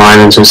Turned mine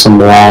into some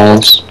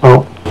walls.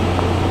 Oh.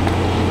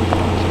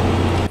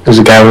 There's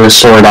a guy with a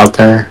sword out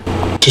there.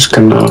 Just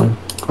gonna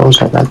close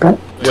that back up.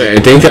 Wait, I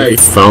think I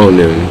found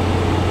him.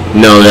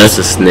 No, that's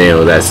a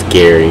snail. That's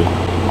scary.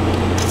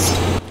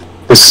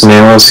 The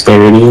snail is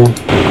scared of you?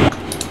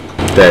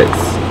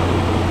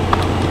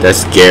 That's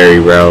scary,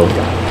 bro.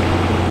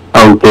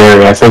 Oh,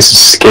 Gary, I think it's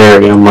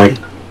scary. I'm like,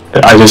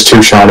 I just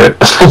two-shot it.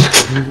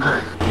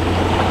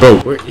 Bro,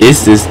 where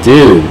is this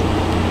dude?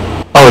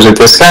 Oh, is it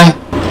this guy?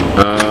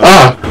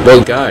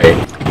 What guy?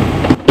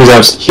 He's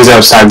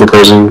outside the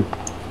prison.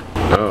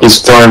 Oh.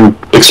 He's throwing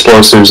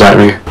explosives at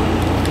me.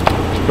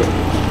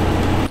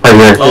 Right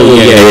here. Oh,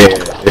 yeah.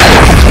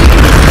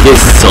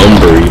 It's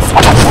sunbreathe.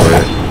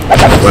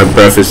 My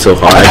breath is so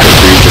hot I can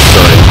breathe the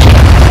sun.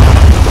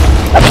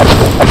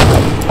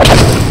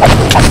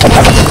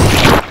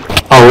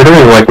 Oh, we're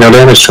doing like no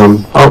damage to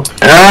him. Oh,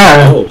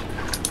 Oh.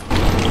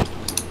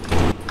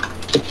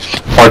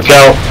 Watch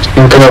out!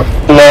 I'm gonna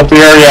blow up the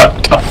area.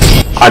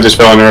 I just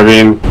fell in a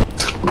ravine.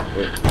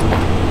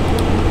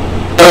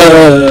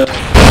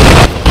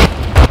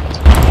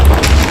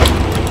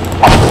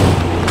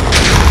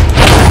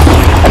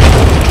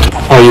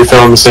 Oh, you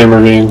fell in the same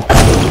ravine.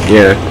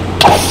 Yeah.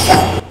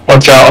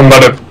 Watch out! I'm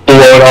about to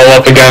blow it all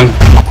up again.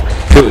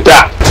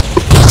 Yeah,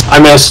 I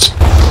missed.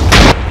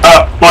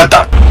 What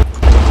the?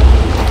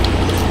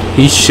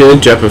 He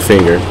should drop a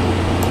finger.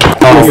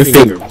 Oh, Your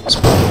finger.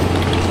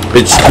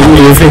 Bitch, give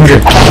me your finger.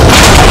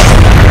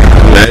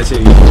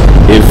 Imagine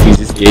if he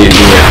just gave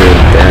me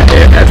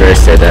after I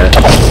said that.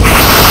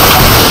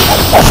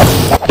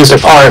 He's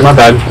like, alright, my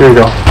bad. Here we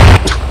go.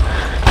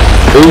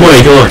 Oh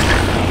my god.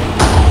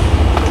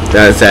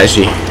 That's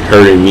actually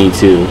hurting me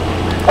too.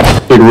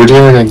 Dude, we're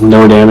doing like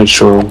no damage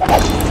to him.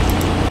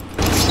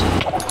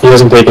 He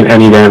hasn't taken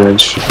any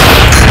damage.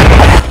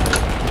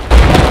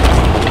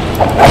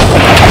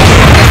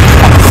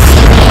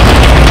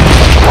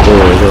 Oh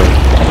my god.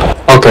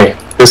 Okay,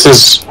 this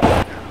is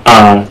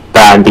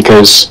bad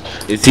because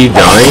Is he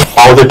dying?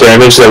 all the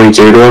damage that we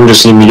do to him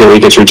just immediately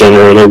gets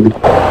regenerated.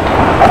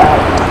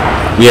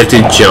 We have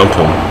to jump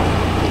him.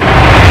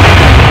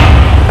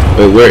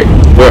 Wait,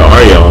 where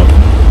are y'all?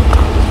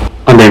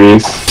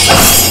 Underneath.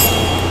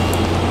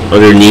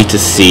 Underneath the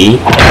sea?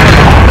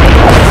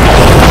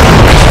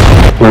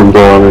 We're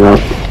blowing it up.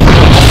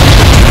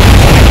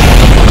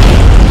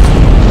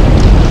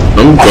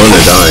 I'm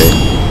gonna die.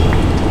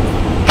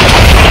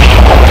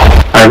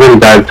 I already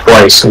died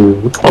twice,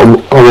 and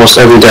almost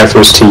every death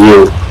was to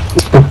you.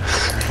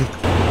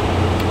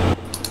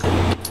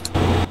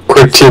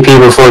 Quick TP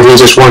before he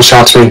just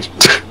one-shots me.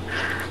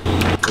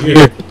 Come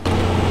here.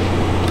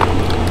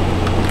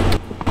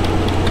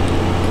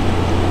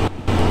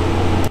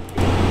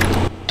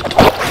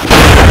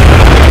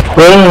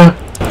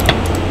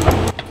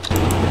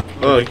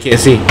 Oh, I can't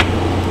see.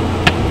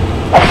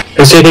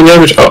 He's taking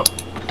damage. Oh.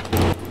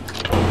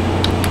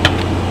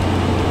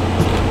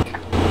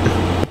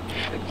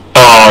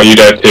 Oh, you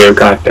died too.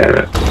 God damn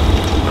it.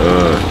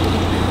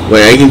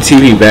 Wait, I can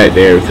TP back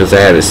there because I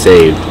had it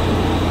saved.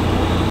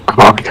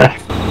 Oh, okay.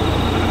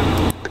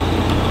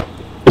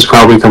 He's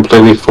probably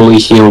completely fully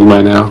healed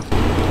by now.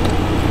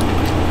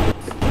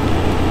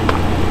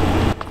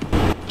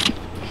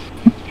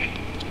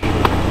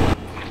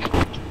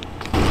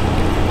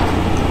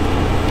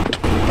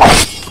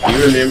 Do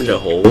you remember the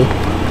hole?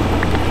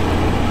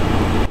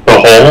 The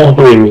hole?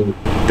 What do you mean?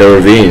 The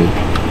ravine.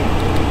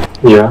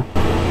 Yeah.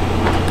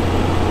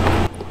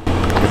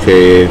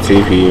 Okay,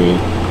 TP me.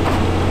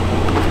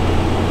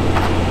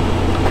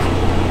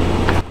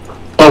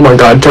 Oh my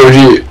god,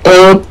 Toji.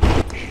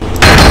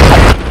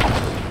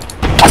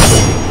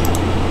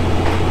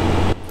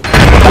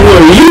 Who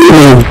are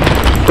you?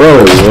 Bro,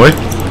 what?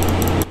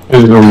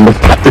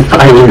 The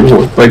guy who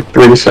like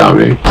three-shot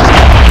me.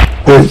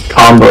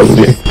 Comboed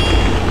me.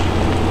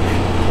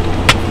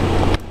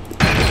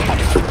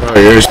 Oh,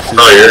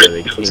 you're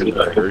the king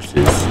of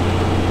curses.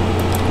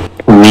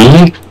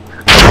 Me?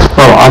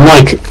 Oh, I'm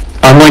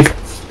like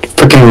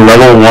freaking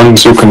level 1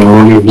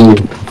 Sukino.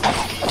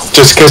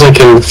 Just because I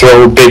can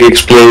throw a big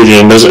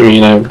explosion doesn't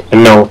mean I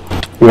know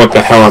what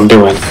the hell I'm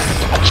doing.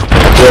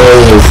 Bro,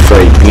 it's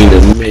like being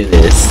a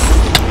menace.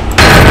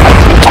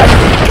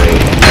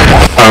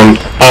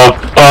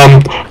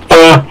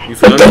 You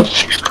found him?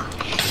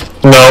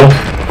 No,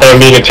 I'm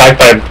being attacked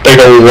by a big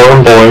old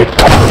worm boy.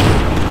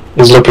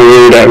 He's looking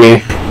weird at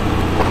me.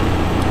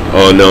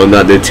 Oh no,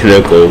 not the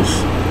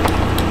tentacles.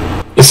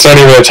 It's not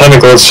even a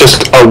tentacle, it's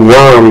just a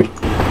worm.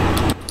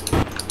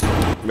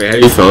 Wait,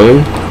 have you found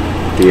him?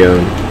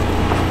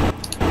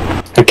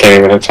 I can't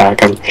even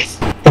attack him.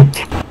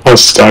 I'm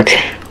stuck.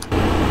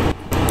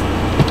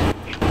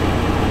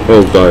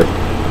 Oh god.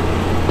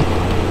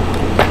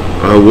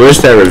 Where's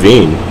that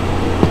ravine?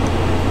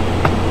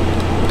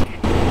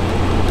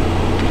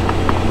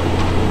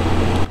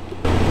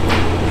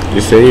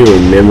 You said you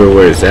remember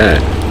where it's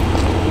at.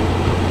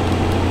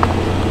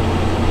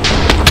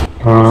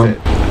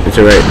 Is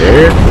it right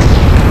there?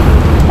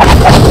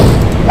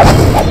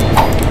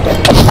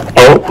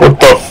 Oh, what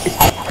the?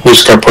 You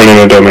just got put in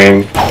a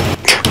domain.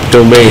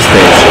 Domain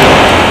expansion.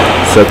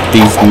 Suck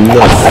these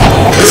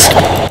nuts.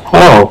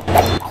 Oh.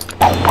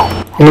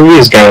 Look at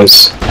these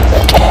guys.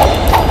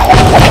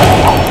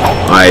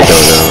 I I don't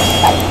know.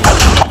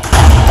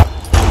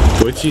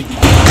 What you?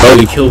 Oh,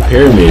 you killed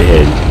Pyramid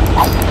Head.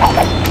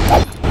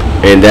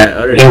 And that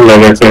other. In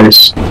leather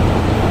things.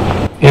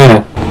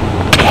 Yeah.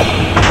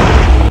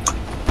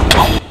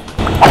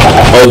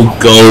 Oh,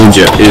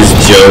 Gojo is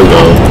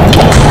Jogo.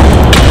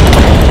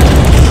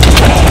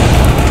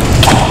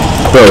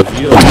 Bro, if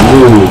you don't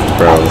move,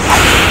 bro.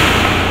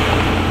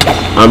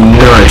 I'm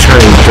not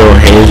trying to throw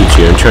hands at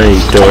you. I'm trying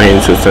to throw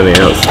hands with something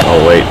else.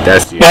 Oh wait,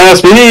 that's you.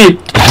 That's me.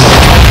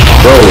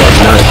 Bro, I'm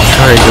not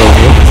trying to throw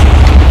hands.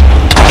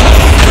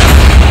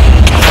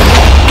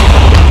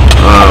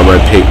 Ah, my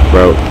pig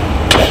broke.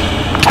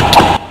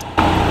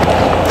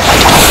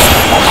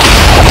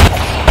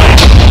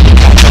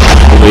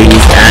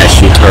 He's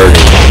actually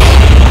hurting.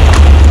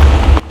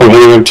 I'm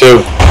hitting him too.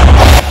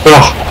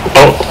 Oh.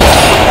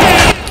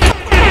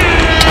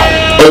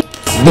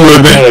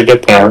 How did I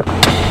get that?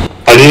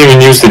 I didn't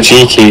even use the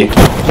G key.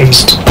 I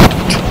just...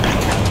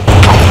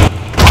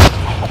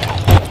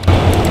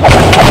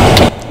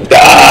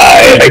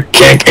 Die! I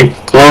can't get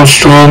close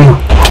to him.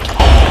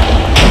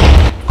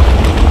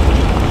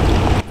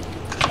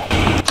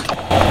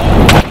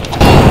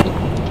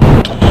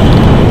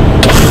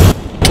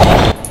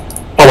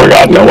 Oh my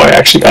god, no way, I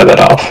actually got that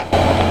off.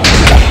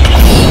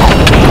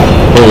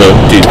 Hold on,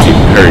 dude,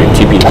 hurry,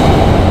 TP.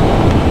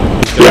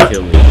 He's gonna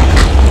kill me.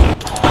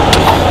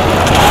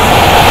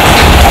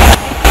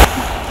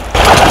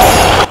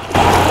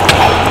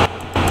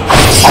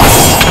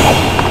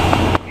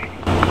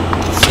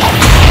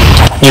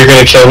 You're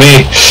gonna kill me.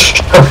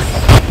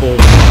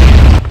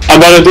 I'm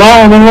about to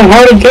die, I'm on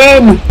heart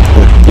again!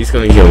 He's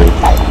gonna kill me.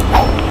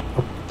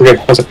 Okay,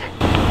 what's it?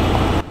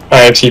 I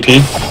have TP.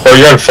 Oh,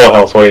 you're on full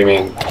health, what do you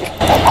mean?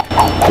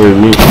 What do you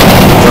mean?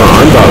 No,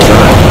 I'm about to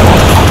die.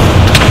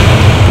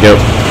 Yep.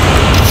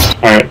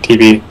 Alright,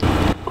 TP.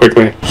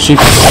 Quickly. She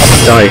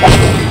died.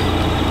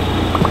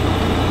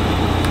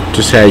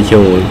 Just had to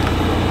kill one.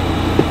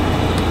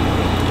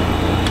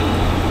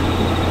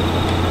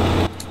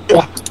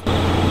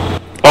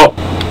 Oh.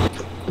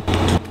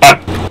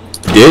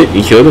 Did?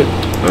 You killed it?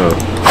 Oh.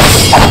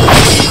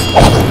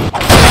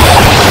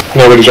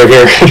 Nobody's right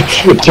here.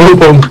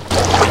 Jump him.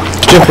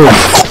 Jump him.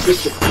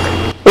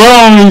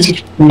 Oh, you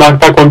just knocked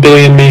back 1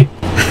 billion me.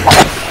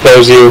 That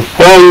was you.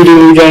 Oh, you did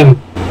it again.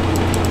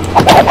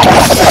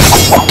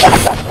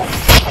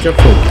 Jump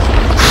him.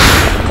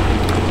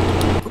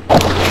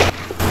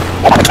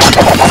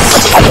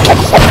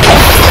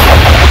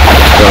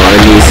 Oh, I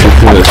need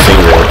something to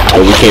finger.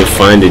 But we can't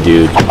find the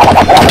dude.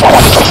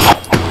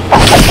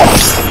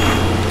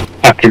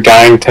 After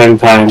dying 10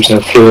 times, I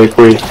feel like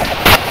we're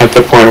at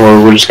the point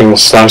where we're just gonna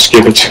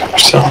give it to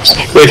ourselves.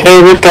 Like,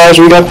 hey, look guys,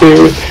 we got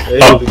the... Hey,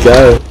 we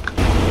got it.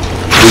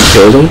 We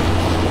killed him?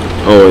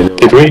 Oh, wait, no.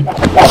 Did we?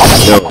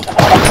 No.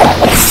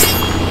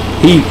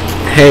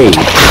 Hey.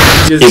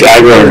 He's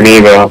aggroing me,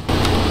 though.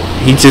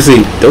 He just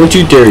like, don't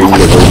you dare even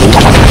get over me.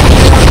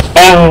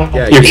 Oh,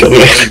 Yeah, you killed me.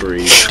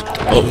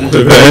 Oh,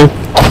 man.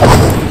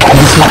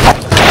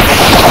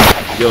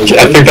 Yo, I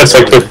think that's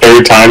like the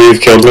 3rd time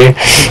you've killed me.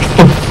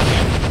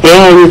 No,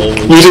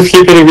 you just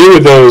keep hitting me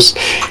with those.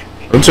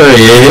 I'm trying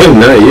to hit him,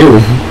 not you.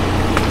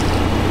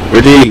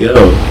 Where did he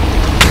go?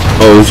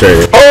 Oh, he's right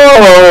here.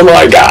 Oh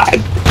my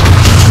god.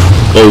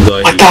 Oh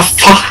god. What the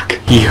fuck?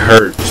 He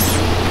hurts.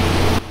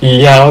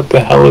 Yeah, what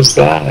the hell is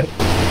that?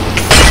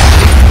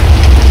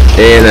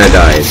 And I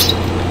died.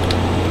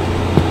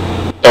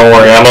 Don't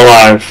worry, I'm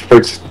alive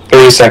for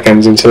 30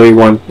 seconds until he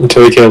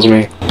kills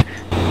me.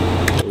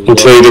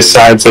 Until he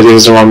decides that he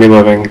doesn't want me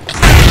living.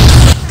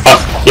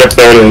 Oh, yep,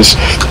 there it is.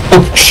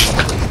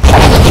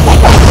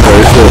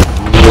 Where's the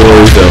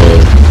war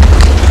zone?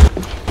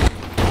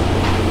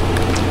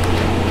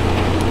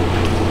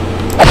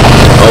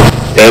 Oh,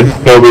 dead?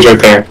 Nobody's right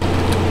there.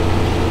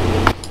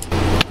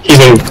 Is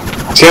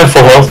he on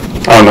full health?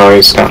 Oh no,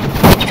 he's not.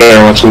 He's very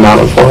much not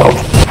on full health.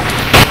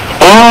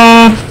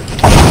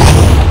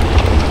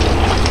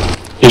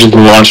 He just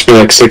launched me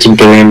like 6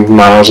 billion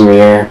miles in the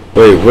air.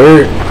 Wait,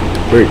 where?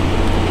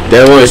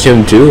 That was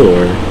him too,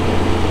 or?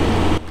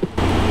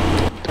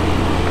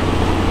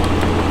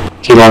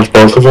 He launched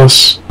both of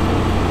us?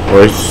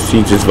 Or is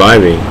he just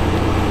vibing?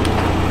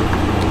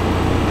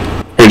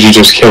 Or did you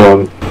just kill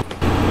him?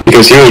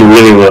 Because he was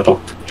really little.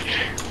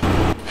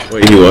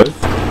 Wait, he was?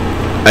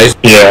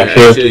 Yeah,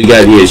 he actually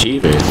got the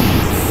achievement.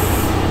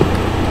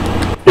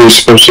 You were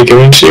supposed to get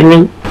an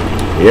achievement?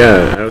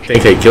 Yeah, I don't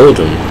think I killed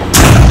him.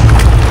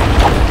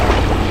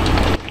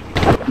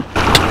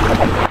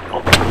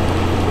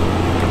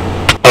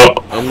 Oh,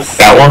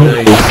 that one?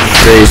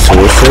 Very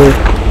sorcerer.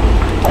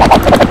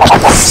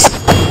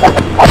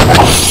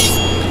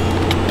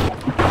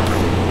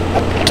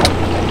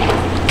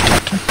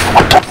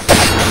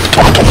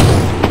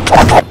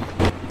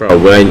 Bro,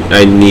 but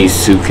I need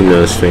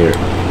Sukino's finger.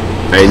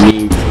 I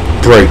need to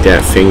break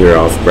that finger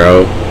off,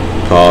 bro.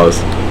 Pause.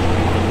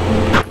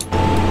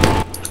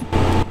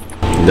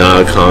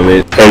 Not a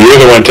comment. Oh, you're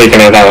the one taking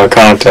it out of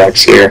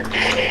context here.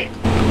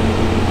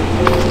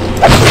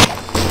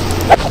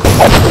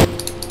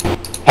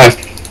 I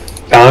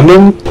found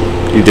him?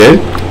 You did?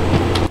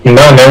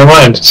 No, never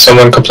mind.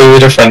 Someone completely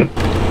different.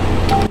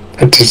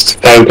 I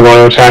just decided to want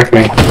to attack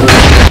me.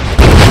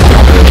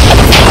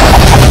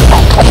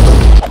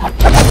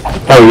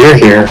 Oh, you're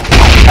here.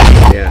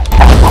 Yeah.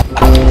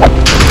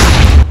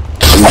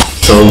 I'm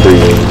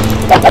sunbreathing.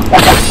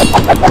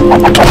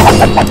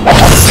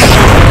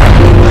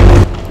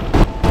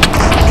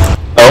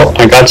 Oh,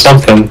 I got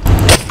something.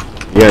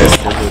 Yes.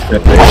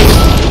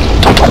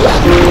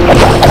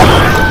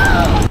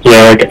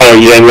 Yeah, like, oh,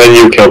 yeah, and then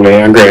you killed me.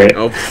 I'm great.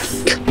 Oh.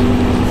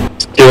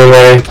 Steal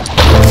away.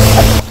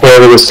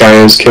 Whoever this guy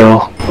is,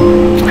 kill.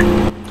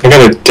 I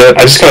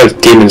just got a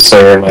demon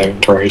slayer in my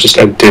inventory. Just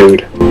a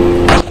dude.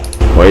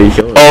 Why are you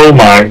killing? Oh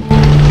my.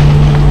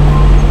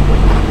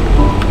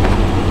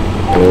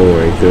 Oh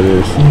my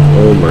goodness.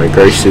 Oh my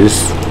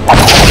gracious.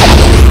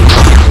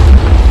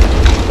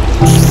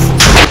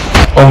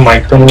 Oh my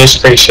goodness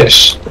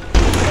gracious.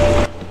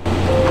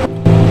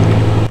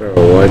 Bro,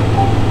 what?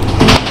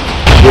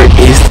 Where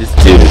is this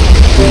dude?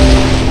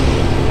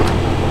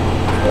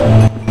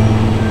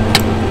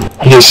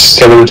 He just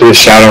sent him to the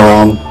shadow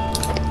realm.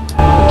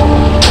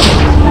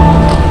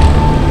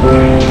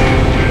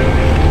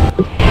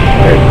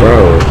 Hey, bro.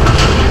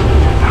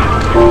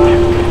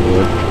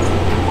 What?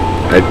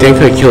 I think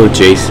I killed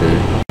Jason.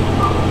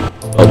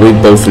 But we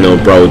both know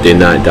bro did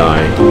not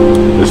die.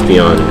 Let's be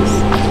honest.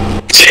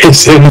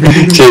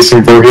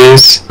 Jason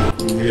Voorhees.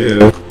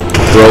 Yeah.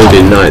 Bro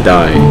did not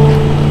die.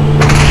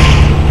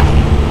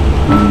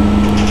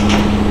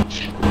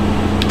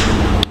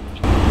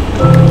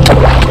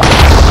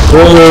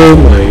 Oh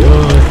my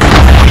god.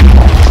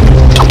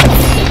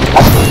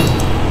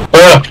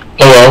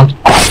 Hello.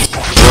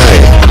 Hi.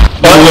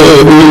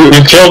 Oh,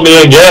 you killed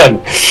me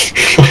again.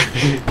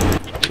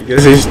 I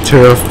guess I just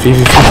turn off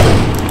PvP.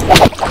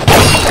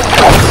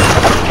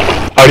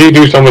 How do you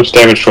do so much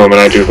damage to him and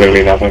I do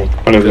literally nothing?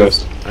 What is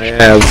this? I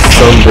have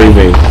sun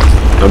breathing.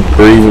 I'm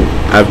breathing.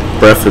 I have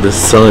breath of the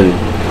sun.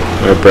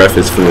 My breath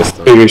is from the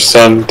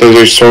sun. Does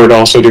your sword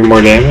also do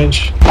more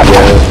damage?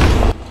 Yeah.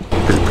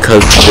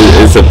 Because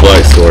it's a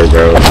black sword,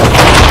 bro.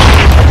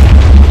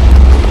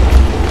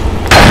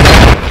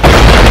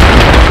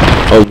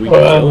 Oh, we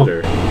killed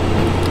her.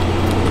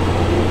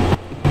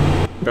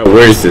 Bro,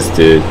 where is this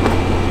dude?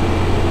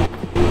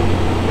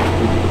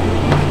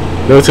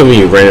 Don't tell me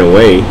he ran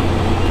away.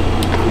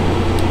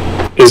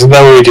 Isn't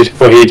that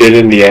what he did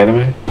in the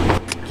anime?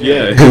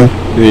 Yeah,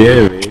 the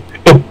anime.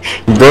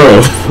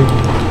 Bro.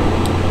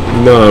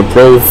 No,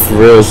 bro, for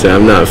real said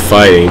I'm not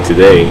fighting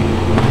today.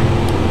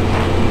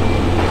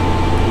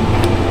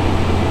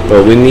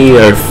 But we need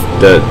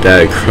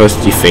that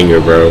crusty finger,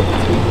 bro.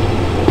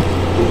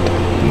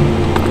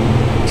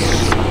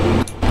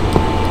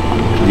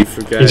 You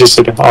forgot. He just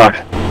said, oh,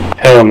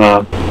 hell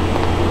no.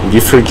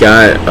 You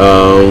forgot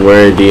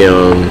where the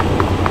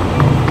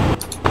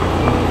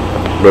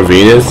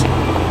ravine is?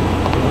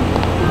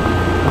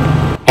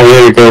 I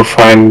need to go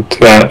find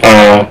that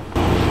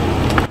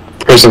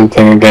prison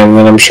thing again,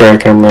 then I'm sure I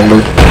can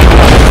remember.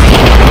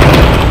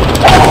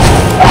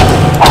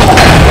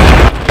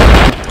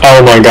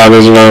 Oh my god,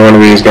 there's another one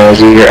of these guys.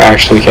 You're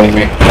actually kidding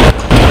me.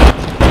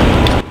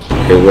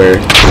 Okay, where?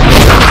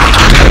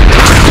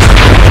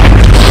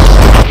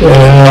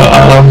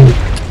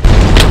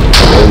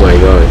 Oh my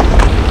god.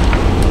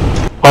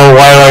 Oh,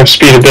 why do I have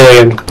speed a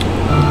billion?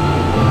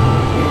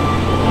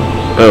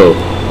 Oh.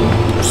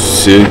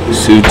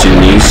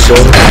 Sujinisa?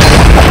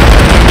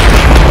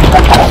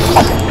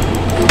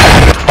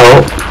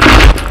 Oh.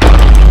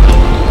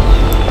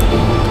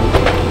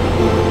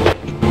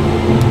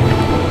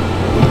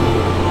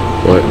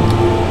 What?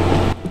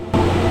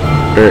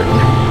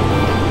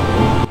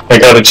 I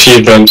got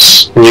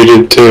achievements. You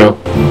did too.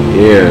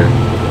 Yeah.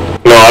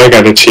 No, I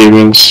got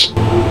achievements.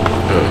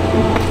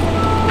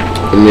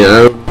 I mean,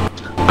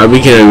 I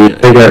became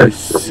I got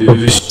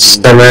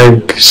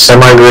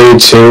semi-grade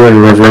 2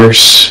 and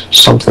reverse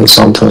something.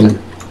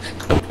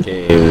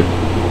 Game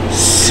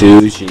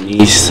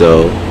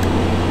Sujiniso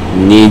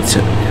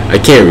Nito. I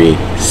can't read.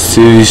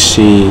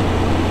 Sujinito.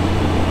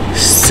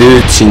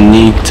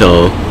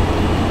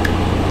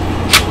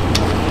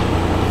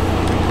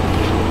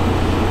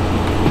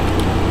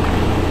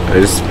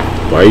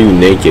 Why are you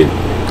naked?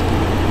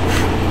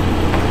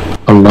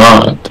 I'm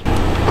not.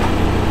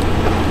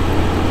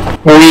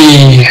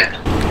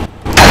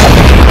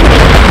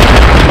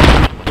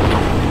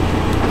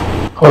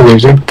 Oh,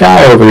 there's a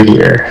guy over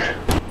here.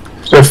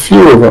 There's a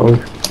few of them.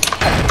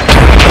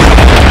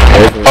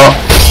 Oh.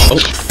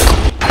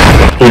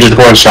 You just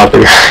one-shot the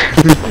guy.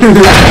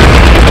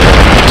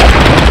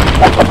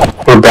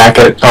 We're back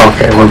at... Oh,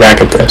 okay, we're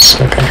back at this.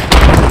 Okay.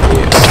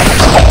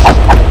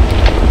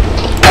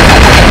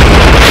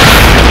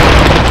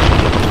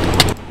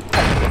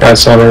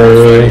 That's not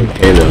really...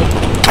 Hey, no.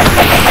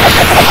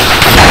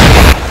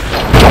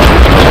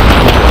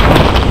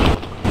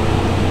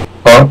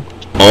 Huh?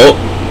 Oh,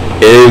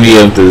 enemy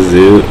of the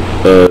zoo.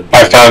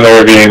 I found the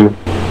ravine.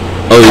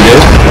 Oh, you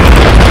did?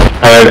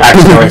 I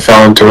accidentally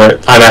fell into it.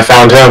 And I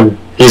found him.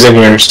 He's in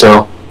here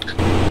still.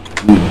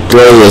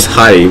 Bro was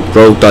hiding.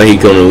 Bro thought he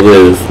gonna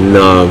live.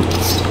 Nah.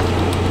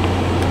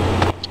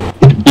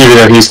 Even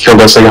though he's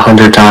killed us like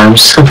 100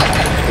 times.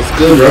 It's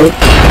good, bro.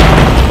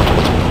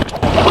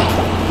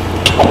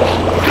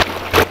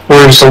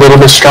 We're just a little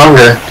bit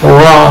stronger.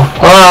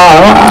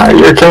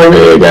 You're killing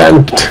me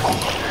again.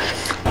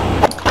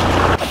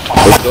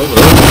 Let's go,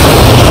 bro.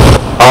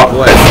 Oh,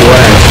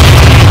 Flash.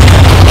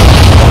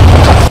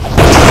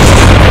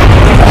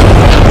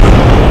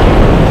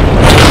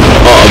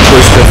 Oh, I'll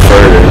push him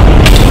further.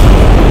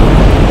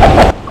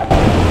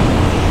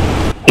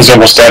 he's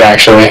almost dead,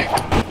 actually.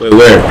 Wait,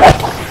 where?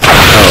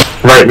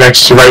 Oh. Right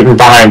next to, right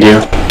behind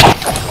you.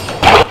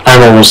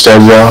 I'm almost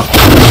dead, though.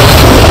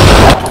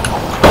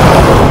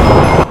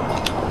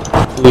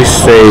 Please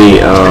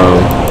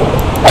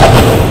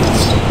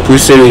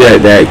say we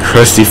got that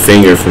crusty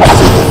finger from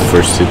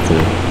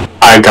Super.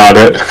 I got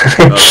it.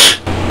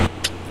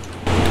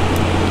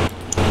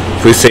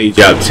 Please say you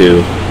dropped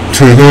 2.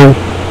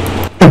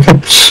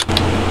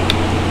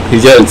 He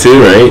dropped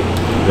 2, right?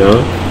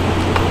 No?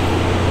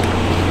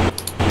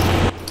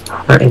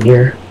 Right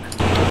here.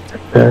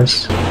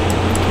 Yes.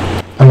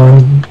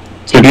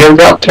 Did you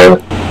drop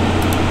 2?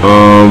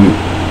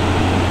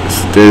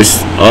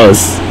 There's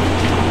us.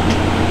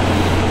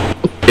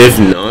 If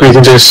not, we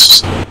can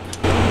just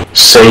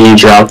say you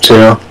dropped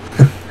 2.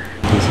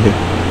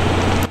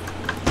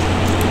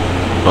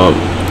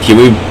 Can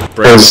we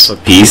break up a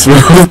piece, bro?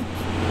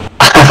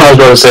 I was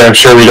about to say, I'm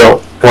sure we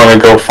don't want to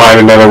go find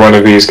another one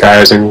of these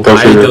guys and go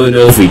through. I don't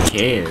know if we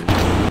can.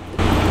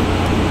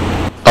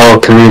 Oh,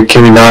 can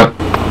we not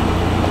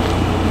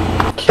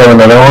kill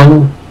another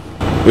one?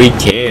 We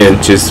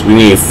can, just we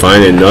need to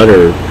find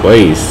another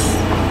place.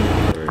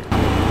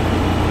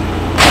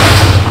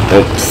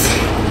 Oops.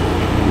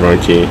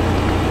 Raunchy.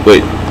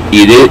 Wait,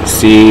 eat it,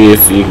 see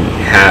if you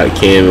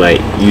can like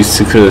use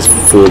Sukuna's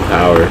full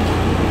power.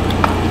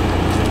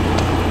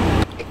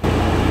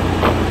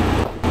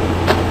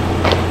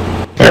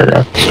 There we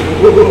go.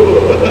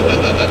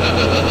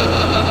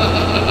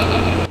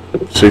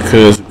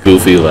 Sukuna's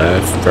goofy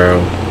laugh,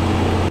 bro.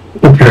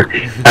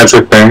 That's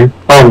a thing.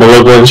 Oh,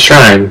 Malevolent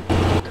Shrine.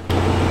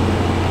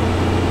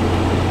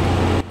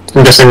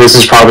 I'm guessing this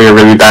is probably a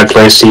really bad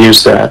place to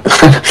use that.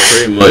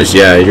 Pretty much,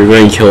 yeah. You're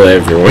going to kill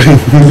everyone.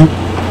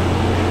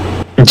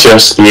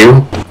 Just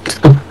you?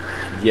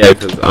 Yeah,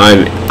 because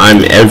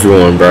I'm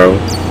everyone, bro.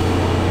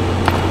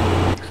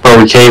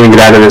 Oh, we can't even get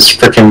out of this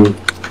freaking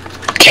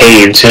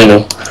cave,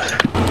 too.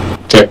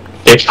 To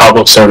get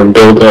cobblestone and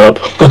build up.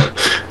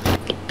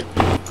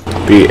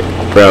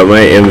 Bro,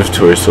 my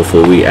inventory is so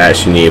full, we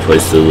actually need a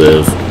place to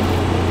live.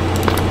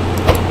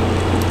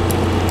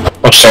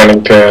 I'm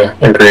starting to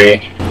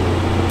agree.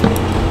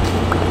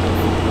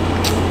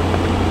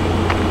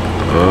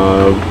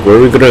 Where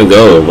are we gonna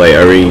go? Like,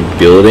 are we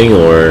building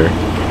or?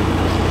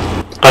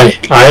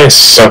 I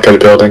suck at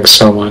building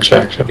so much,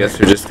 actually. I guess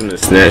we're just gonna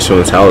snatch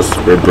someone's house.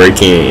 We're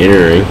breaking and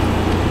entering.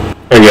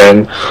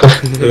 Again.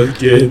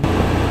 Again.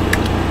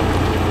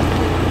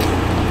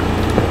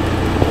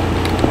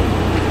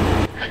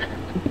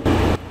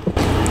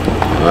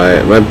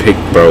 My pick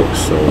broke,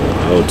 so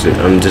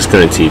I'm just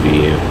gonna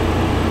TV you.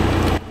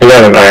 I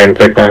got an iron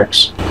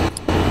pickaxe.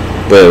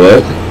 Wait,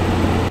 what?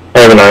 I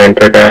have an iron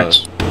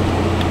pickaxe.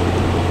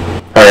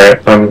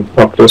 Alright, I'm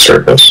up to the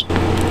surface.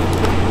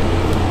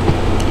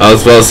 I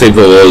was about to say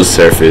below the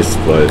surface,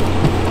 but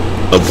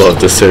above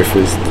the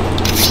surface.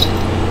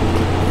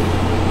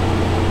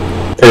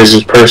 Is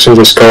this person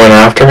just going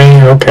after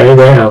me? Okay,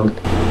 damn.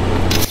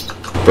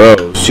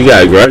 Bro, she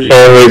got aggressive.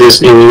 And we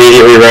just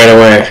immediately ran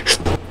away.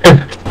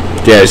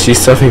 Yeah, she's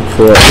suffering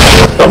for it.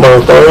 Come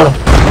on, bro.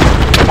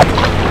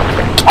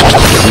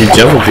 You're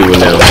jumping people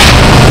now.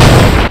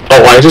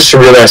 Oh, I just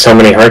realized how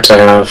many hearts I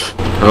have.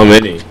 How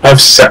many? I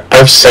have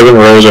 7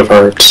 rows of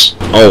hearts.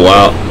 Oh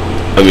wow.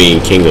 I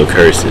mean, King of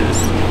Curses.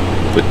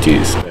 But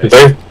these.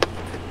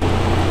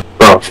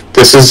 Bro,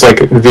 this is like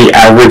the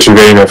average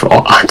vein of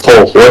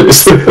coal. What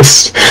is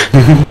this?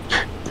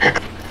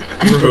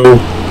 Bro.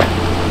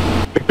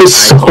 It's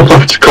so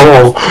much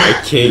coal. I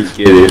can't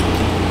get it.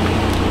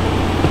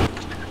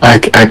 I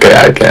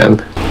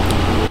can.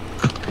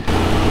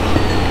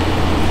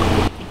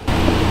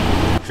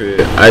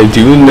 I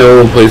do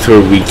know a place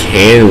where we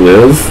can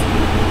live.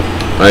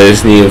 I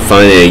just need to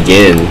find it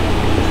again.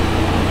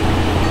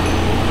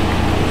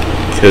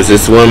 Because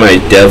it's one of my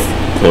death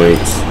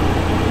points.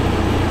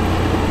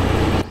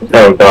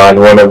 Oh god,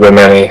 one of the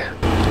many.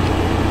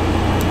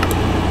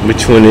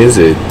 Which one is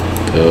it,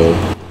 though?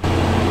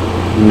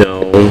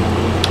 No.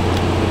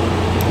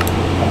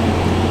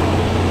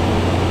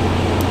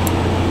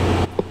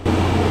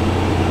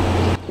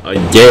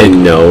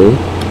 Again, no.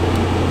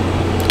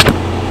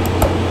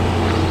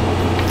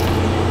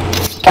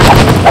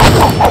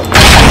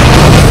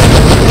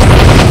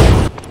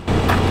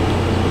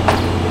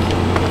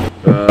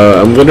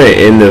 I'm gonna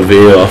end the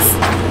video off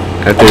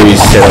after we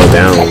settle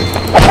down.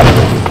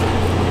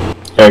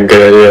 Yeah,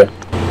 good idea.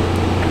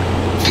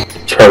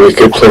 It's probably a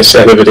good place to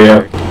end the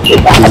video.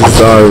 This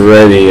is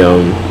already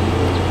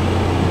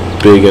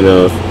big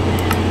enough,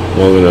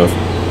 long enough.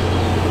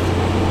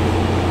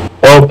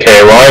 Okay,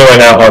 well I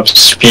went out up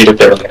speed a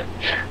bit.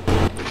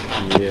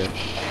 Yeah.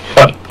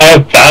 But I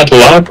have bad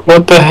luck?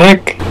 What the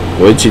heck?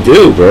 What'd you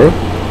do, bro?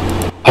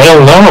 I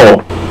don't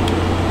know.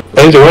 I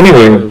didn't do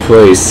anything.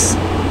 Place.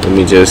 Let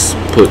me just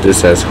put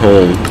this as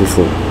home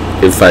before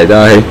if I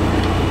die.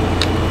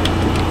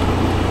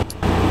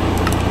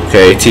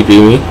 Okay, TP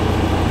me.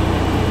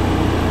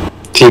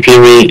 TP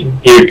me.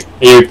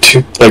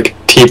 You like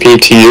TP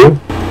to you?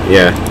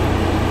 Yeah.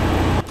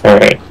 All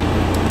right.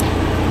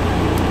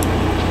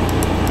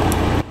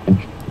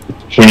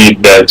 We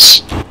need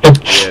beds.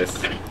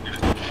 Yes.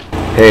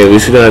 Hey, at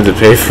least we don't have to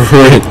pay for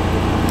it.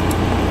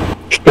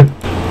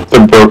 The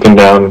broken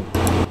down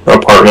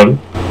apartment.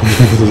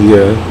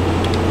 Yeah.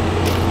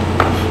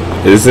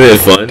 Isn't it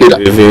fun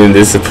living in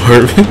this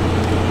apartment?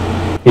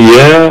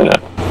 Yeah.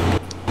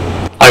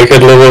 I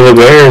could live over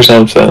there or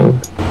something.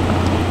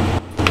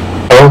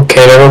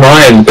 Okay, never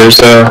mind. There's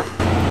a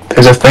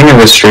thing in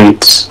the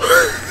streets.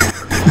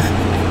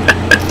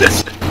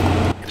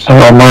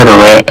 I'll murder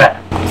it.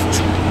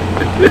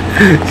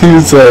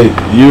 He's like,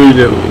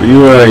 you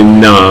were like,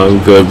 nah, I'm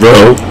good,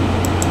 bro.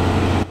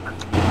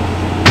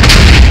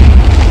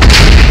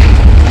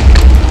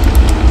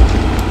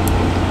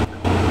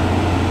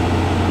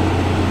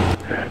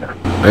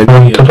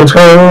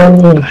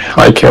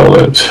 I killed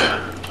it.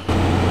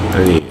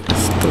 I need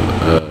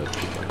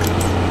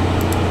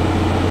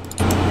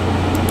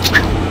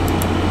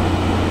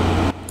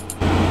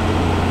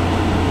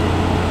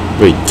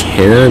wait,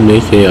 can I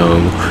make a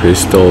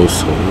crystal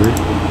sword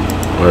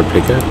or a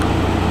pickaxe?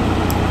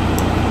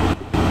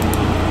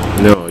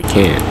 No, I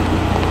can't.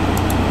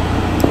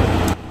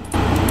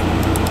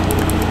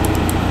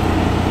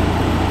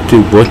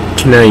 Dude, what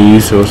can I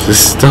use all this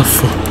stuff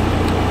for?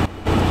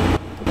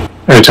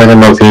 Are you talking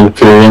about the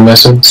Inferium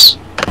essence?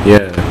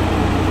 Yeah.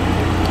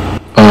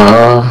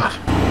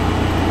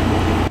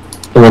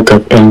 Look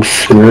up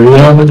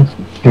Inferium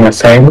in the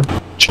thing.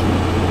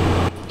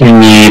 You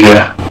need,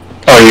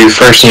 you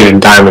first need a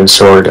diamond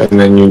sword, and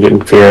then you get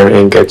Inferium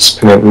ingots,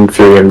 and then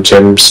Inferium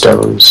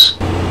gemstones.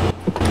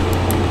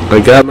 I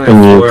got my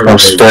and you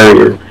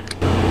prosperity.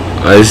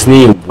 I just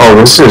need... Oh,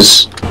 this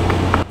is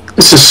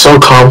so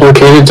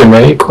complicated to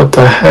make, what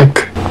the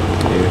heck?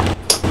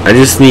 I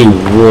just need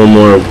one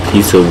more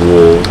piece of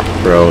wool,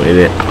 bro,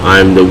 and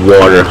I'm the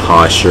water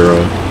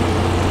hashira.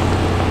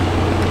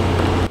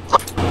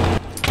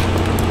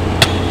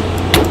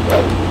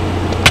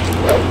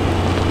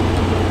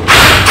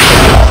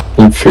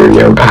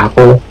 Inferium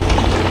apple.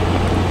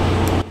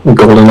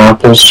 Golden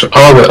apples.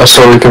 Oh,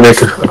 so we can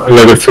make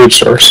another food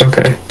source,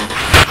 okay.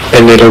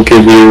 And it'll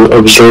give you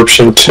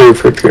absorption 2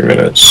 for 3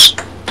 minutes.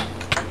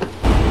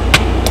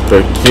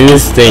 Bro, can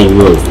this thing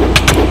move?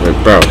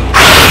 Like, bro,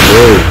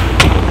 move.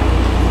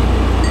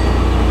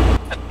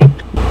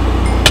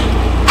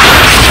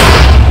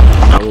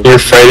 You're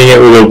fighting it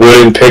with a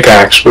wooden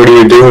pickaxe. What are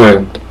you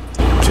doing?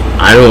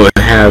 I don't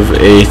have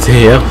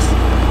anything else.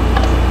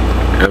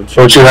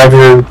 Don't you have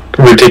your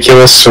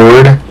ridiculous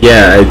sword?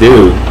 Yeah, I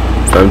do.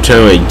 But I'm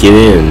trying to like get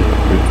in.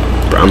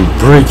 I'm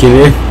breaking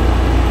in.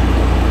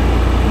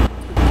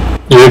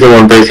 You're the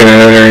one breaking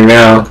and entering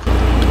now.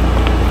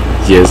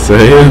 Yes, I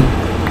am.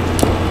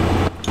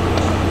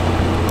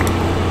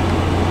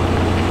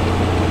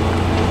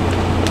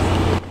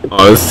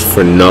 Oh, this is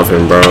for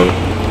nothing, bro.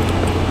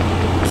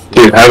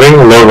 Dude, having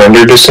low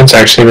render distance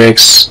actually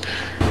makes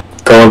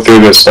going through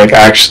this like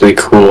actually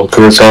cool,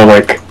 because it's all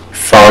like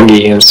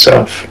foggy and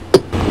stuff.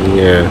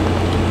 Yeah.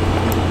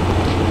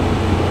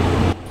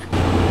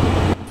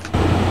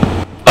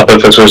 I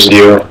thought this was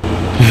you.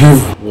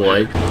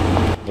 What?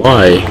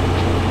 Why?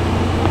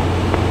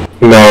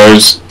 No, it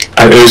was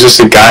just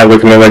a guy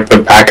looking at like the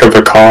back of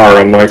a car.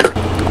 I'm like,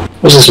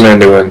 what's this man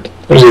doing?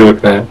 What is he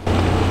looking at?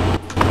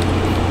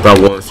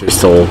 Bro wants your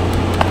soul.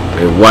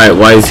 And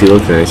why is he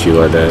looking at you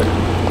like that?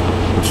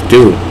 What you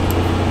do?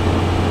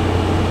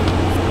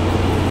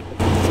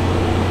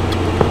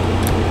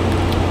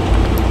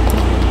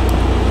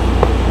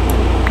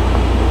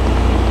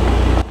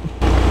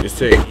 Is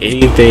there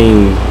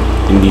anything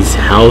in these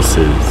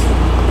houses?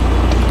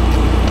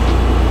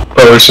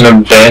 Oh, it's an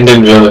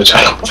abandoned village.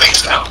 I don't think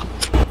so.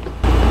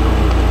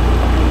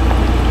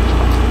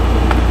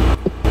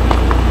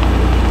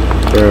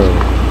 Bro.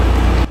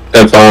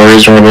 That's the whole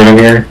reason we're living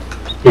here.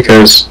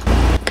 Because,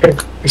 okay,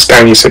 this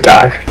guy needs to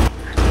die.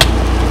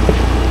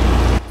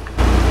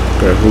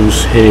 Bro,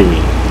 who's hitting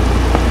me?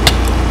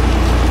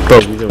 Bro,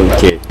 we don't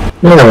get.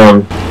 Another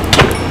one.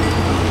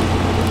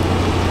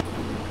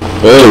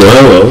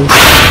 Hello.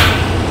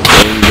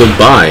 And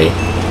goodbye.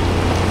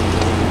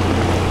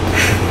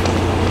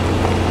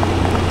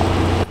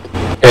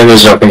 And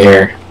there's nothing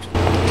here.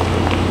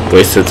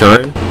 Waste of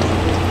time?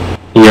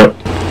 Yep.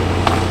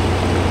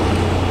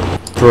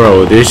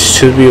 Bro, there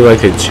should be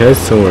like a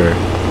chest somewhere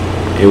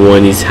in one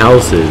of these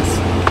houses.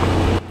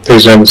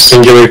 There's a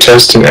singular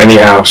chest in any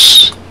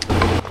house.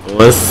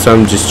 Unless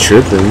I'm just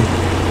tripping.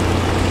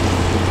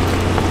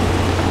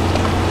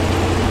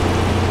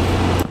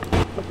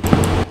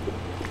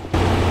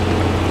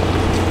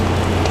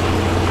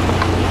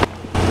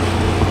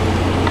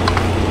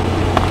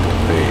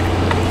 Wait.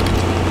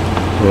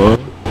 Huh?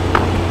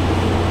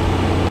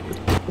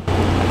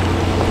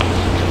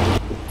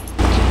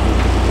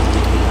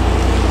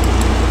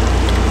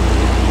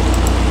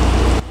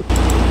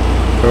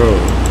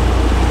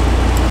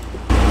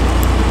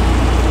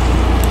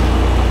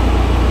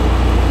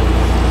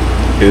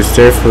 Is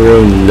there for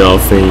real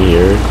nothing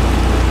here?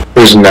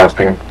 There's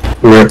nothing.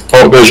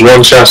 Oh, there's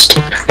one chest,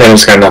 and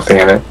it's got nothing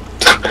in it.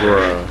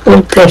 Bruh.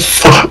 What the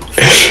fuck?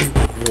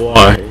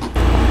 Why?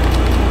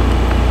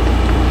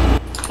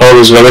 Oh,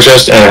 there's another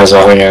chest, and it has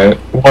nothing in it.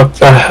 What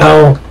the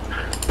hell?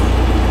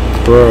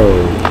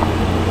 Bro.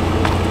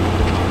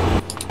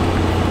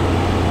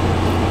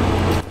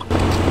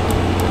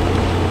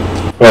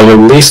 Well,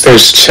 at least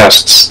there's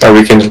chests that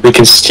we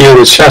can steal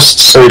the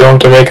chests, so we don't have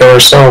to make them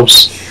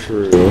ourselves.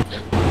 True.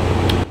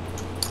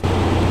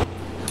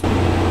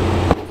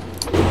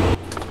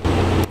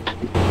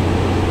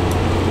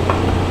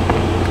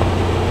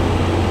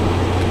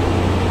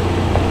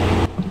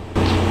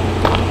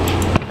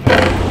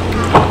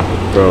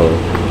 Bro,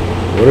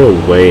 what a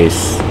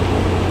waste.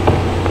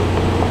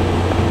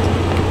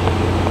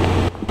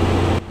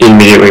 He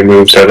immediately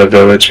moves out of the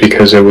village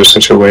because it was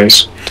such a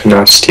waste to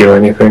not steal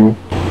anything.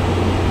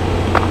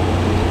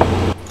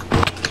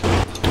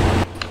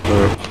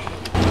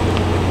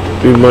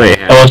 We might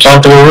have. On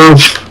top of the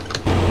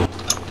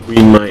roof.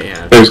 We might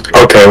have.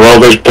 Okay, well,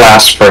 there's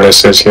blast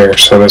furnaces here,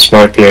 so this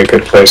might be a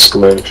good place to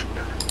live.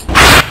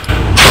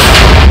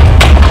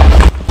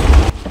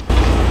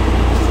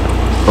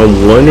 I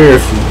wonder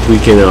if we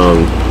can,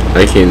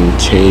 I can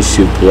change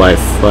to Black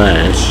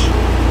Flash.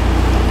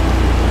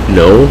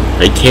 No,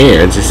 I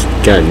can't. I just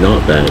got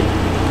not back.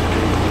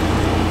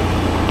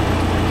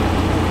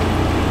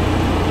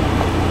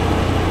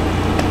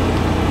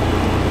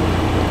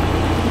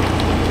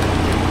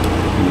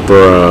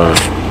 Bruh.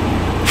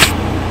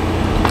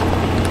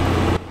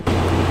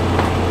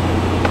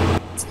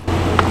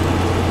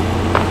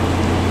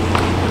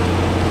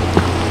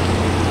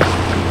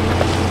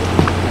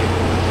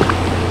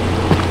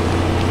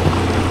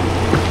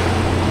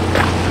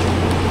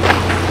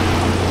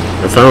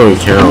 I found a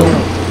cow.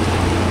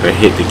 I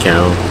hit the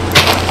cow.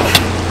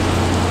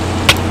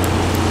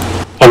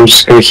 I'm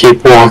just gonna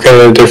keep walking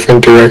in a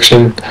different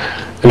direction.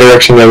 A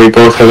direction that we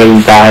both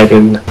haven't died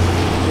in.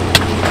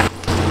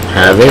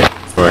 Have it?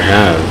 Or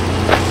have?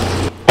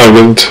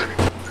 Haven't.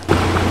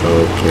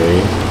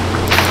 Okay.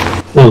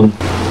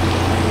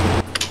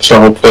 So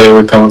hopefully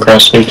we come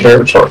across new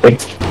territory.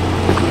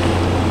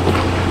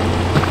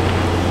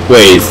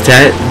 Wait, is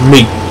that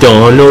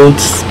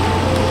McDonald's?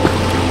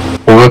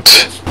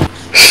 What?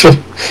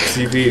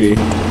 TV.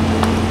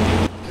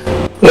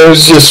 I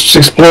was just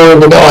exploring,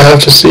 but now I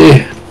have to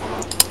see.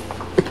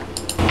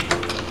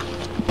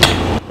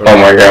 Oh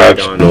my god.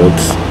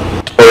 McDonald's.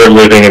 We're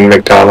living in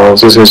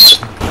McDonald's. This is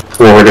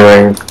what we're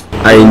doing.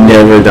 I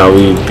never thought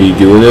we'd be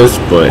doing this,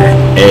 but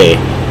hey.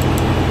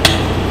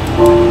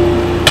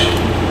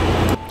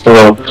 A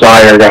little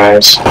flyer,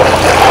 guys.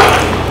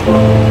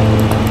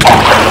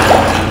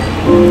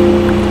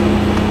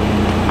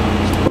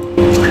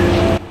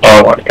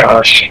 Oh my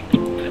gosh.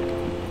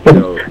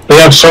 Yo, We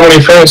have so many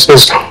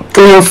furnaces.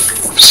 We have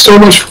so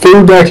much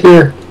food back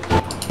here.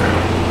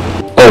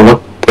 Oh,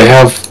 look. They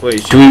have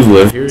wait, should we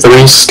live here?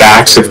 3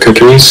 stacks of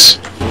cookies.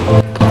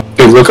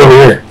 Dude, look over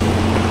here.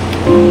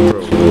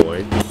 Bro,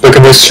 boy. Look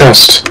at this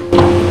chest.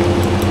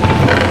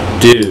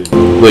 Dude,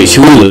 wait,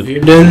 should we live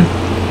here then?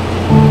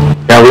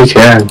 Yeah, we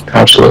can.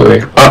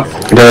 Absolutely. Oh,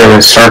 there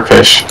is a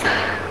starfish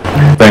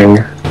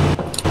thing.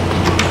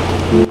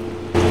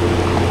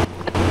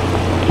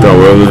 Bro,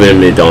 we're living in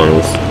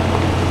McDonald's.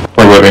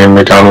 We're living in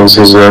McDonald's.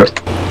 Is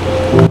it?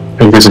 I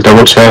think it's a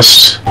double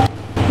chest.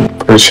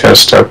 Put a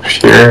chest up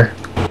here.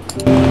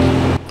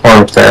 Or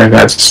up there.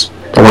 That's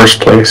the worst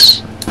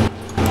place.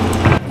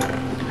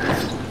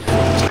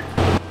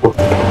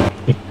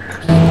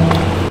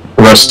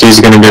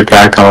 Rusty's gonna get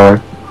back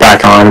on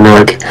and be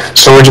like,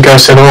 so where'd you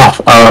guys set off?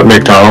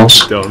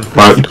 McDonald's. Don't.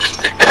 What?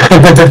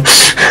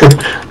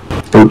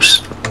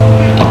 Oops.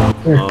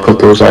 Put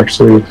those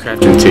actually.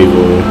 Crafting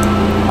table.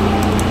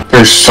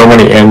 There's so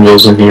many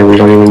anvils in here, we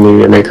don't even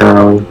need to make our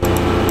own.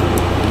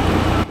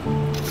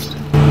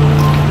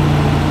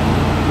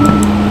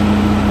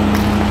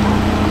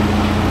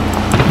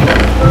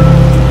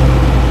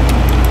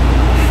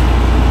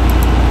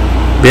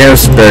 We have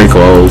spare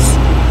clothes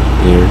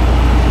here.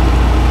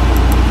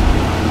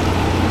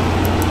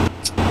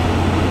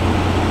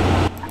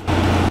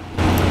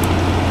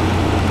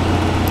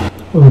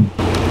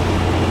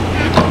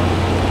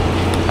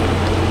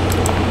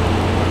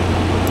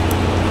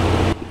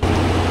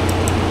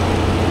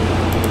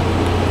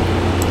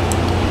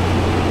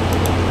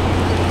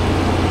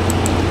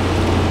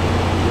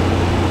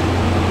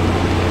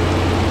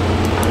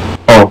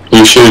 Oh,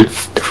 you should.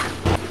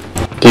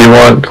 Do you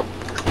want?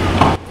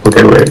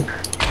 Okay, wait.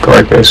 Go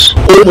like this.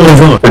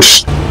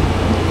 Which?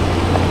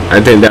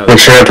 I think that Make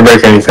was. sure not to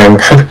break anything.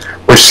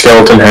 Which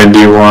skeleton head do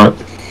you want?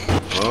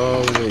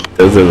 It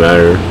doesn't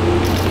matter.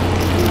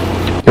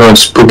 You want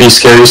spooky,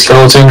 scary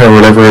skeleton, or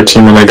whatever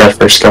achievement I got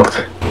for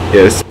skeleton?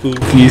 Yeah,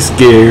 spooky,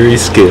 scary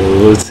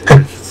skills.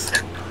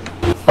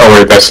 Oh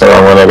wait, that's the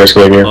wrong one I just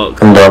gave you. Oh,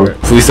 I'm dumb.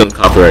 please don't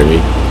copyright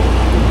me.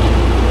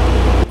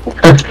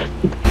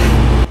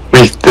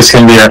 This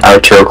can be our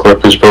outro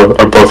clip, is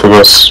both of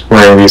us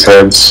wearing these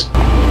heads.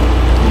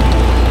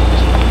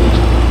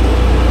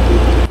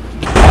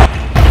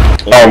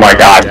 Oh my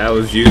god. That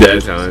was you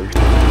that time.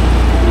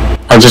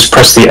 I just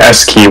pressed the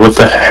S key, what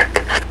the heck?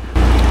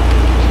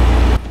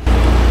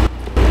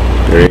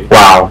 Great.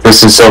 Wow,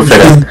 this is so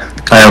fitting.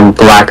 I am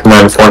Black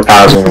Man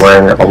 4000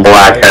 wearing a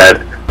black head.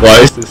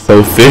 Why is this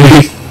so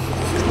fitting?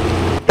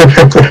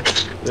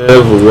 I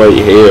have white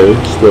hair,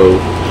 so...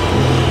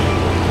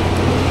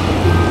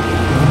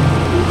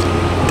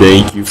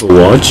 Thank you for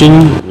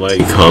watching.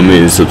 Like,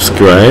 comment, and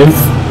subscribe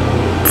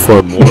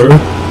for more.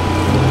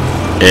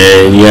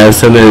 And you have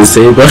something to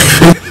say about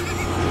it?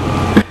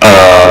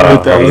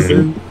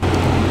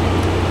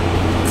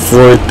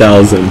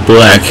 4,000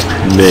 black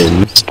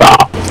men.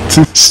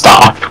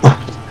 Stop.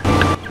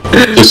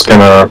 Just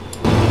gonna...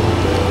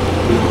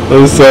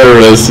 I'm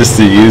sorry, that's just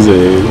the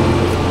username.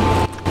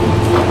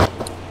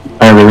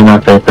 I really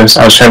not drink this.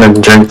 I was trying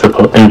to drink the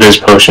Invis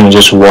potion and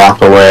just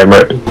walk away,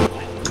 but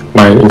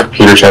my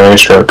computer's having a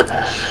stroke.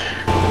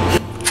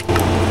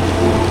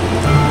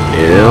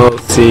 And I'll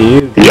see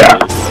you guys Yeah.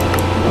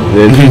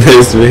 in the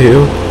next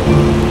video.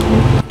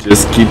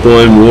 Just keep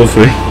on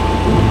moving.